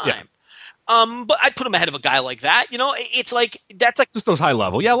of all time. Yeah. But I'd put him ahead of a guy like that. You know, it's like that's like just those high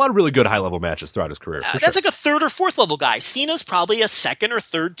level. Yeah, a lot of really good high level matches throughout his career. That's like a third or fourth level guy. Cena's probably a second or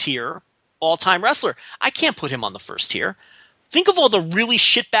third tier all time wrestler. I can't put him on the first tier. Think of all the really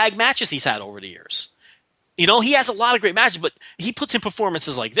shitbag matches he's had over the years. You know, he has a lot of great matches, but he puts in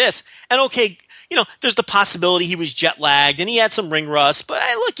performances like this. And okay, you know, there's the possibility he was jet lagged and he had some ring rust. But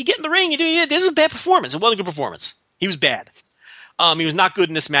hey, look, you get in the ring, this is a bad performance. It wasn't a good performance. He was bad. He was not good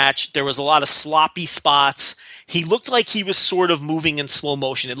in this match. There was a lot of sloppy spots. He looked like he was sort of moving in slow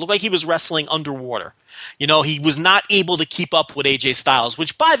motion. It looked like he was wrestling underwater. You know, he was not able to keep up with AJ Styles,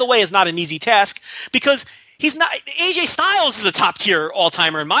 which, by the way, is not an easy task because he's not. AJ Styles is a top tier all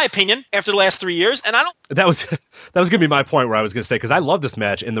timer, in my opinion, after the last 3 years. And I don't. That was going to be my point where I was going to say, because I love this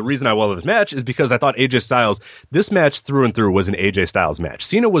match. And the reason I love this match is because I thought AJ Styles, this match through and through was an AJ Styles match.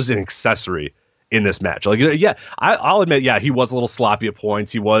 Cena was an accessory in this match. Like, yeah, I'll admit, yeah, he was a little sloppy at points.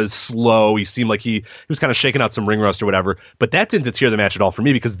 He was slow. He seemed like he was kind of shaking out some ring rust or whatever. But that didn't deter the match at all for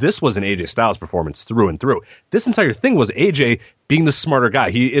me because this was an AJ Styles performance through and through. This entire thing was AJ being the smarter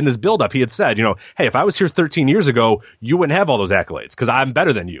guy. He, in this build-up, he had said, you know, hey, if I was here 13 years ago, you wouldn't have all those accolades because I'm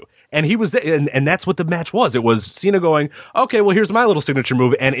better than you. And he was, and that's what the match was. It was Cena going, okay, well, here's my little signature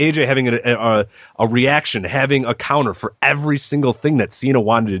move, and AJ having a reaction, having a counter for every single thing that Cena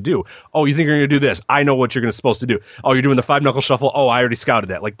wanted to do. Oh, you think you're going to do this? I know what you're supposed to do. Oh, you're doing the 5-knuckle shuffle? Oh, I already scouted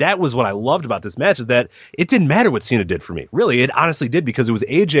that. Like, that was what I loved about this match, is that it didn't matter what Cena did for me. Really, it honestly did, because it was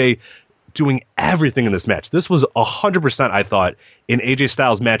AJ doing everything in this match. This was 100%, I thought, an AJ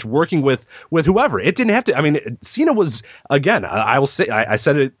Styles match, working with whoever. It didn't have to. I mean, Cena was, again, I will say, I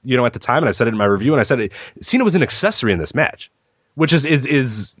said it, you know, at the time, and I said it in my review, and I said it. Cena was an accessory in this match. which is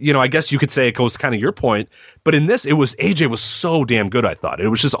I guess you could say it goes kind of your point, but in this, AJ was so damn good. I thought it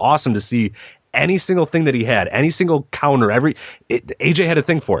was just awesome to see any single thing that he had, any single counter, AJ had a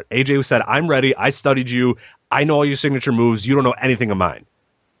thing for it. AJ said, "I'm ready. I studied you. I know all your signature moves. You don't know anything of mine.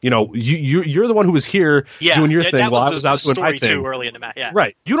 You're the one who was here doing your thing while I was out doing my thing." Too early in the match. Yeah.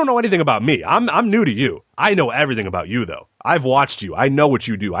 Right. You don't know anything about me. I'm new to you. I know everything about you, though. I've watched you. I know what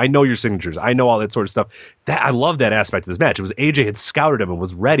you do. I know your signatures. I know all that sort of stuff. I love that aspect of this match. It was AJ had scouted him and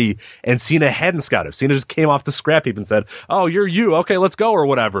was ready, and Cena hadn't scouted him. Cena just came off the scrap heap and said, "Oh, you're you. Okay, let's go," or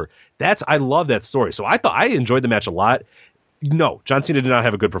whatever. I love that story. So I enjoyed the match a lot. No, John Cena did not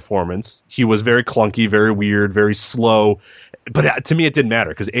have a good performance. He was very clunky, very weird, very slow. But to me, it didn't matter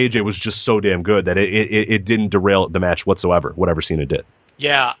because AJ was just so damn good that it didn't derail the match whatsoever, whatever Cena did.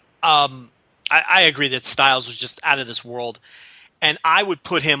 Yeah, I agree that Styles was just out of this world. And I would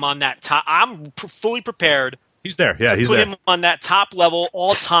put him on that top. I'm fully prepared. He's there. Yeah, he's put there. Him on that top level,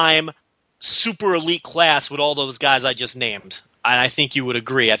 all-time, super elite class with all those guys I just named. And I think you would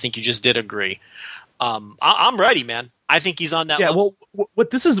agree. I think you just did agree. I'm ready, man. I think he's on that level. Well,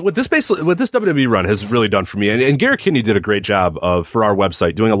 what this WWE run has really done for me, and Garrett Kidney did a great job for our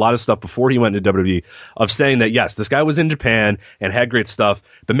website, doing a lot of stuff before he went into WWE, of saying that, yes, this guy was in Japan and had great stuff,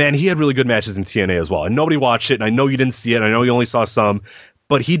 but man, he had really good matches in TNA as well. And nobody watched it, and I know you didn't see it, and I know you only saw some,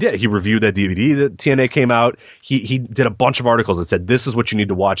 but he did. He reviewed that DVD that TNA came out. He did a bunch of articles that said, this is what you need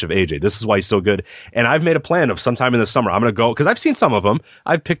to watch of AJ. This is why he's so good. And I've made a plan of sometime in the summer, I'm going to go, because I've seen some of them.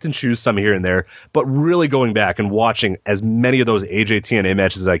 I've picked and choose some here and there, but really going back and watching as many of those AJ TNA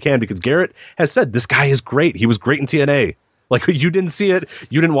matches as I can, because Garrett has said, this guy is great. He was great in TNA. Like, you didn't see it.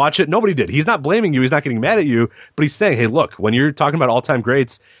 You didn't watch it. Nobody did. He's not blaming you. He's not getting mad at you, but he's saying, hey, look, when you're talking about all-time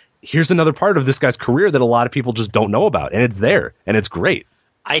greats, here's another part of this guy's career that a lot of people just don't know about. And it's there, and it's great.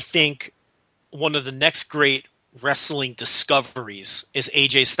 I think one of the next great wrestling discoveries is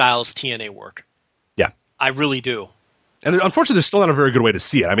AJ Styles' TNA work. Yeah. I really do. And unfortunately, there's still not a very good way to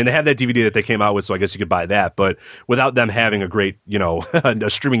see it. I mean, they have that DVD that they came out with, so I guess you could buy that. But without them having a great, a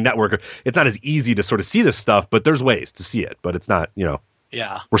streaming network, it's not as easy to sort of see this stuff. But there's ways to see it. But it's not,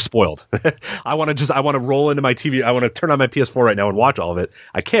 Yeah. We're spoiled. I want to roll into my TV. I want to turn on my PS4 right now and watch all of it.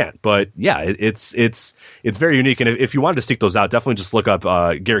 I can't. But yeah, it's very unique. And if you wanted to seek those out, definitely just look up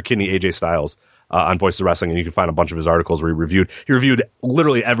Garrett Kidney, AJ Styles on Voice of Wrestling, and you can find a bunch of his articles where he reviewed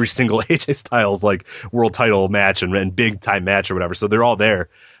literally every single AJ Styles like world title match and big time match or whatever. So they're all there.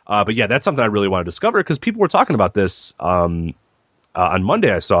 But yeah, that's something I really want to discover because people were talking about this on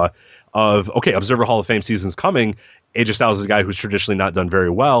Monday. I saw Observer Hall of Fame season's coming. AJ Styles is a guy who's traditionally not done very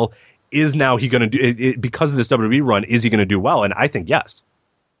well. Is now he going to do it because of this WWE run? Is he going to do well? And I think yes.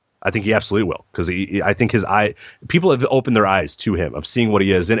 I think he absolutely will because I think people have opened their eyes to him of seeing what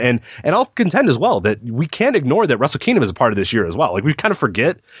he is, and I'll contend as well that we can't ignore that Wrestle Kingdom is a part of this year as well. Like we kind of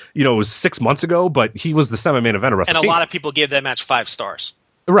forget, it was 6 months ago, but he was the semi-main event of Wrestle Kingdom. And a lot of people gave that match 5 stars.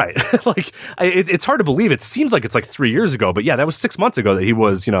 Right, like it's hard to believe. It seems like it's like 3 years ago, but yeah, that was 6 months ago that he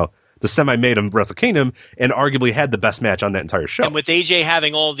was the semi-main of Wrestle Kingdom and arguably had the best match on that entire show. And with AJ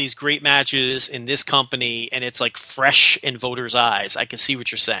having all of these great matches in this company, and it's like fresh in voters' eyes, I can see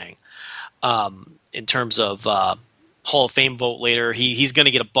what you're saying. In terms of Hall of Fame vote later, he's going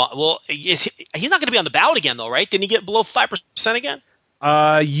to get he's not going to be on the ballot again, though, right? Didn't he get below 5% again?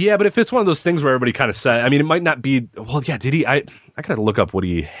 Yeah, but if it's one of those things where everybody kind of said, I mean, it might not be. Well, yeah, did he? I got to look up what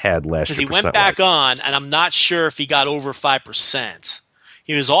he had last year. Because he went back on, and I'm not sure if he got over 5%.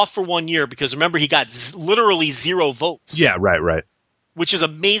 He was off for 1 year because remember he got literally 0 votes. Yeah, right. Which is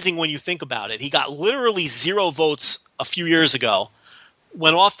amazing when you think about it. He got literally 0 votes a few years ago,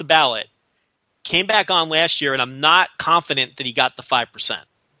 went off the ballot, came back on last year, and I'm not confident that he got the 5%.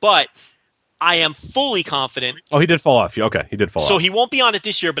 But I am fully confident. Oh, he did fall off. Okay, he did fall off. So he won't be on it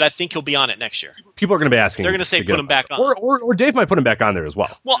this year, but I think he'll be on it next year. People are going to be asking. They're going to say put him back on. Or Dave might put him back on there as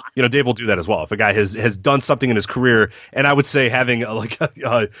well. Well, Dave will do that as well. If a guy has done something in his career, and I would say having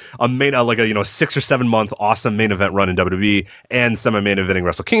a main 6 or 7 month awesome main event run in WWE and semi-main eventing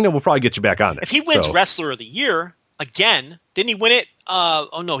Wrestle Kingdom will probably get you back on there. If he wins Wrestler of the Year again, didn't he win it?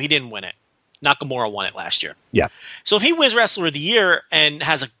 Oh no, he didn't win it. Nakamura won it last year. Yeah. So if he wins Wrestler of the Year and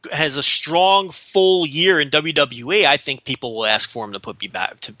has a strong full year in WWE, I think people will ask for him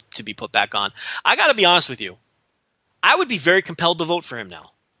to be put back on. I got to be honest with you. I would be very compelled to vote for him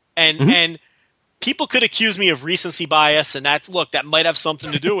now. And people could accuse me of recency bias, and that might have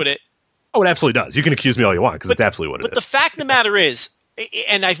something to do with it. Oh, it absolutely does. You can accuse me all you want because it's absolutely what it is. But the fact of the matter is,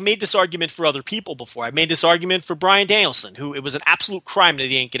 and I've made this argument for other people before. I made this argument for Bryan Danielson, who it was an absolute crime that he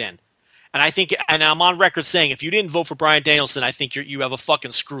didn't get in. And I think, and I'm on record saying, if you didn't vote for Bryan Danielson, I think you have a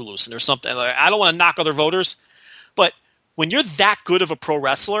fucking screw loose and there's something. I don't want to knock other voters, but when you're that good of a pro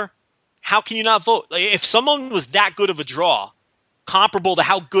wrestler, how can you not vote? Like, if someone was that good of a draw, comparable to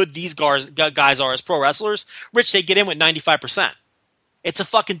how good these guys are as pro wrestlers, Rich, they get in with 95%. It's a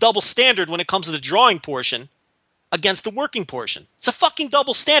fucking double standard when it comes to the drawing portion against the working portion. It's a fucking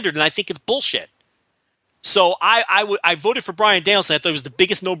double standard, and I think it's bullshit. So I voted for Bryan Danielson. I thought it was the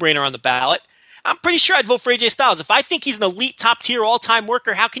biggest no-brainer on the ballot. I'm pretty sure I'd vote for AJ Styles. If I think he's an elite, top-tier, all-time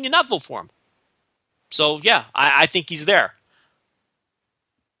worker, how can you not vote for him? So, yeah, I think he's there.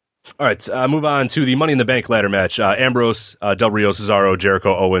 All right, move on to the Money in the Bank ladder match. Ambrose, Del Rio, Cesaro,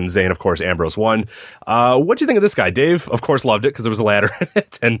 Jericho, Owens, Zayn. Of course, Ambrose won. What do you think of this guy? Dave, of course, loved it because there was a ladder in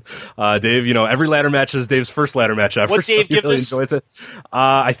it. And Dave, every ladder match is Dave's first ladder match ever. What Dave give really this? Enjoys it.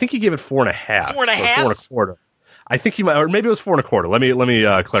 I think he gave it 4.5. 4.5? 4.25. I think he might, or maybe it was 4.25. Let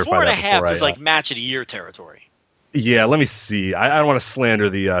me clarify. 4.5 is like match of the year territory. Yeah, let me see. I don't want to slander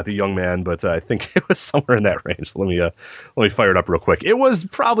the young man, but I think it was somewhere in that range. Let me fire it up real quick. It was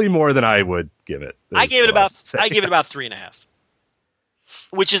probably more than I would give it. I gave it about 3.5,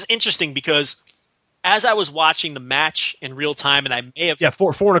 which is interesting because as I was watching the match in real time, and I may have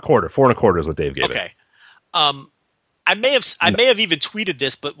 4.25. 4.25 is what Dave gave it. Okay, I may have even tweeted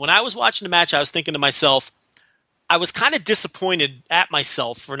this, but when I was watching the match, I was thinking to myself, I was kind of disappointed at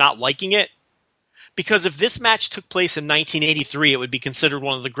myself for not liking it. Because if this match took place in 1983, it would be considered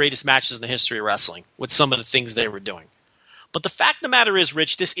one of the greatest matches in the history of wrestling with some of the things they were doing. But the fact of the matter is,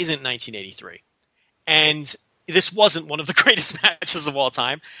 Rich, this isn't 1983. And this wasn't one of the greatest matches of all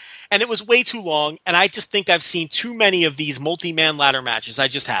time. And it was way too long. And I just think I've seen too many of these multi-man ladder matches. I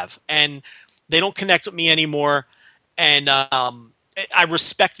just have. And they don't connect with me anymore. And I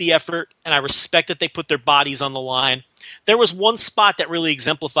respect the effort, and I respect that they put their bodies on the line. There was one spot that really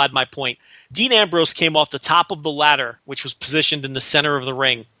exemplified my point. Dean Ambrose came off the top of the ladder, which was positioned in the center of the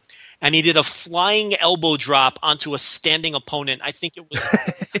ring, and he did a flying elbow drop onto a standing opponent. I think it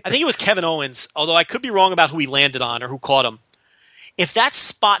was Kevin Owens, although I could be wrong about who he landed on or who caught him. If that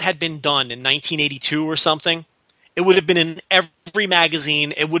spot had been done in 1982 or something, it would have been in every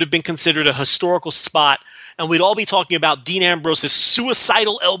magazine. It would have been considered a historical spot. And we'd all be talking about Dean Ambrose's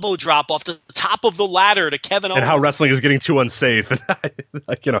suicidal elbow drop off the top of the ladder to Kevin Owens, and how wrestling is getting too unsafe, and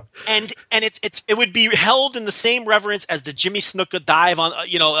and it would be held in the same reverence as the Jimmy Snuka dive on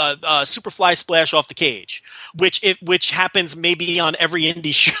Superfly splash off the cage, which happens maybe on every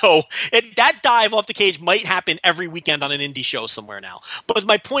indie show. That dive off the cage might happen every weekend on an indie show somewhere now. But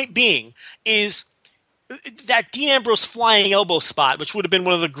my point being is, that Dean Ambrose flying elbow spot, which would have been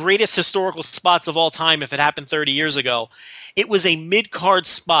one of the greatest historical spots of all time if it happened 30 years ago, it was a mid-card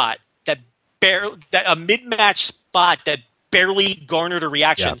spot a mid-match spot that barely garnered a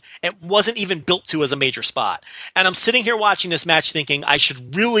reaction. Yeah. It wasn't even built to as a major spot. And I'm sitting here watching this match thinking I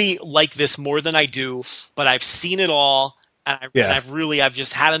should really like this more than I do, but I've seen it all, and I've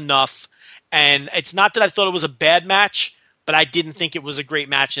just had enough. And it's not that I thought it was a bad match, but I didn't think it was a great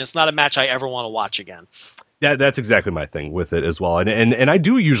match, and it's not a match I ever want to watch again. That's exactly my thing with it as well. And I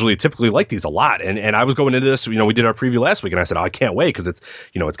do typically like these a lot. And I was going into this, we did our preview last week, and I said, I can't wait because it's,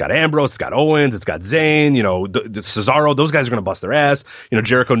 it's got Ambrose, it's got Owens, it's got Zayn, Cesaro, those guys are going to bust their ass.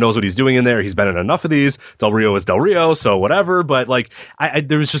 Jericho knows what he's doing in there. He's been in enough of these. Del Rio is Del Rio, so whatever. But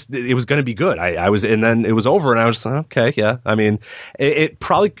there was just, it was going to be good. And then it was over, and I was just like, okay, yeah. I mean, it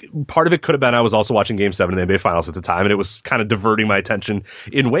probably, part of it could have been I was also watching Game 7 of the NBA Finals at the time, and it was kind of diverting my attention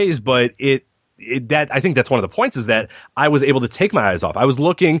in ways, but I think that's one of the points is that I was able to take my eyes off. I was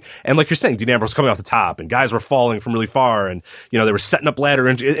looking, and like you're saying, Dean Ambrose coming off the top, and guys were falling from really far, and they were setting up ladder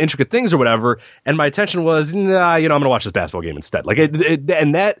intricate things or whatever. And my attention was, I'm going to watch this basketball game instead.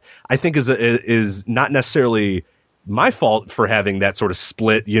 And that I think is not necessarily my fault for having that sort of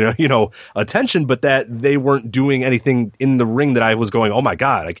split, attention, but that they weren't doing anything in the ring that I was going, oh my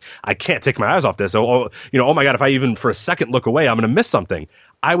God, I can't take my eyes off this. Oh my God, if I even for a second look away, I'm going to miss something.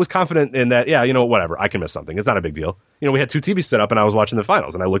 I was confident in that, whatever, I can miss something. It's not a big deal. We had two TVs set up, and I was watching the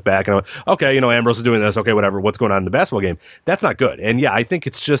finals, and I look back, and I went, okay, Ambrose is doing this, okay, whatever, what's going on in the basketball game? That's not good. And yeah, I think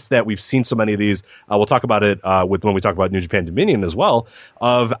it's just that we've seen so many of these, we'll talk about it when we talk about New Japan Dominion as well,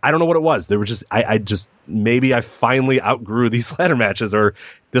 I don't know what it was. There were just, maybe I finally outgrew these ladder matches, or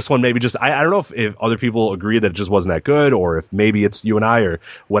this one maybe just, I don't know if other people agree that it just wasn't that good, or if maybe it's you and I or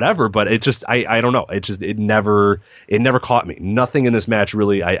whatever, but it just, I don't know. It never caught me. Nothing in this match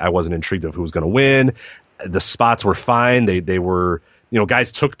really, I wasn't intrigued of who was going to win. The spots were fine. They were,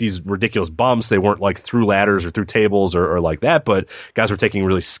 guys took these ridiculous bumps. They weren't like through ladders or through tables or like that, but guys were taking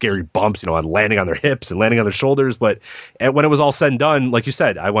really scary bumps, on landing on their hips and landing on their shoulders. But when it was all said and done, like you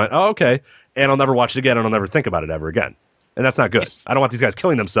said, I went, oh, okay. And I'll never watch it again, and I'll never think about it ever again. And that's not good. I don't want these guys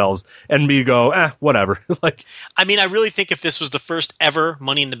killing themselves and me go, whatever. Like, I mean, I really think if this was the first ever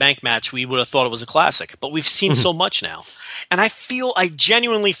Money in the Bank match, we would have thought it was a classic. But we've seen so much now. And I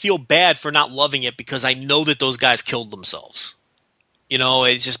genuinely feel bad for not loving it because I know that those guys killed themselves.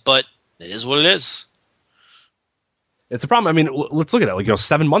 But it is what it is. It's a problem. I mean, let's look at it.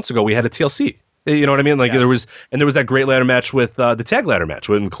 7 months ago, we had a TLC. You know what I mean? There was that great ladder match with the tag ladder match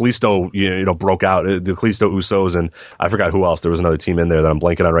when Kalisto, broke out. The Kalisto Usos and I forgot who else. There was another team in there that I'm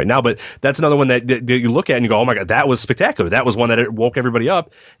blanking on right now. But that's another one that you look at and you go, oh my god, that was spectacular. That was one that it woke everybody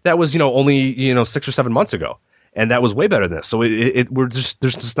up. That was only 6 or 7 months ago, and that was way better than this. So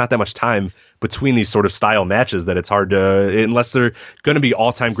there's just not that much time between these sort of style matches that it's hard to, unless they're going to be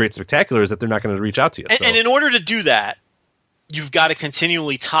all time great spectaculars, that they're not going to reach out to you. And in order to do that, you've got to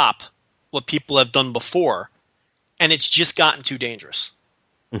continually top what people have done before, and it's just gotten too dangerous.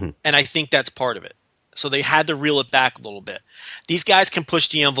 And I think that's part of it. So they had to reel it back a little bit. These guys can push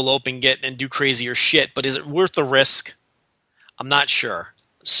the envelope and do crazier shit, but is it worth the risk? I'm not sure.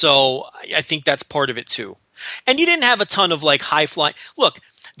 So I think that's part of it too. And you didn't have a ton of high flying. Look,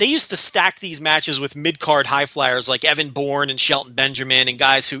 they used to stack these matches with mid-card high flyers like Evan Bourne and Shelton Benjamin and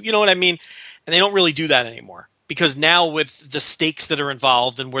guys who, you know what I mean? And they don't really do that anymore. Because now with the stakes that are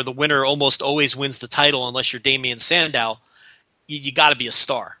involved and where the winner almost always wins the title unless you're Damian Sandow, you got to be a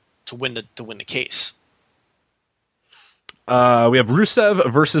star to win the case. We have Rusev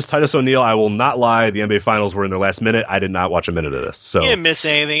versus Titus O'Neil. I will not lie, the NBA Finals were in their last minute. I did not watch a minute of this. So you didn't miss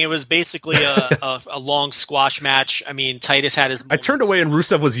anything. It was basically a long squash match. I mean, Titus had his moments. I turned away and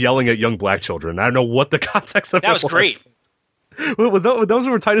Rusev was yelling at young black children. I don't know what the context of that was. Great. Those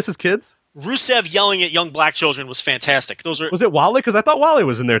were Titus's kids? Rusev yelling at young black children was fantastic. Was it Wale? Because I thought Wale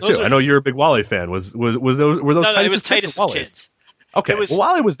was in there too. I know you're a big Wale fan. Were those no, Titus's it was Titus's kids? Okay,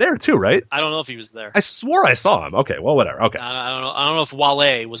 Wale was there too, right? I don't know if he was there. I swore I saw him. Okay, well, whatever. Okay, I don't know if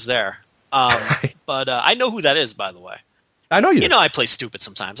Wale was there, but I know who that is. By the way, I know you. You know, I play stupid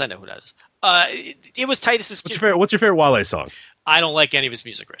sometimes. I know who that is. It was Titus's kids. What's your favorite Wale song? I don't like any of his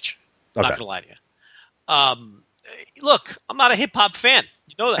music, Rich. I'm not gonna lie to you. Look, I'm not a hip hop fan.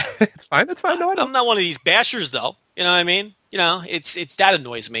 You know that. It's fine. That's fine. No, I'm not one of these bashers, though. You know what I mean? It's that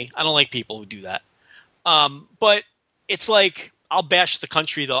annoys me. I don't like people who do that. But it's like I'll bash the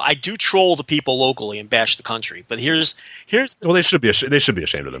country, though. I do troll the people locally and bash the country. But here's well, they should be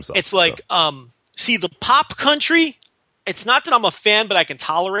ashamed of themselves. It's like see the pop country. It's not that I'm a fan, but I can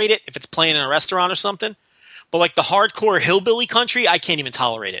tolerate it if it's playing in a restaurant or something. But like the hardcore hillbilly country, I can't even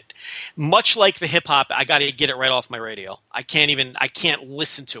tolerate it. Much like the hip hop, I got to get it right off my radio. I can't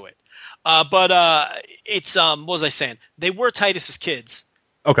listen to it. But it's what was I saying? They were Titus's kids.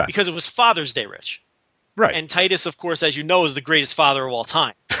 Okay. Because it was Father's Day, Rich. Right. And Titus, of course, as you know, is the greatest father of all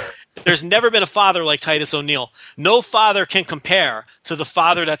time. There's never been a father like Titus O'Neil. No father can compare to the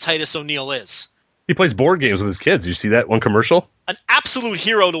father that Titus O'Neil is. He plays board games with his kids. You see that one commercial? An absolute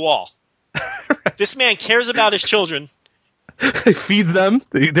hero to all. Right. This man cares about his children. He feeds them.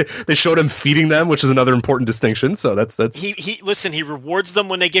 They showed him feeding them, which is another important distinction. So that's he rewards them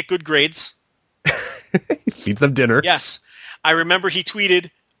when they get good grades. He feeds them dinner. Yes. I remember he tweeted,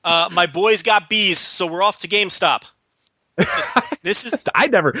 my boys got B's, so we're off to GameStop. Listen, this is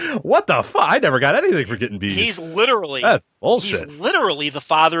what the fuck? I never got anything for getting B's. That's bullshit. He's literally the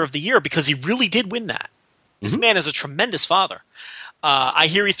father of the year because he really did win that. This man is a tremendous father. I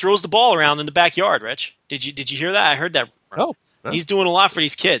hear he throws the ball around in the backyard, Rich. Did you hear that? I heard that. Oh. He's doing a lot for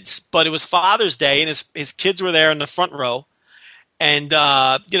these kids. But it was Father's Day, and his kids were there in the front row. And, so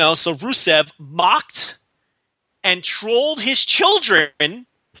Rusev mocked and trolled his children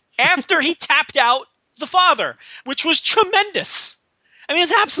after he tapped out the father, which was tremendous. I mean,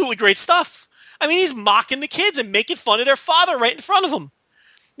 it's absolutely great stuff. I mean, he's mocking the kids and making fun of their father right in front of them.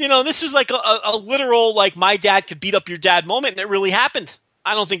 This was like a literal, like, my dad could beat up your dad moment, and it really happened.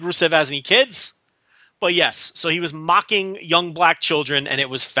 I don't think Rusev has any kids. But yes, so he was mocking young black children, and it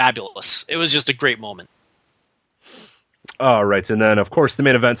was fabulous. It was just a great moment. All right, and then, of course, the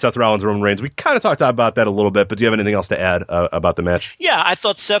main event, Seth Rollins, Roman Reigns. We kind of talked about that a little bit, but do you have anything else to add about the match? Yeah, I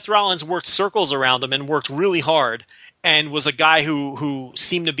thought Seth Rollins worked circles around him and worked really hard and was a guy who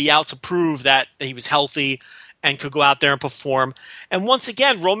seemed to be out to prove that he was healthy and could go out there and perform. And once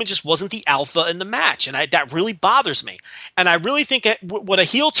again, Roman just wasn't the alpha in the match, and that really bothers me. And I really think what a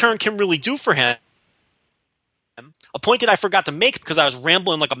heel turn can really do for him, a point that I forgot to make because I was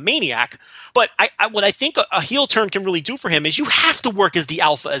rambling like a maniac. But what I think a heel turn can really do for him is you have to work as the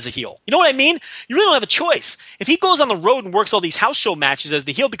alpha as a heel. You know what I mean? You really don't have a choice. If he goes on the road and works all these house show matches as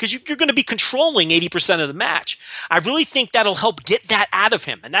the heel, because you're going to be controlling 80% of the match, I really think that'll help get that out of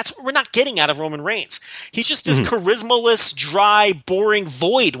him. And that's what we're not getting out of Roman Reigns. He's just this charismaless, dry, boring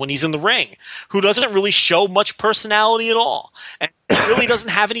void when he's in the ring, who doesn't really show much personality at all. And really doesn't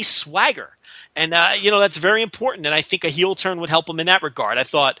have any swagger. And, that's very important. And I think a heel turn would help him in that regard. I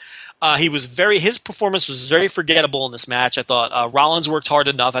thought his performance was very forgettable in this match. I thought Rollins worked hard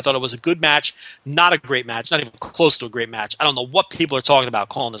enough. I thought it was a good match, not a great match, not even close to a great match. I don't know what people are talking about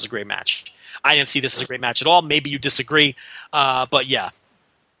calling this a great match. I didn't see this as a great match at all. Maybe you disagree. But yeah.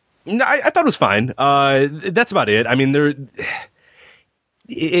 No, I thought it was fine. That's about it. I mean,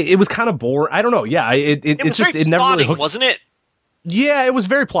 it was kind of boring. I don't know. Yeah, it never really hooked, wasn't it? Yeah, it was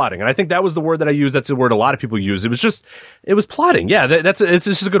very plotting, and I think that was the word that I used. That's the word a lot of people use. It was plotting. Yeah, it's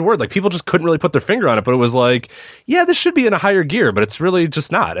just a good word. Like, people just couldn't really put their finger on it, but it was like, yeah, this should be in a higher gear, but it's really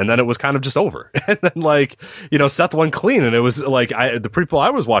just not. And then it was kind of just over. And then Seth won clean, and it was like the people I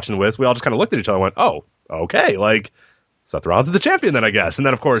was watching with, we all just kind of looked at each other and went, oh, okay, like Seth Rollins is the champion then, I guess. And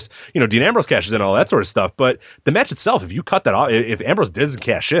then, of course, Dean Ambrose cashes in, all that sort of stuff. But the match itself, if you cut that off, if Ambrose did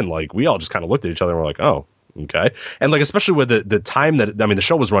cash in, like, we all just kind of looked at each other and were like, oh, okay. And especially with the time the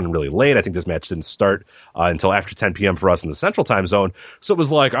show was running really late. I think this match didn't start until after 10 p.m. for us in the Central Time Zone. So it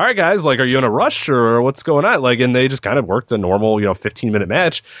was like, all right, guys, like, are you in a rush or what's going on? Like, and they just kind of worked a normal, 15-minute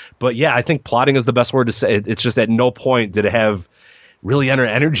match. But yeah, I think plotting is the best word to say. It's just at no point did it have really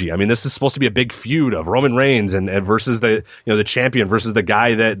energy. I mean, this is supposed to be a big feud of Roman Reigns and versus the champion versus the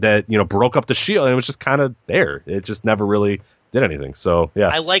guy that broke up the Shield, and it was just kind of there. It just never really did anything. So yeah,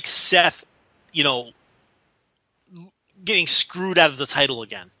 I like Seth, getting screwed out of the title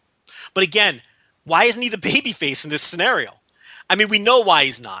again. But again, why isn't he the babyface in this scenario? I mean, we know why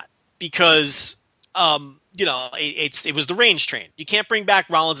he's not, because it was the Reigns train. You can't bring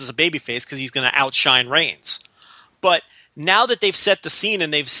back Rollins as a babyface because he's going to outshine Reigns. But now that they've set the scene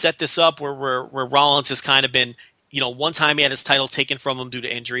and they've set this up where Rollins has kind of been, one time he had his title taken from him due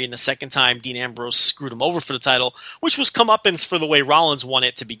to injury, and the second time Dean Ambrose screwed him over for the title, which was comeuppance for the way Rollins won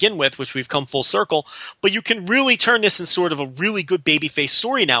it to begin with, which we've come full circle. But you can really turn this in sort of a really good babyface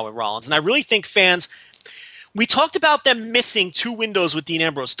story now with Rollins. And I really think fans, we talked about them missing 2 windows with Dean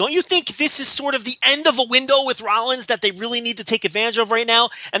Ambrose. Don't you think this is sort of the end of a window with Rollins that they really need to take advantage of right now?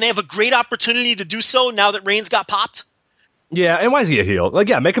 And they have a great opportunity to do so now that Reigns got popped? Yeah, and why is he a heel? Like,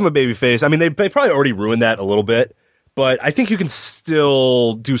 yeah, make him a babyface. I mean, they probably already ruined that a little bit, but I think you can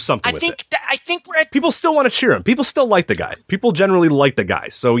still do something with it. I think we're at, people still want to cheer him. People still like the guy. People generally like the guy.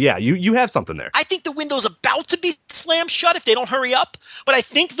 So yeah, you have something there. I think the window's about to be slammed shut if they don't hurry up, but I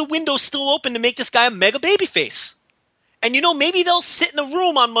think the window's still open to make this guy a mega babyface. And maybe they'll sit in the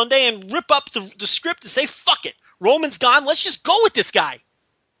room on Monday and rip up the script and say, fuck it, Roman's gone, let's just go with this guy,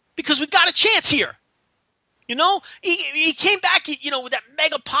 because we've got a chance here. He came back, with that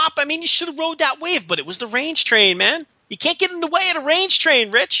mega pop. I mean, you should have rode that wave, but it was the Reigns train, man. You can't get in the way of the Reigns train,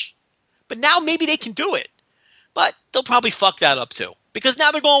 Rich. But now maybe they can do it. But they'll probably fuck that up too, because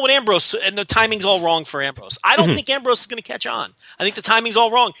now they're going with Ambrose, and the timing's all wrong for Ambrose. I don't think Ambrose is going to catch on. I think the timing's all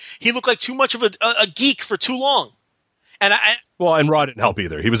wrong. He looked like too much of a geek for too long. And and Raw didn't help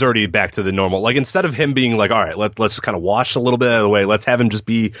either. He was already back to the normal. Like, instead of him being like, all right, let's just kind of wash a little bit out of the way. Let's have him just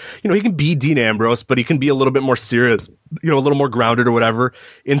be, he can be Dean Ambrose, but he can be a little bit more serious, a little more grounded or whatever.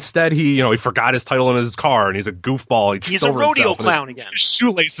 Instead, he forgot his title in his car, and he's a goofball. He's a rodeo clown again. His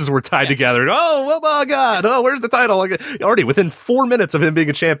shoelaces were tied together. And, oh my God. Oh, where's the title? Like, already within 4 minutes of him being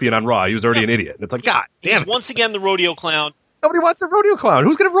a champion on Raw, he was already an idiot. And it's like, God damn it. Once again the rodeo clown. Nobody wants a rodeo clown.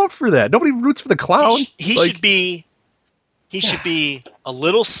 Who's going to root for that? Nobody roots for the clown. He should be a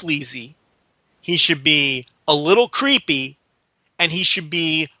little sleazy. He should be a little creepy, and he should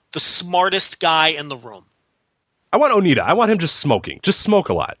be the smartest guy in the room. I want Onita. I want him just smoking. Just smoke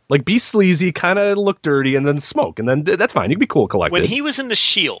a lot. Like, be sleazy, kind of look dirty, and then smoke. And then that's fine. You can be cool collected. When he was in the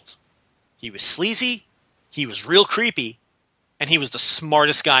Shield, he was sleazy, he was real creepy, and he was the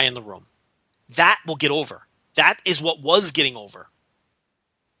smartest guy in the room. That will get over. That is what was getting over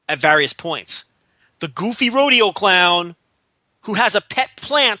at various points. The goofy rodeo clown who has a pet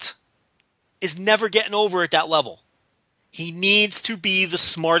plant is never getting over at that level. He needs to be the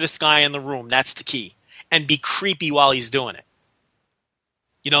smartest guy in the room. That's the key. And be creepy while he's doing it.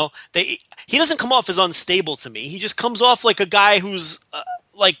 He doesn't come off as unstable to me. He just comes off like a guy who's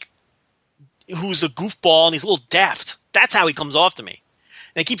who's a goofball and he's a little daft. That's how he comes off to me.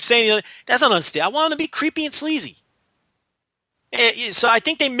 And I keep saying, that's not unstable. I want him to be creepy and sleazy. So I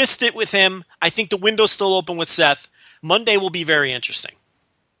think they missed it with him. I think the window's still open with Seth. Monday will be very interesting.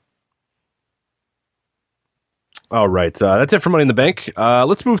 All right, that's it for Money in the Bank.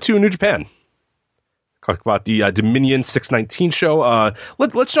 Let's move to New Japan. Talk about the Dominion 619 show.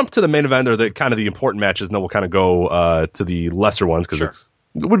 Let's jump to the main event, or the kind of the important matches, and then we'll kind of go to the lesser ones, because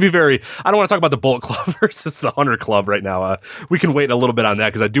it would be very... I don't want to talk about the Bullet Club versus the Hunter Club right now. We can wait a little bit on that,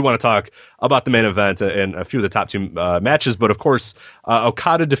 because I do want to talk about the main event and a few of the top two matches. But, of course,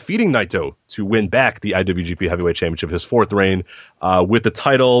 Okada defeating Naito to win back the IWGP Heavyweight Championship, his fourth reign with the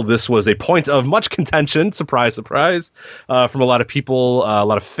title. This was a point of much contention, surprise, surprise, from a lot of people, a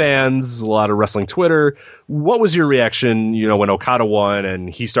lot of fans, a lot of wrestling Twitter. What was your reaction, when Okada won and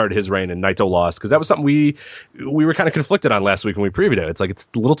he started his reign and Naito lost? Because that was something we were kind of conflicted on last week when we previewed it. It's like, it's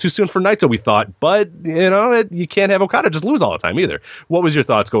a little too soon for Naito, we thought, but you can't have Okada just lose all the time either. What was your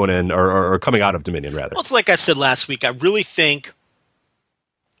thoughts going in or coming out of Dominion, rather? Well, it's like I said last week. I really think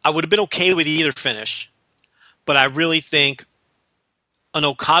I would have been okay with either finish, but I really think an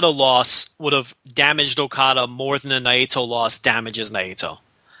Okada loss would have damaged Okada more than a Naito loss damages Naito.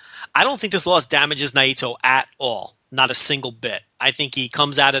 I don't think this loss damages Naito at all. Not a single bit. I think he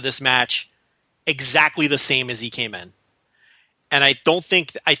comes out of this match exactly the same as he came in. And I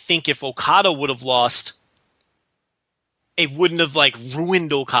think if Okada would have lost, it wouldn't have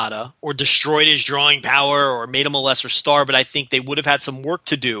ruined Okada or destroyed his drawing power or made him a lesser star, but I think they would have had some work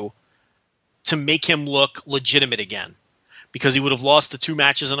to do to make him look legitimate again, because he would have lost the 2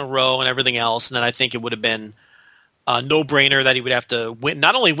 matches in a row and everything else. And then I think it would have been a no-brainer that he would have to win,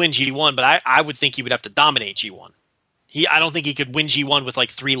 not only win G1, but I would think he would have to dominate G1. I don't think he could win G1 with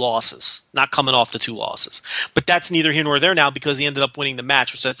 3 losses, not coming off the 2 losses. But that's neither here nor there now, because he ended up winning the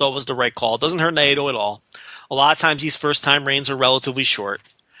match, which I thought was the right call. It doesn't hurt Naito at all. A lot of times these first-time reigns are relatively short.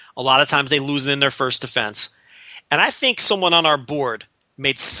 A lot of times they lose in their first defense. And I think someone on our board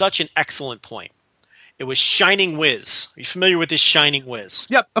made such an excellent point. It was Shining Wiz. Are you familiar with this Shining Wiz?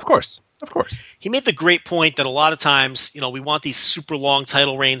 Yep, of course. Of course. He made the great point that a lot of times, we want these super long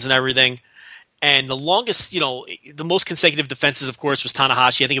title reigns and everything. And the longest, the most consecutive defenses, of course, was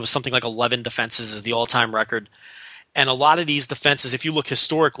Tanahashi. I think it was something like 11 defenses is the all-time record. And a lot of these defenses, if you look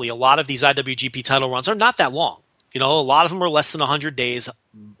historically, a lot of these IWGP title runs are not that long. A lot of them are less than 100 days.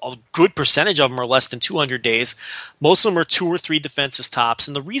 A good percentage of them are less than 200 days. Most of them are 2 or 3 defenses tops.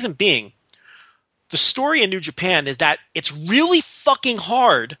 And the reason being, the story in New Japan is that it's really fucking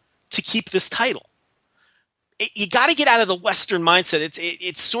hard to keep this title. You got to get out of the Western mindset.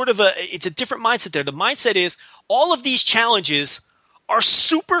 It's sort of it's a different mindset there. The mindset is all of these challenges are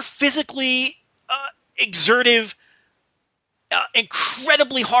super physically exertive,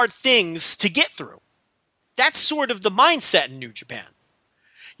 incredibly hard things to get through. That's sort of the mindset in New Japan.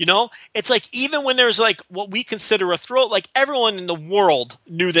 It's like, even when there's what we consider a throw, everyone in the world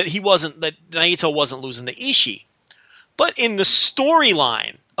knew that that Naito wasn't losing to Ishii. But in the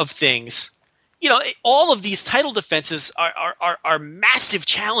storyline of things, all of these title defenses are massive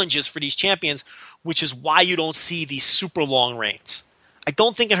challenges for these champions, which is why you don't see these super long reigns. I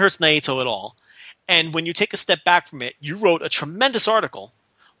don't think it hurts Naito at all. And when you take a step back from it, you wrote a tremendous article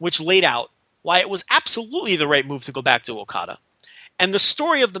which laid out why it was absolutely the right move to go back to Okada. And the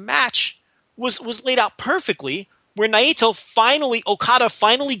story of the match was laid out perfectly, where Okada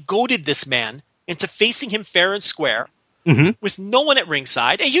finally goaded this man into facing him fair and square, with no one at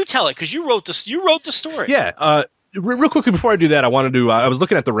ringside. And you tell it, because you wrote the story. Yeah. Real quickly before I do that, I wanted to. I was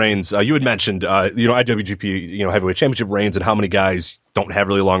looking at the reigns. You had mentioned, IWGP, heavyweight championship reigns, and how many guys don't have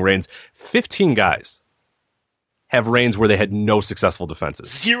really long reigns. 15 guys have reigns where they had no successful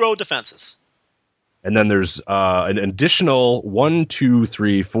defenses. 0 defenses. And then there's an additional 1, 2,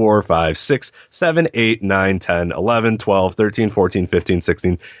 3, 4, 5, 6, 7, 8, 9, 10, 11, 12, 13, 14, 15,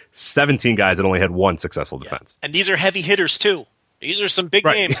 16, 17 guys that only had 1 successful defense. And these are heavy hitters, too. These are some big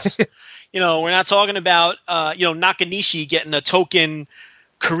names. We're not talking about, Nakanishi getting a token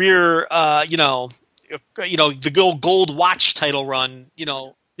career, the gold watch title run,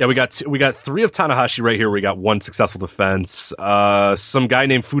 Yeah, we got 3 of Tanahashi right here. We got 1 successful defense. Some guy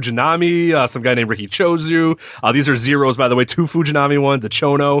named Fujinami, some guy named Riki Chozu. These are zeros, by the way. 2 Fujinami ones, a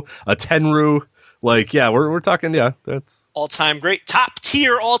Chono, a Tenru. We're talking. Yeah, that's all-time great, top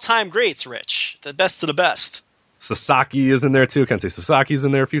tier all-time greats. Rich, the best of the best. Sasaki is in there too. Kensei Sasaki's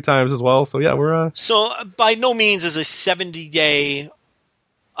in there a few times as well. So yeah, we're So by no means is a 70-day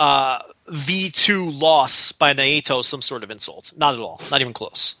V2 loss by Naito some sort of insult. Not at all. Not even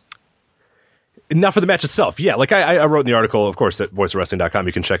close. Not for the match itself. Yeah, like I wrote in the article, of course, at voiceofwrestling.com.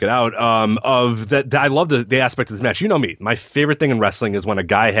 You can check it out. Of that, I love the aspect of this match. You know me. My favorite thing in wrestling is when a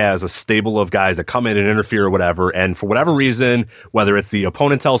guy has a stable of guys that come in and interfere or whatever, and for whatever reason, whether it's the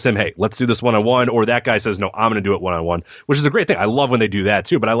opponent tells him, hey, let's do this one-on-one, or that guy says, no, I'm going to do it one-on-one, which is a great thing. I love when they do that,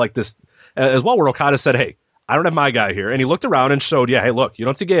 too. But I like this as well, where Okada said, hey, I don't have my guy here. And he looked around and showed, yeah, hey, look, you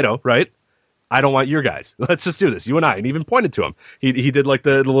don't see Gato, right? I don't want your guys. Let's just do this, you and I. And even pointed to him. He did like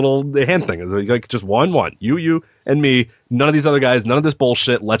the hand thing. It was like just one. You and me. None of these other guys. None of this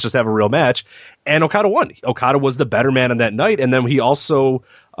bullshit. Let's just have a real match. And Okada won. Okada was the better man on that night. And then he also,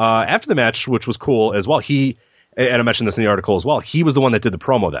 after the match, which was cool as well, and I mentioned this in the article as well, he was the one that did the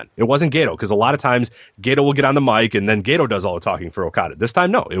promo then. It wasn't Gato, because a lot of times Gato will get on the mic and then Gato does all the talking for Okada. This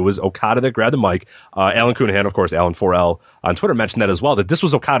time, no. It was Okada that grabbed the mic. Alan Cunahan, of course, Alan4L on Twitter mentioned that as well, that this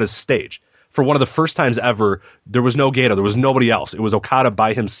was Okada's stage. For one of the first times ever, there was no Gato. There was nobody else. It was Okada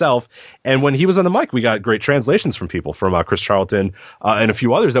by himself. And when he was on the mic, we got great translations from people, from Chris Charlton and a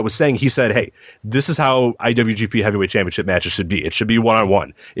few others that was saying, he said, hey, this is how IWGP Heavyweight Championship matches should be. It should be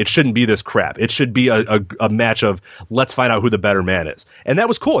one-on-one. It shouldn't be this crap. It should be a match of let's find out who the better man is. And that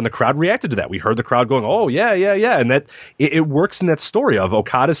was cool. And the crowd reacted to that. We heard the crowd going, oh, yeah. And that it works in that story of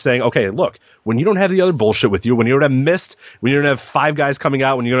Okada saying, okay, look, when you don't have the other bullshit with you, when you don't have mist, when you don't have 5 guys coming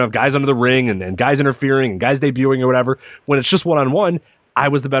out, when you don't have guys under the ring and guys interfering and guys debuting or whatever, when it's just one-on-one, I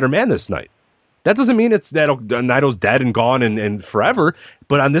was the better man this night. That doesn't mean it's that Naito's dead and gone and forever,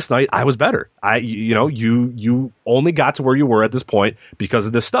 but on this night, I was better. You only got to where you were at this point because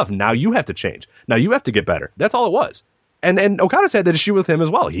of this stuff. Now you have to change. Now you have to get better. That's all it was. And Okada's had that issue with him as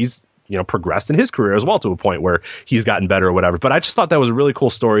well. He's progressed in his career as well to a point where he's gotten better or whatever. But I just thought that was a really cool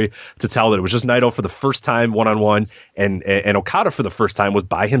story to tell, that it was just Naito for the first time one-on-one, and Okada for the first time was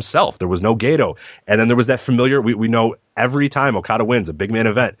by himself. There was no Gato. And then there was that familiar, we know every time Okada wins a big man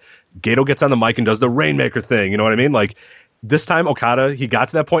event, Gato gets on the mic and does the Rainmaker thing. You know what I mean? Like, this time Okada, he got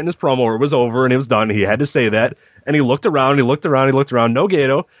to that point in his promo where it was over and it was done. He had to say that. And he looked around, no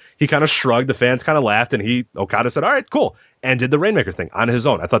Gato. He kind of shrugged. The fans kind of laughed, and Okada said, all right, cool, and did the Rainmaker thing on his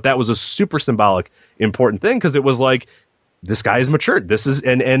own. I thought that was a super symbolic, important thing, because it was like, this guy is matured. This is,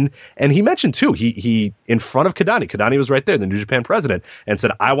 and he mentioned too, he in front of Kadani was right there, the New Japan president, and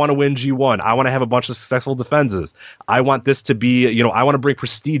said, I want to win G1. I want to have a bunch of successful defenses. I want this to be, I want to bring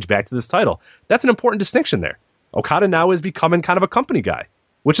prestige back to this title. That's an important distinction there. Okada now is becoming kind of a company guy,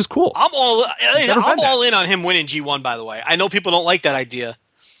 which is cool. I'm all in on him winning G1, by the way. I know people don't like that idea.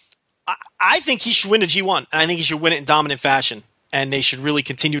 I think he should win a G1, and I think he should win it in dominant fashion, and they should really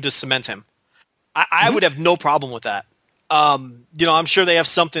continue to cement him. I would have no problem with that. I'm sure they have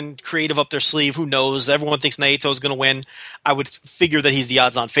something creative up their sleeve. Who knows? Everyone thinks Naito is going to win. I would figure that he's the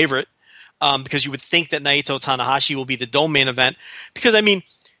odds-on favorite, because you would think that Naito Tanahashi will be the Dome main event. Because, I mean,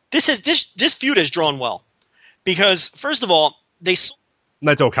 this feud has drawn well. Because, first of all,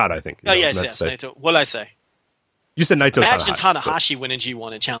 Naito Okada, I think. Yes, Naito. What did I say? You said Naito Imagine Tanahashi winning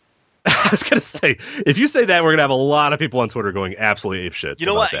G1 and challenge. I was going to say, if you say that, we're going to have a lot of people on Twitter going absolutely apeshit. You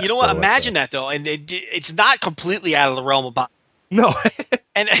know what? Imagine that, though. And it's not completely out of the realm of... No.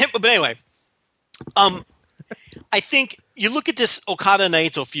 But anyway, I think you look at this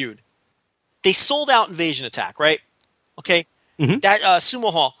Okada-Naito feud. They sold out Invasion Attack, right? Okay? Mm-hmm. That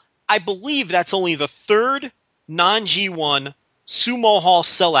Sumo Hall, I believe that's only the third non-G1 Sumo Hall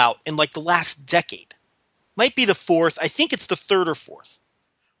sellout in like the last decade. Might be the fourth. I think it's the third or fourth.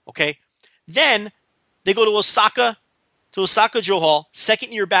 Okay? Then they go to Osaka Joe Hall,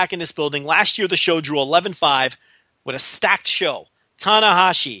 second year back in this building. Last year the show drew 11.5 with a stacked show.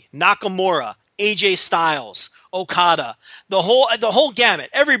 Tanahashi, Nakamura, AJ Styles, Okada, the whole gamut.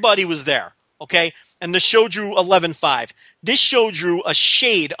 Everybody was there. Okay? And the show drew 11.5. This show drew a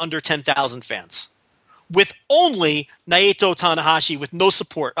shade under 10,000 fans. With only Naito Tanahashi with no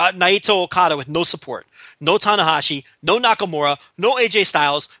support. Naito Okada with no support. No Tanahashi, no Nakamura, no AJ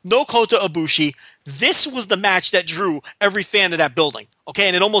Styles, no Kota Ibushi. This was the match that drew every fan to that building. Okay,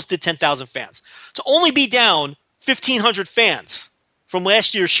 and it almost did 10,000 fans. To only be down 1,500 fans from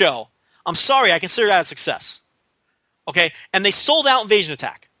last year's show, I'm sorry, I consider that a success. Okay, and they sold out Invasion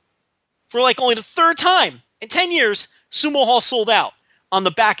Attack. For like only the third time in 10 years, Sumo Hall sold out on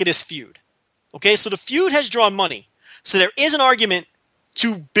the back of this feud. Okay, so the feud has drawn money. So there is an argument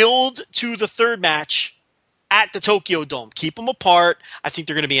to build to the third match at the Tokyo Dome. Keep them apart. I think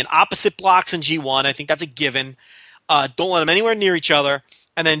they're going to be in opposite blocks in G1. I think that's a given. Don't let them anywhere near each other.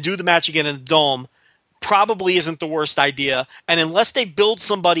 And then do the match again in the Dome. Probably isn't the worst idea. And unless they build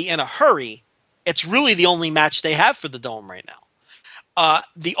somebody in a hurry, it's really the only match they have for the Dome right now.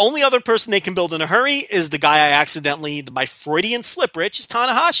 The only other person they can build in a hurry is the guy my Freudian slip, Rich, is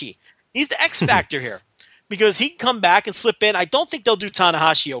Tanahashi. He's the X factor here because he can come back and slip in. I don't think they'll do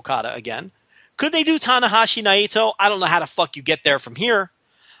Tanahashi Okada again. Could they do Tanahashi Naito? I don't know how the fuck you get there from here,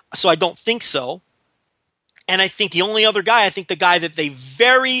 so I don't think so. And I think the only other guy, the guy that they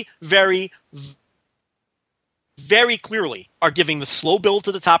very, very, very clearly are giving the slow build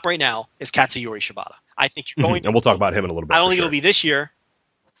to the top right now is Katsuyori Shibata. I think you're going, and we'll talk about him in a little bit. I don't think it'll be this year.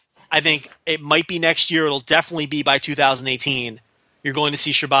 I think it might be next year. It'll definitely be by 2018. You're going to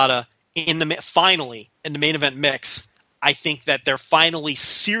see Shibata finally in the main event mix. I think that they're finally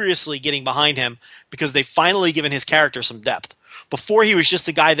seriously getting behind him because they've finally given his character some depth. Before, he was just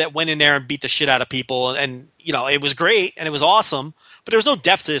a guy that went in there and beat the shit out of people, and it was great and it was awesome, but there was no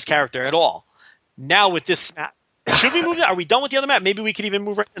depth to his character at all. Now with this, should we move? Are we done with the other map? Maybe we could even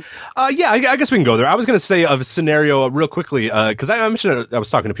move right in. Yeah, I guess we can go there. I was going to say a scenario real quickly because I mentioned it, I was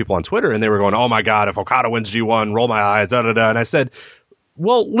talking to people on Twitter and they were going, "Oh my god, if Okada wins G1, roll my eyes." Da, da, da. And I said,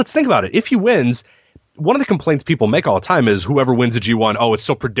 "Well, let's think about it. If he wins." One of the complaints people make all the time is whoever wins the G1, oh, it's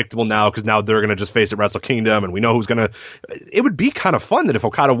so predictable now because now they're going to just face at Wrestle Kingdom and we know who's going to... It would be kind of fun that if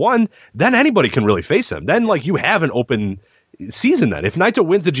Okada won, then anybody can really face him. Then, you have an open season then. If Naito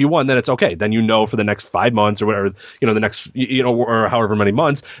wins the G1, then it's okay. Then for the next 5 months or whatever, the next, or however many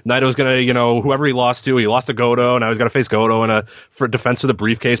months, Naito's going to, whoever he lost to Goto, now he's got to face Goto for defense of the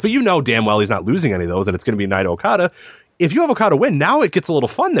briefcase. But damn well he's not losing any of those and it's going to be Naito Okada. If you have Okada win, now it gets a little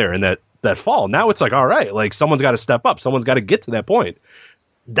fun there in that fall. Now it's all right, someone's got to step up. Someone's got to get to that point.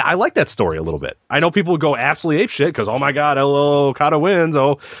 I like that story a little bit. I know people would go absolutely apeshit because, oh my God, Okada wins.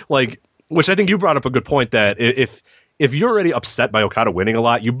 Which I think you brought up a good point that if you're already upset by Okada winning a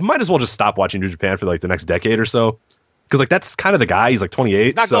lot, you might as well just stop watching New Japan for the next decade or so. Because that's kind of the guy. He's 28.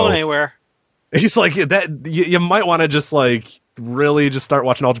 He's not going anywhere. He's that. You might want to just really just start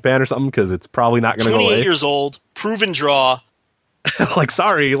watching All Japan or something because it's probably not going to go away. 28 years old, proven draw.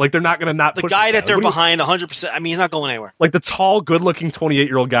 Sorry, they're not going to not the push guy that they're behind 100%. I mean, he's not going anywhere. The tall, good-looking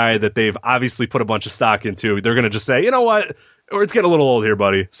 28-year-old guy that they've obviously put a bunch of stock into. They're going to just say, you know what, or it's getting a little old here,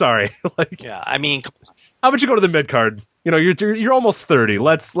 buddy. Sorry. Yeah, I mean, how about you go to the mid card? You're almost 30.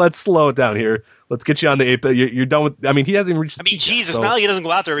 Let's slow it down here. Let's get you on the 8. You're done with. I mean, he hasn't even reached. Jesus! Now he doesn't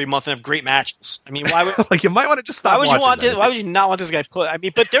go out there every month and have great matches. I mean, why would you might want to just stop? Why would you not want this guy put? I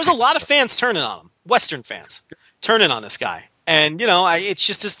mean, but there's a lot of fans turning on him. Western fans turning on this guy. And, it's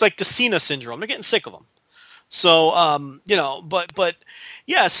just the Cena syndrome. They're getting sick of him. So, but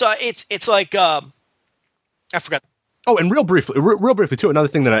yeah, so it's I forgot. Oh, and real briefly too, another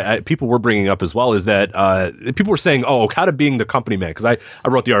thing that people were bringing up as well is that people were saying, oh, Okada being the company man, because I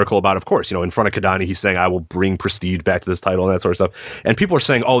wrote the article about, of course, in front of Kadani, he's saying, I will bring prestige back to this title and that sort of stuff. And people are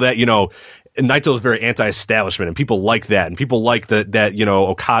saying, oh, that, Naito is very anti-establishment, and people like that, and people like that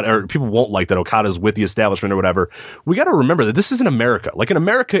Okada, or people won't like that Okada's with the establishment or whatever. We got to remember that this isn't America. In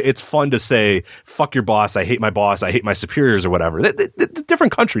America, it's fun to say, fuck your boss, I hate my superiors or whatever.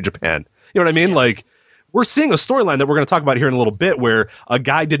 Different country, Japan. You know what I mean? Yeah. We're seeing a storyline that we're going to talk about here in a little bit where a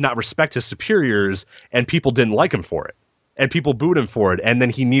guy did not respect his superiors and people didn't like him for it. And people booed him for it. And then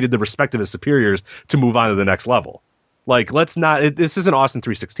he needed the respect of his superiors to move on to the next level. This is an Austin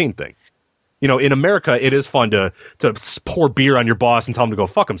 316 thing. In America, it is fun to pour beer on your boss and tell him to go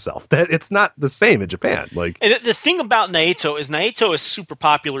fuck himself. It's not the same in Japan. And the thing about Naito is super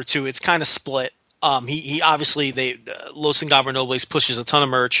popular too. It's kind of split. He obviously Los Ingobernables pushes a ton of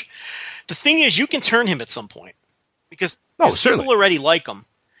merch. The thing is, you can turn him at some point because people already like him,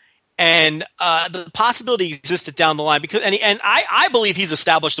 and the possibility existed down the line because I believe he's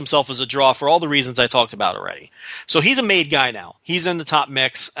established himself as a draw for all the reasons I talked about already. So he's a made guy now. He's in the top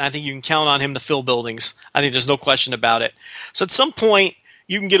mix. And I think you can count on him to fill buildings. I think there's no question about it. So at some point,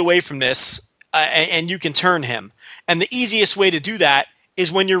 you can get away from this and you can turn him. And the easiest way to do that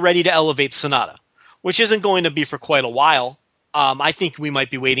is when you're ready to elevate Sonata, which isn't going to be for quite a while. I think we might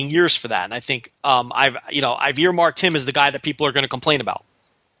be waiting years for that. And I think I've earmarked him as the guy that people are going to complain about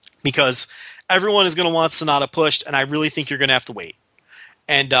because everyone is going to want Sonata pushed, and I really think you're going to have to wait.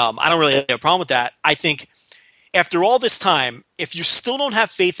 And I don't really have a problem with that. I think after all this time, if you still don't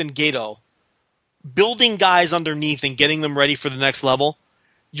have faith in Gato, building guys underneath and getting them ready for the next level,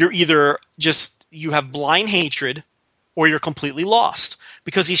 you're either you have blind hatred or you're completely lost.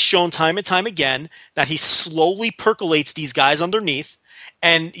 Because he's shown time and time again that he slowly percolates these guys underneath.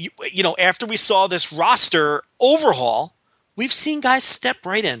 And, after we saw this roster overhaul, we've seen guys step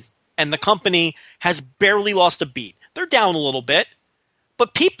right in. And the company has barely lost a beat. They're down a little bit,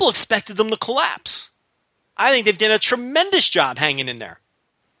 but people expected them to collapse. I think they've done a tremendous job hanging in there,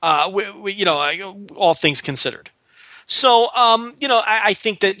 all things considered. So, I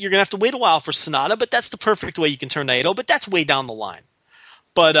think that you're going to have to wait a while for Sonata, but that's the perfect way you can turn Naito, but that's way down the line.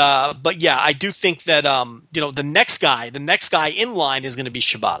 But yeah, I do think that the next guy in line is going to be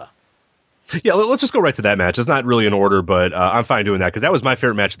Shibata. Yeah, let's just go right to that match. It's not really in order, but I'm fine doing that because that was my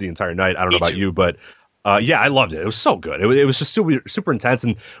favorite match of the entire night. I don't know about you, but yeah, I loved it. It was so good. It was just super, super intense.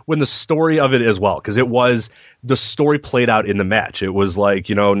 And when the story of it as well, because the story played out in the match. It was like,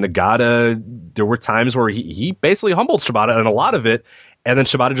 Nagata, there were times where he basically humbled Shibata and a lot of it. And then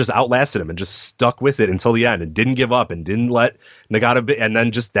Shibata just outlasted him and just stuck with it until the end and didn't give up and didn't let Nagata and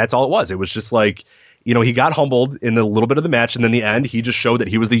then just that's all it was. It was just like, he got humbled in a little bit of the match, and then the end, he just showed that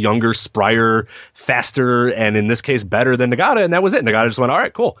he was the younger, sprier, faster, and in this case, better than Nagata, and that was it. Nagata just went, all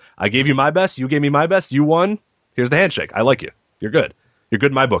right, cool. I gave you my best. You gave me my best. You won. Here's the handshake. I like you. You're good. You're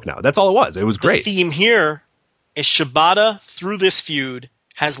good in my book now. That's all it was. It was great. The theme here is Shibata, through this feud,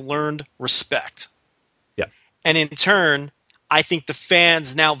 has learned respect. Yeah. And in turn, I think the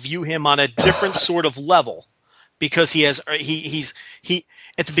fans now view him on a different sort of level because he's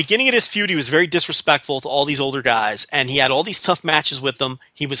at the beginning of this feud, he was very disrespectful to all these older guys, and he had all these tough matches with them.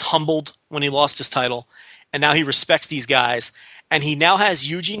 He was humbled when he lost his title, and now he respects these guys, and he now has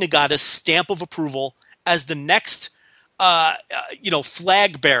Yuji Nagata's stamp of approval as the next,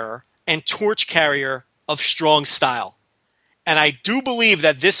 flag bearer and torch carrier of strong style. And I do believe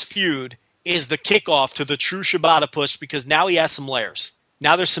that this feud is the kickoff to the true Shibata push because now he has some layers.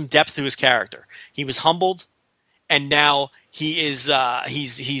 Now there's some depth to his character. He was humbled, and now he is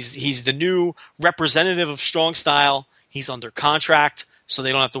he's the new representative of strong style. He's under contract, so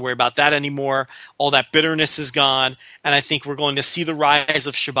they don't have to worry about that anymore. All that bitterness is gone, and I think we're going to see the rise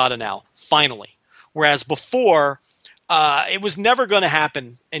of Shibata now, finally. Whereas before, it was never going to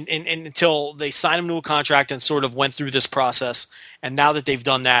happen until they signed him to a contract and sort of went through this process. And now that they've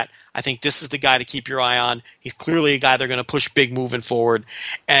done that, I think this is the guy to keep your eye on. He's clearly a guy they're going to push big moving forward,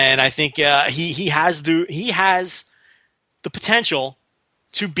 and I think he has the potential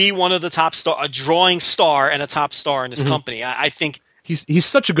to be one of the top a drawing star and a top star in this company. I think he's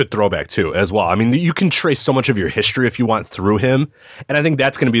such a good throwback too, as well. I mean, you can trace so much of your history if you want through him, and I think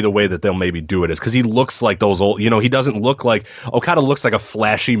that's going to be the way that they'll maybe do it, is because he looks like those old. He doesn't look like Okada looks like a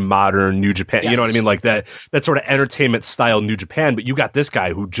flashy modern New Japan. Yes. You know what I mean, like that sort of entertainment style New Japan. But you got this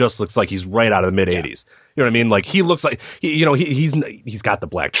guy who just looks like he's right out of the mid '80s. Yeah. You know what I mean? Like he looks like he's got the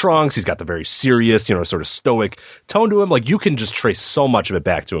black trunks, he's got the very serious, sort of stoic tone to him. Like you can just trace so much of it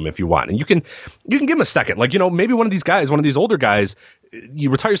back to him if you want, and you can give him a second. Like maybe one of these older guys, he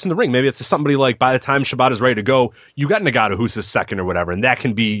retires from the ring. Maybe it's somebody like by the time Shibata's ready to go, you got Nagata who's his second or whatever, and that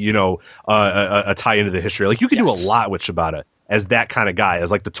can be a tie into the history. Like you can do a lot with Shibata as that kind of guy,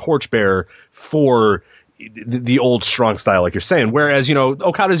 as like the torchbearer for the old strong style, like you're saying. Whereas,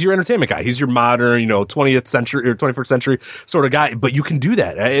 Okada's your entertainment guy. He's your modern, 20th century or 21st century sort of guy. But you can do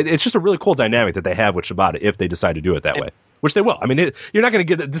that. It's just a really cool dynamic that they have with Shibata if they decide to do it that way, which they will. I mean, you're not going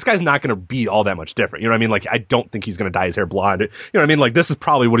to get this guy's not going to be all that much different. You know what I mean? Like, I don't think he's going to dye his hair blonde. You know what I mean? Like, this is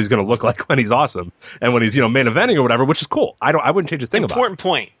probably what he's going to look like when he's awesome and when he's, main eventing or whatever, which is cool. I wouldn't change a thing about it. Important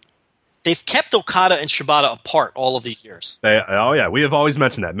point. They've kept Okada and Shibata apart all of these years. We have always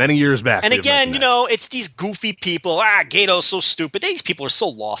mentioned that many years back. And again, it's these goofy people. Gato's so stupid. These people are so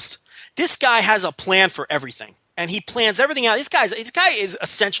lost. This guy has a plan for everything, and he plans everything out. This guy is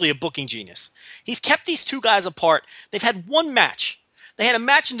essentially a booking genius. He's kept these two guys apart. They've had one match. They had a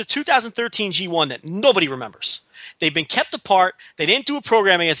match in the 2013 G1 that nobody remembers. They've been kept apart. They didn't do a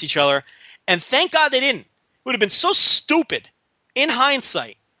program against each other, and thank God they didn't. It would have been so stupid, in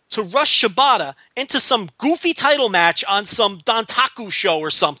hindsight, to rush Shibata into some goofy title match on some Dantaku show or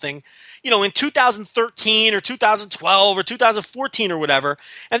something, in 2013 or 2012 or 2014 or whatever,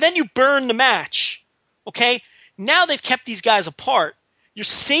 and then you burn the match, okay? Now they've kept these guys apart. You're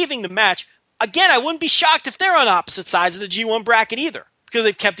saving the match. Again, I wouldn't be shocked if they're on opposite sides of the G1 bracket either, because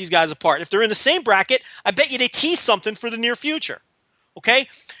they've kept these guys apart. If they're in the same bracket, I bet you they tease something for the near future, okay?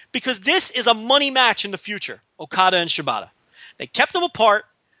 Because this is a money match in the future, Okada and Shibata. They kept them apart.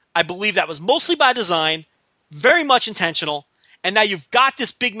 I believe that was mostly by design, very much intentional, and now you've got this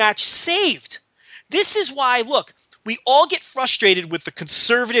big match saved. This is why, look, we all get frustrated with the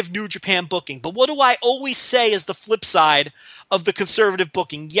conservative New Japan booking, but what do I always say is the flip side of the conservative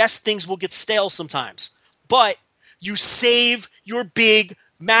booking? Yes, things will get stale sometimes, but you save your big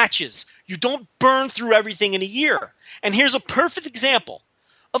matches. You don't burn through everything in a year. And here's a perfect example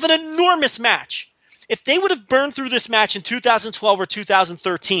of an enormous match. If they would have burned through this match in 2012 or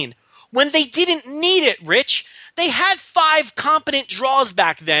 2013, when they didn't need it, Rich, they had 5 competent draws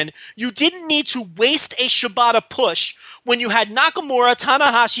back then. You didn't need to waste a Shibata push when you had Nakamura,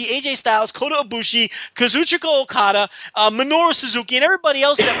 Tanahashi, AJ Styles, Kota Ibushi, Kazuchika Okada, Minoru Suzuki, and everybody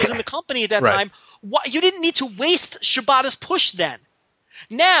else that was in the company at that time. You didn't need to waste Shibata's push then.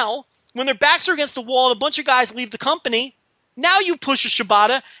 Now, when their backs are against the wall and a bunch of guys leave the company, now you push a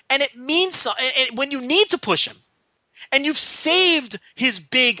Shibata, and it means something when you need to push him. And you've saved his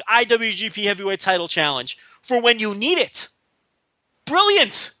big IWGP Heavyweight title challenge for when you need it.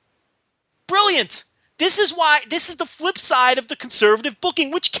 Brilliant. Brilliant. This is the flip side of the conservative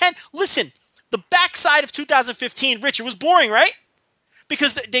booking, which listen, the backside of 2015, Rich, it was boring, right?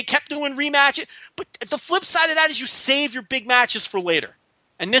 Because they kept doing rematches. But the flip side of that is you save your big matches for later.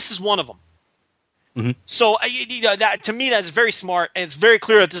 And this is one of them. Mm-hmm. So that, to me, that's very smart. And it's very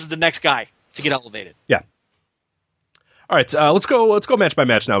clear that this is the next guy to get elevated. Yeah. All right, let's go match by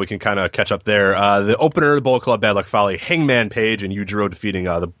match now. We can kind of catch up there. The opener, the Bullet Club, Bad Luck Fale, Hangman Page, and Yujiro defeating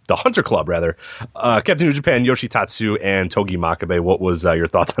the Hunter Club, rather. Captain New Japan, Yoshitatsu, and Togi Makabe. What was your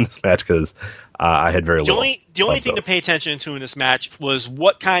thoughts on this match? Because I had very little. The only thing to pay attention to in this match was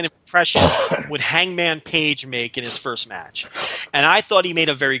what kind of impression would Hangman Page make in his first match. And I thought he made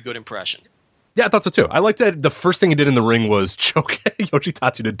a very good impression. Yeah, I thought so too. I liked that the first thing he did in the ring was choke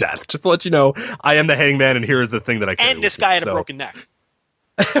Yoshitatsu to death. Just to let you know, I am the Hangman, and here is the thing that I can. And this guy had a broken neck.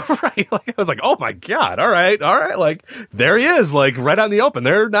 Right. Like, I was like, oh my God. All right. Like, there he is, like, right out in the open.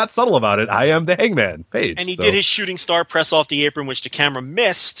 They're not subtle about it. I am the Hangman Page. And he did his shooting star press off the apron, which the camera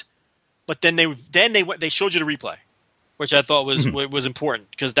missed. But then they showed you the replay, which I thought was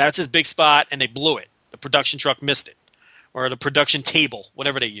important because that's his big spot, and they blew it. The production truck missed it, or the production table,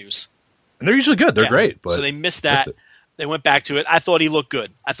 whatever they use. And they're usually good. They're great. But so they missed that. They went back to it. I thought he looked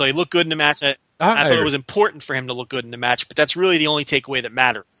good. I thought he looked good in the match. I thought it was important for him to look good in the match, but that's really the only takeaway that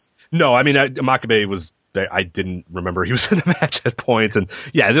matters. No, I mean, Makabe was... I didn't remember he was in the match at points. And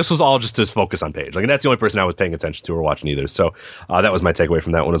yeah, this was all just his focus on Page. Like, and that's the only person I was paying attention to or watching either. So that was my takeaway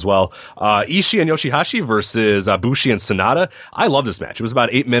from that one as well. Ishii and Yoshihashi versus Bushi and Sonata. I love this match. It was about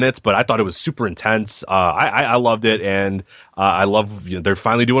 8 minutes, but I thought it was super intense. I loved it. And I love, they're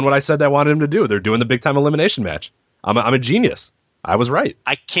finally doing what I said I wanted them to do. They're doing the big time elimination match. I'm a genius. I was right.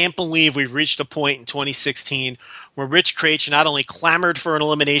 I can't believe we've reached a point in 2016 where Rich Kraetsch not only clamored for an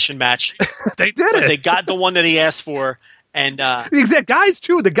elimination match, they did it. They got the one that he asked for, and the exact guys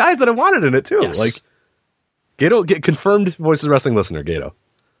too. The guys that I wanted in it too. Yes. Like Gato, get confirmed Voices of Wrestling listener Gato.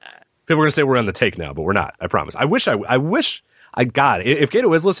 People are gonna say we're on the take now, but we're not. I promise. I wish I got it. If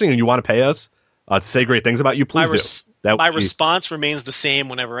Gato is listening and you want to pay us to say great things about you, please do. My response remains the same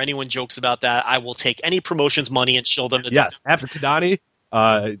whenever anyone jokes about that. I will take any promotion's money and shield them to death. After Kidani,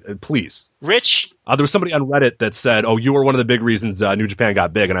 please. Rich? There was somebody on Reddit that said, oh, you were one of the big reasons New Japan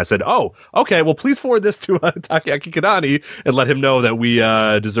got big. And I said, oh, okay, well, please forward this to Takeaki Kidani and let him know that we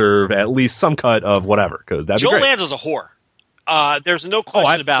deserve at least some cut of whatever. Because that'd be great. Joe Lanza's a whore. There's no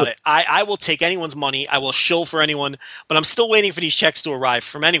question about it. I will take anyone's money. I will shill for anyone. But I'm still waiting for these checks to arrive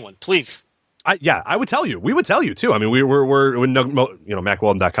from anyone. Please. I would tell you. We would tell you, too. I mean, we're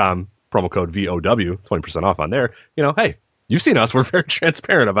MacWeldon.com, promo code VOW, 20% off on there. Hey, you've seen us. We're very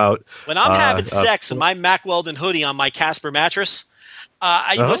transparent about... When I'm having sex in my Mack Weldon hoodie on my Casper mattress,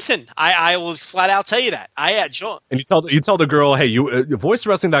 listen, I will flat out tell you that. I had Joe. And you tell the girl, hey, you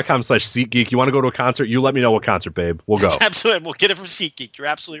voicewrestling.com/SeatGeek, you want to go to a concert? You let me know what concert, babe. We'll go. Absolutely. We'll get it from SeatGeek. You're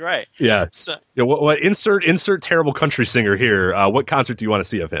absolutely right. Yeah. So, what insert terrible country singer here. What concert do you want to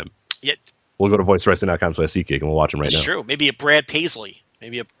see of him? Yeah. We'll go to voicewrestling.com/SeatGeek and we'll watch him right now. That's true. Maybe a Brad Paisley.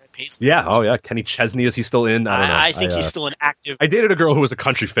 Yeah. Oh, yeah. Kenny Chesney, is he still in? I don't know. I think he's still an active. I dated a girl who was a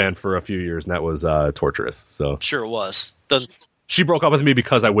country fan for a few years, and that was torturous. So sure it was. She broke up with me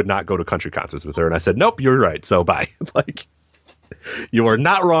because I would not go to country concerts with her, and I said, nope, you're right. So bye. Like, you are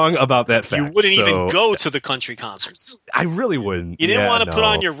not wrong about that fact. You wouldn't even go to the country concerts. I really wouldn't. You didn't want to put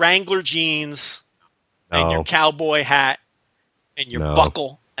on your Wrangler jeans and your cowboy hat and your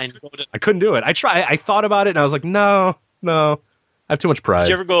buckle. And go to... I couldn't do it. I thought about it, and I was like, no. I have too much pride. Did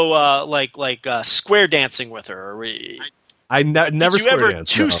you ever go like square dancing with her? Never. Did you ever dance,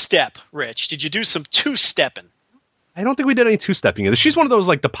 two-step, Rich? Did you do some two-stepping? I don't think we did any two-stepping. She's one of those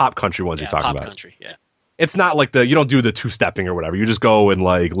like the pop country ones you're talking about. Pop country, yeah. It's not like you don't do the two-stepping or whatever. You just go and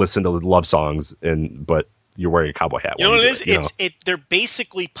like listen to love songs, but you're wearing a cowboy hat. You know what it is? They're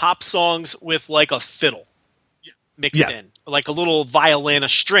basically pop songs with like a fiddle mixed in, like a little violin, a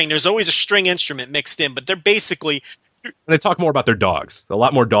string. There's always a string instrument mixed in, but they're basically. And they talk more about their dogs. A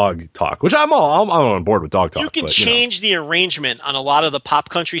lot more dog talk, which I'm on board with dog talk. You can change the arrangement on a lot of the pop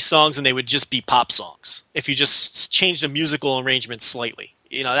country songs, and they would just be pop songs if you just change the musical arrangement slightly.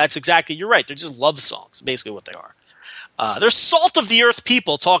 That's exactly. You're right. They're just love songs, basically what they are. They're salt of the earth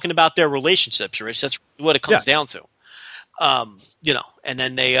people talking about their relationships, Rich. That's what it comes down to. And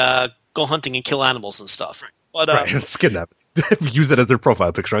then they go hunting and kill animals and stuff. But it's kidnapping. Use it as their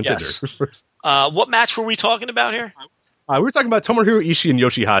profile picture on Tinder. What match were we talking about here? We were talking about Tomohiro Ishii and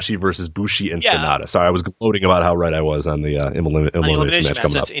Yoshihashi versus Bushi and Sonata. Sorry, I was gloating about how right I was on the elimination match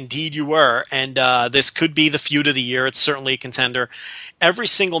coming up. Indeed you were. And this could be the feud of the year. It's certainly a contender. Every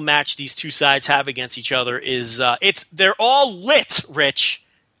single match these two sides have against each other is they're all lit, Rich.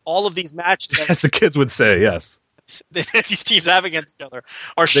 All of these matches, as the kids would say, yes. That these teams have against each other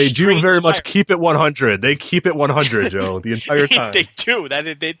are they do very much keep it 100. They keep it 100, Joe, the entire time. They do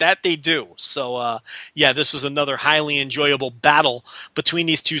that. They do. So this was another highly enjoyable battle between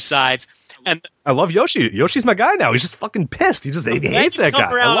these two sides. And I love Yoshi. Yoshi's my guy now. He's just fucking pissed. He hates that guy.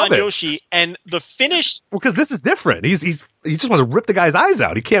 Around I love on it. Yoshi, and the finish. Well, because this is different. He just wants to rip the guy's eyes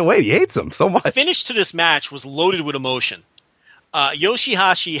out. He can't wait. He hates him so much. The finish to this match was loaded with emotion.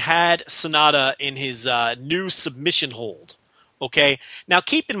 Yoshihashi had Sonata in his new submission hold. Okay, now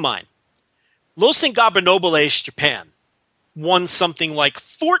keep in mind, Los Ingobernables Japan won something like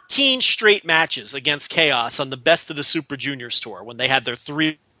 14 straight matches against Chaos on the Best of the Super Juniors tour when they had their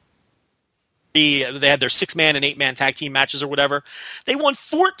 6-man and 8-man tag team matches or whatever. They won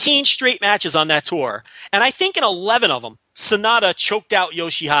 14 straight matches on that tour, and I think in 11 of them, Sonata choked out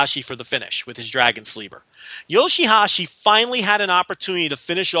Yoshihashi for the finish with his Dragon Sleeper. Yoshihashi finally had an opportunity to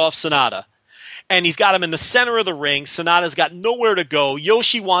finish off Sonata, and he's got him in the center of the ring. Sonata's got nowhere to go.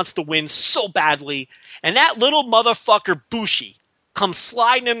 Yoshi wants to win so badly, and that little motherfucker Bushi comes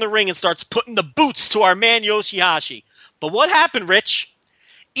sliding in the ring and starts putting the boots to our man Yoshihashi. But what happened, Rich?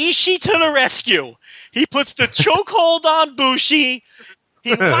 Ishii to the rescue. He puts the chokehold on Bushi.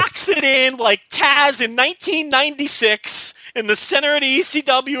 He locks it in like Taz in 1996 in the center of the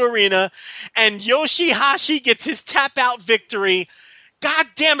ECW arena, and Yoshihashi gets his tap-out victory. God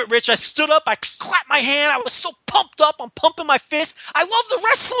damn it, Rich. I stood up. I clapped my hand. I was so pumped up. I'm pumping my fist. I love the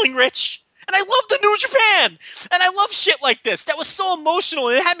wrestling, Rich. And I love the New Japan. And I love shit like this. That was so emotional,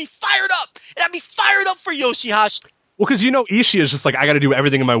 and it had me fired up. It had me fired up for Yoshihashi. Well, because Ishii is just like, I got to do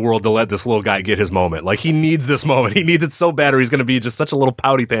everything in my world to let this little guy get his moment. Like, he needs this moment. He needs it so bad, or he's going to be just such a little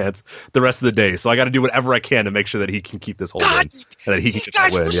pouty pants the rest of the day. So I got to do whatever I can to make sure that he can keep this hold in, and that he can get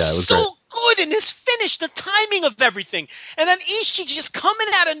that win. Yeah, it was so good in his finish, the timing of everything. And then Ishii just coming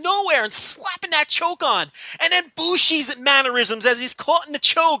out of nowhere and slapping that choke on. And then Bushi's mannerisms as he's caught in the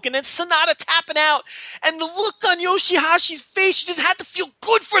choke. And then Sonata tapping out. And the look on Yoshihashi's face, you just had to feel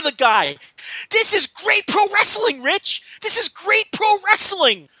good for the guy. This is great pro wrestling, Rich. This is great pro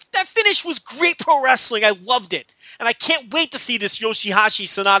wrestling. That finish was great pro wrestling. I loved it. And I can't wait to see this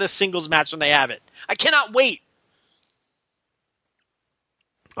Yoshihashi-Sonata singles match when they have it. I cannot wait.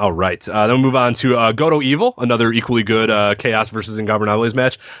 All right. Then we'll move on to Goto Evil, another equally good Chaos versus Ingobernables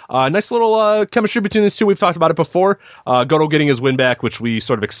match. Nice little chemistry between these two. We've talked about it before. Goto getting his win back, which we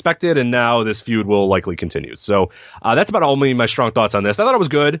sort of expected, and now this feud will likely continue. So that's about only my strong thoughts on this. I thought it was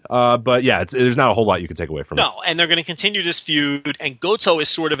good, but yeah, there's not a whole lot you can take away from it. No, and they're going to continue this feud, and Goto is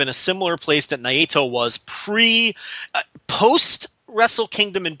sort of in a similar place that Naito was post Wrestle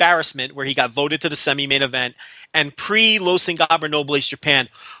Kingdom embarrassment, where he got voted to the semi-main event, and pre-Los Ingobernables Japan.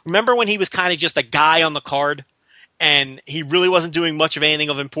 Remember when he was kind of just a guy on the card, and he really wasn't doing much of anything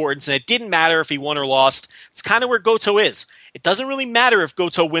of importance, and it didn't matter if he won or lost? It's kind of where Goto is. It doesn't really matter if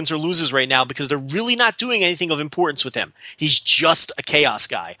Goto wins or loses right now, because they're really not doing anything of importance with him. He's just a Chaos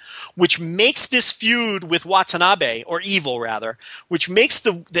guy, which makes this feud with Watanabe, or Evil rather, which makes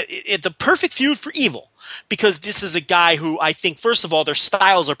the perfect feud for Evil. Because this is a guy who I think, first of all, their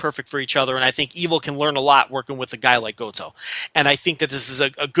styles are perfect for each other, and I think Evil can learn a lot working with a guy like Goto. And I think that this is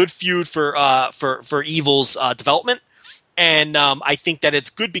a good feud for Evil's development. And I think that it's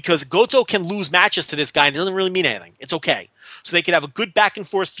good because Goto can lose matches to this guy, and it doesn't really mean anything. It's okay. So they could have a good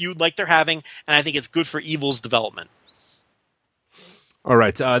back-and-forth feud like they're having, and I think it's good for Evil's development. All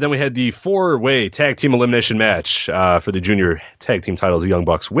right, then we had the 4-way tag team elimination match for the junior tag team titles. The Young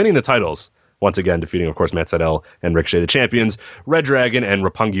Bucks winning the titles. Once again, defeating, of course, Matt Sydal and Ricochet, the champions. Red Dragon and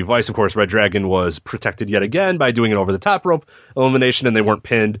Roppongi Vice. Of course, Red Dragon was protected yet again by doing an over-the-top rope elimination, and they weren't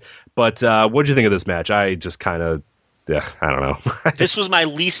pinned. But what did you think of this match? I just kind of, I don't know. This was my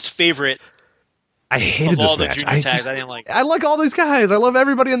least favorite. I hated of all this the match. junior tags. I didn't like it. I like all these guys. I love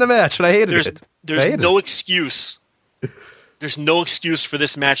everybody in the match, and I hated it. There's no excuse. There's no excuse for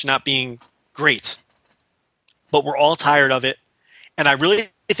this match not being great. But we're all tired of it. And I really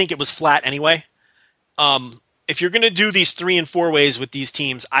think it was flat anyway. If you're going to do these 3 and 4 ways with these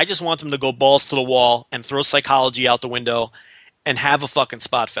teams, I just want them to go balls to the wall and throw psychology out the window and have a fucking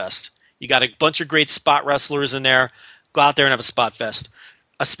spot fest. You got a bunch of great spot wrestlers in there. Go out there and have a spot fest.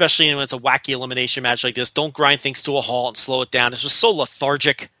 Especially when it's a wacky elimination match like this. Don't grind things to a halt and slow it down. It's just so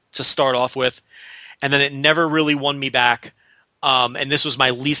lethargic to start off with. And then it never really won me back. And this was my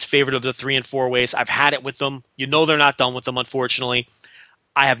least favorite of the 3 and 4 ways. I've had it with them. You know they're not done with them, unfortunately.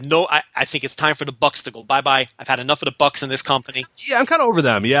 I think it's time for the Bucks to go bye-bye. I've had enough of the Bucks in this company. Yeah, I'm kind of over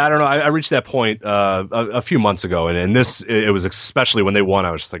them. Yeah, I don't know. I reached that point a few months ago, and it was especially when they won.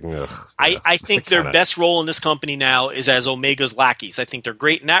 I was just thinking, ugh. I think their best role in this company now is as Omega's lackeys. I think they're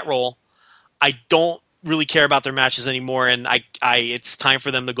great in that role. I don't really care about their matches anymore, and it's time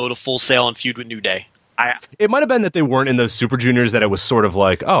for them to go to Full Sail and feud with New Day. It might have been that they weren't in the Super Juniors, that it was sort of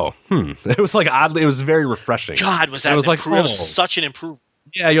like, It was like oddly, it was very refreshing. God, was that it was such an improvement.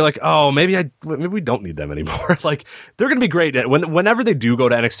 Yeah, you're like, oh, maybe we don't need them anymore. Like, they're going to be great whenever they do go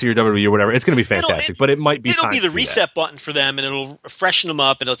to NXT or WWE or whatever. It's going to be fantastic, but it might be. It'll be the reset button for them, and it'll freshen them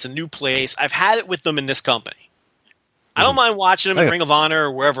up, and it's a new place. I've had it with them in this company. I don't mind watching them in Ring of Honor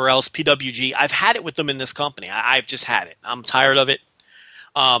or wherever else, PWG. I've had it with them in this company. I've just had it. I'm tired of it.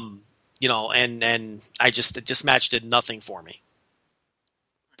 And this match did nothing for me.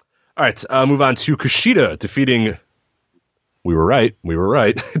 All right, move on to Kushida defeating. We were right.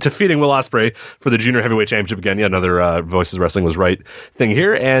 Defeating Will Ospreay for the Junior Heavyweight Championship again. Yeah, another Voices Wrestling was right thing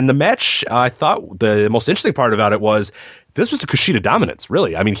here. And the match, I thought the most interesting part about it was this was a Kushida dominance,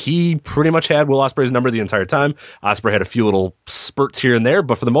 really. I mean, he pretty much had Will Ospreay's number the entire time. Ospreay had a few little spurts here and there,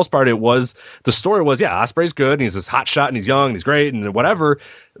 but for the most part, the story was, Ospreay's good, and he's this hot shot, and he's young, and he's great, and whatever,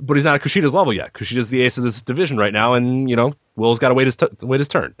 but he's not at Kushida's level yet. Kushida's the ace of this division right now, and, Will's got to wait his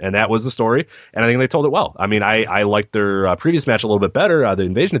turn, and that was the story, and I think they told it well. I mean, I liked their previous match a little bit better, the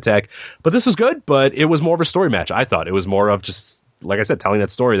Invasion Attack, but this was good, but it was more of a story match, I thought. It was more of just, like I said, telling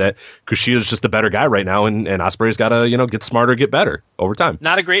that story that Kushida's just a better guy right now, and Ospreay's got to, get smarter, get better over time.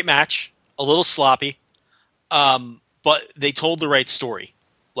 Not a great match, a little sloppy, but they told the right story,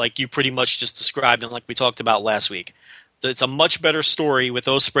 like you pretty much just described and like we talked about last week. It's a much better story with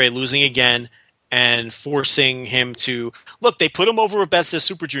Ospreay losing again and forcing him to look. They put him over with Best as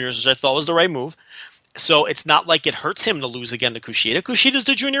Super Juniors, which I thought was the right move. So it's not like it hurts him to lose again to Kushida. Kushida's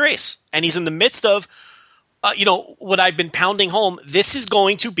the junior ace, and he's in the midst of. What I've been pounding home, this is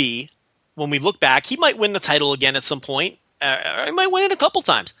going to be, when we look back, he might win the title again at some point. He might win it a couple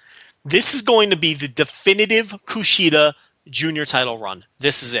times. This is going to be the definitive Kushida junior title run.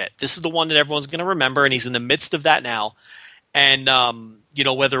 This is it. This is the one that everyone's going to remember, and he's in the midst of that now. And,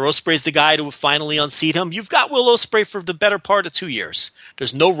 whether Ospreay's the guy to finally unseat him, you've got Will Ospreay for the better part of 2 years.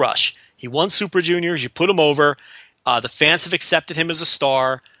 There's no rush. He won Super Juniors. You put him over. The fans have accepted him as a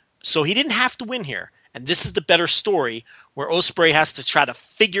star. So he didn't have to win here. And this is the better story where Ospreay has to try to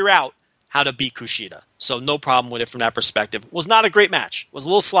figure out how to beat Kushida. So no problem with it from that perspective. It was not a great match. It was a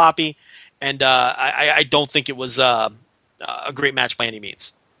little sloppy, and I don't think it was a great match by any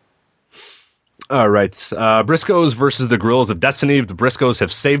means. All right. Briscoes versus the Guerrillas of Destiny. The Briscoes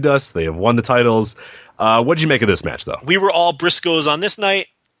have saved us. They have won the titles. What did you make of this match, though? We were all Briscoes on this night.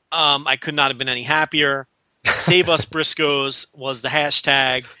 I could not have been any happier. Save us Briscoes was the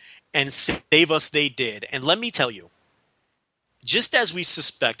hashtag. And save us they did. And let me tell you, just as we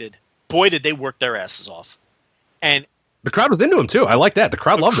suspected, boy, did they work their asses off. And the crowd was into them, too. I like that. The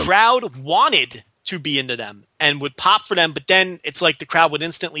crowd loved them. The crowd wanted to be into them and would pop for them, but then it's like the crowd would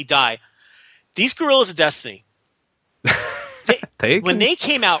instantly die. These Guerrillas of Destiny, when they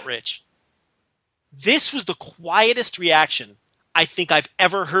came out, Rich, this was the quietest reaction I think I've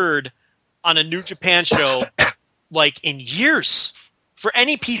ever heard on a New Japan show, like in years. For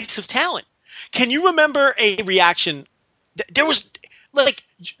any piece of talent. Can you remember a reaction? There was like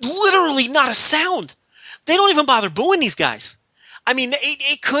literally not a sound. They don't even bother booing these guys. I mean,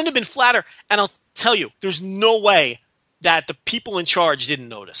 it couldn't have been flatter. And I'll tell you, there's no way that the people in charge didn't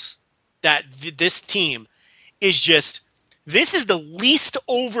notice that this team is just, this is the least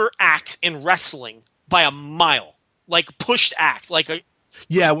over act in wrestling by a mile. Like pushed act. Like a,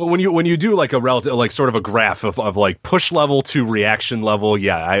 yeah, well, when you do like a relative, like sort of a graph of like push level to reaction level,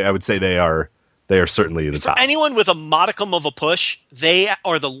 yeah, I would say they are certainly the top. For anyone with a modicum of a push, they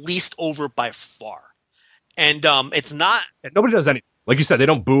are the least over by far. And it's not. And nobody does anything. Like you said, they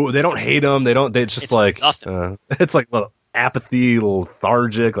don't boo, they don't hate them, it's just like nothing. It's like little apathy, little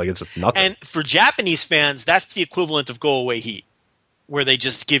lethargic, like it's just nothing. And for Japanese fans, that's the equivalent of go away heat, where they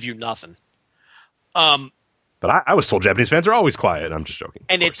just give you nothing. But I was told Japanese fans are always quiet. I'm just joking.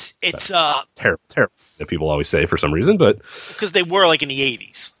 And it's terrible that people always say for some reason, but because they were like in the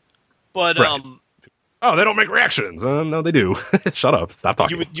 80s. But right. Oh, they don't make reactions. No, they do. Shut up. Stop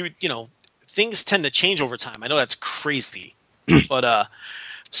talking. You things tend to change over time. I know that's crazy, but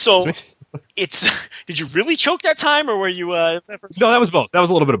so it's. Did you really choke that time, or were you? No, that was both. That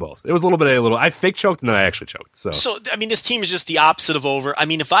was a little bit of both. It was a little. I fake choked and then I actually choked. So I mean, this team is just the opposite of over. I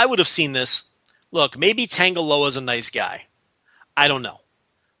mean, if I would have seen this. Look, maybe Tangaloa's a nice guy, I don't know.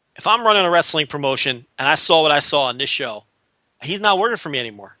 If I'm running a wrestling promotion and I saw what I saw on this show, he's not working for me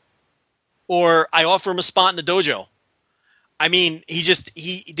anymore. Or I offer him a spot in the dojo. I mean,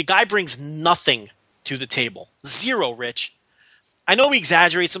 the guy brings nothing to the table. Zero, Rich. I know we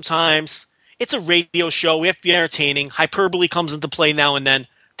exaggerate sometimes. It's a radio show. We have to be entertaining. Hyperbole comes into play now and then.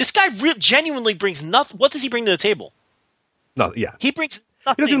 This guy genuinely brings nothing. What does he bring to the table? No, yeah. He brings He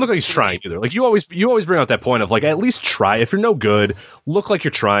nothing. doesn't even look like he's trying either. Like you always bring out that point of like, at least try. If you're no good, look like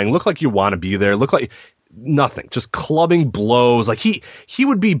you're trying. Look like you want to be there. Look like nothing. Just clubbing blows. Like he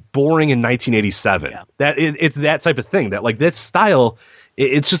would be boring in 1987. Yeah. It's that type of thing. That like that style.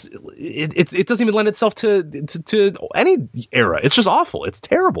 It doesn't even lend itself to any era. It's just awful. It's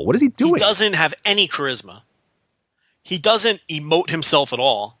terrible. What is he doing? He doesn't have any charisma. He doesn't emote himself at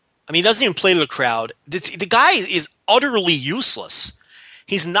all. I mean, he doesn't even play to the crowd. The guy is utterly useless.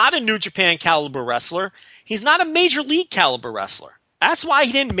 He's not a New Japan caliber wrestler. He's not a Major League caliber wrestler. That's why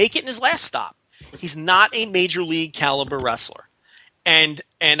he didn't make it in his last stop. He's not a Major League caliber wrestler. And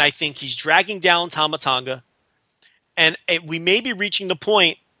I think he's dragging down Tama Tonga. And we may be reaching the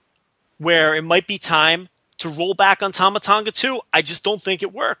point where it might be time to roll back on Tama Tonga too. I just don't think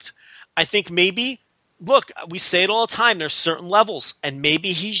it worked. I think maybe, look, we say it all the time, there's certain levels, and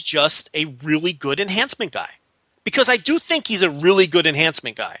maybe he's just a really good enhancement guy. Because I do think he's a really good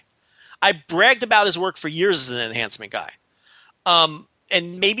enhancement guy. I bragged about his work for years as an enhancement guy.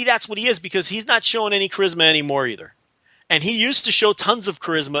 And maybe that's what he is, because he's not showing any charisma anymore either. And he used to show tons of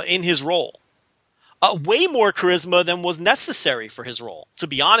charisma in his role. Way more charisma than was necessary for his role, to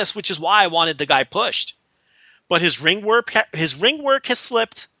be honest, which is why I wanted the guy pushed. But his ring work has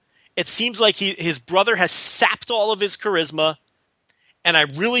slipped. It seems like his brother has sapped all of his charisma, and I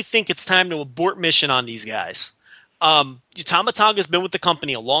really think it's time to abort mission on these guys. Tama Tonga's been with the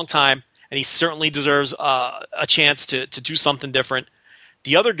company a long time, and he certainly deserves a chance to do something different.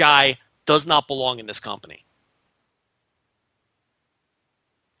 The other guy does not belong in this company.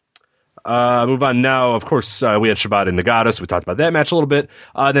 Move on now. Of course, we had Shibata and Nagata, so we talked about that match a little bit.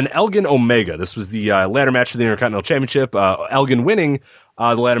 Then Elgin Omega. This was the ladder match for the Intercontinental Championship. Elgin winning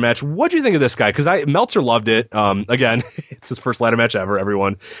the ladder match. What do you think of this guy? Because Meltzer loved it. Again, it's his first ladder match ever.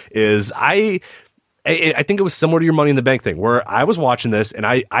 Everyone is. I think it was similar to your Money in the Bank thing, where I was watching this, and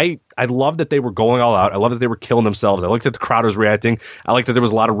I love that they were going all out. I love that they were killing themselves. I liked that the crowd was reacting. I liked that there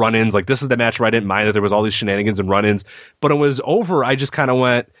was a lot of run-ins. Like, this is the match where I didn't mind that there was all these shenanigans and run-ins. But it was over. I just kind of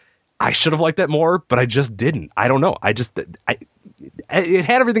went, I should have liked that more, but I just didn't. I don't know. It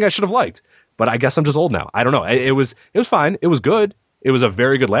had everything I should have liked, but I guess I'm just old now. I don't know. It was fine. It was good. It was a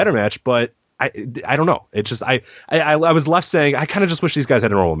very good ladder match, but I don't know. It just I was left saying I kind of just wish these guys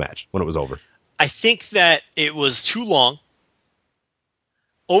had a normal match when it was over. I think that it was too long.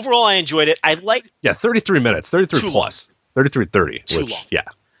 Overall, I enjoyed it. 33 minutes, 33 plus, 33:30. Too long. Yeah,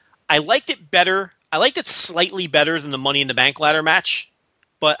 I liked it better. I liked it slightly better than the Money in the Bank ladder match.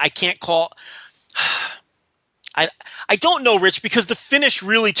 But I can't call. I don't know, Rich, because the finish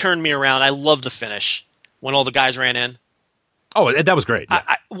really turned me around. I love the finish when all the guys ran in. Oh, that was great. Yeah.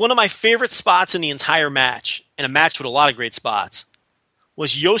 One of my favorite spots in the entire match, in a match with a lot of great spots,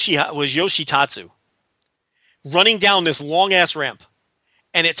 was Yoshitatsu running down this long ass ramp,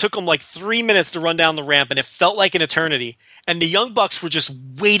 and it took him like 3 minutes to run down the ramp, and it felt like an eternity. And the Young Bucks were just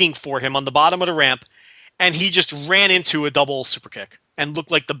waiting for him on the bottom of the ramp, and he just ran into a double super kick and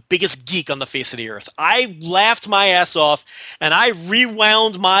looked like the biggest geek on the face of the earth. I laughed my ass off, and I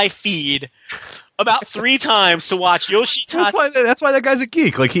rewound my feed about 3 times to watch Yoshitatsu. That's why that guy's a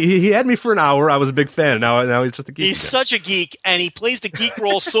geek. Like he had me for an hour. I was a big fan. Now he's just a geek. He's such a geek, and he plays the geek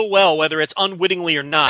role so well, whether it's unwittingly or not.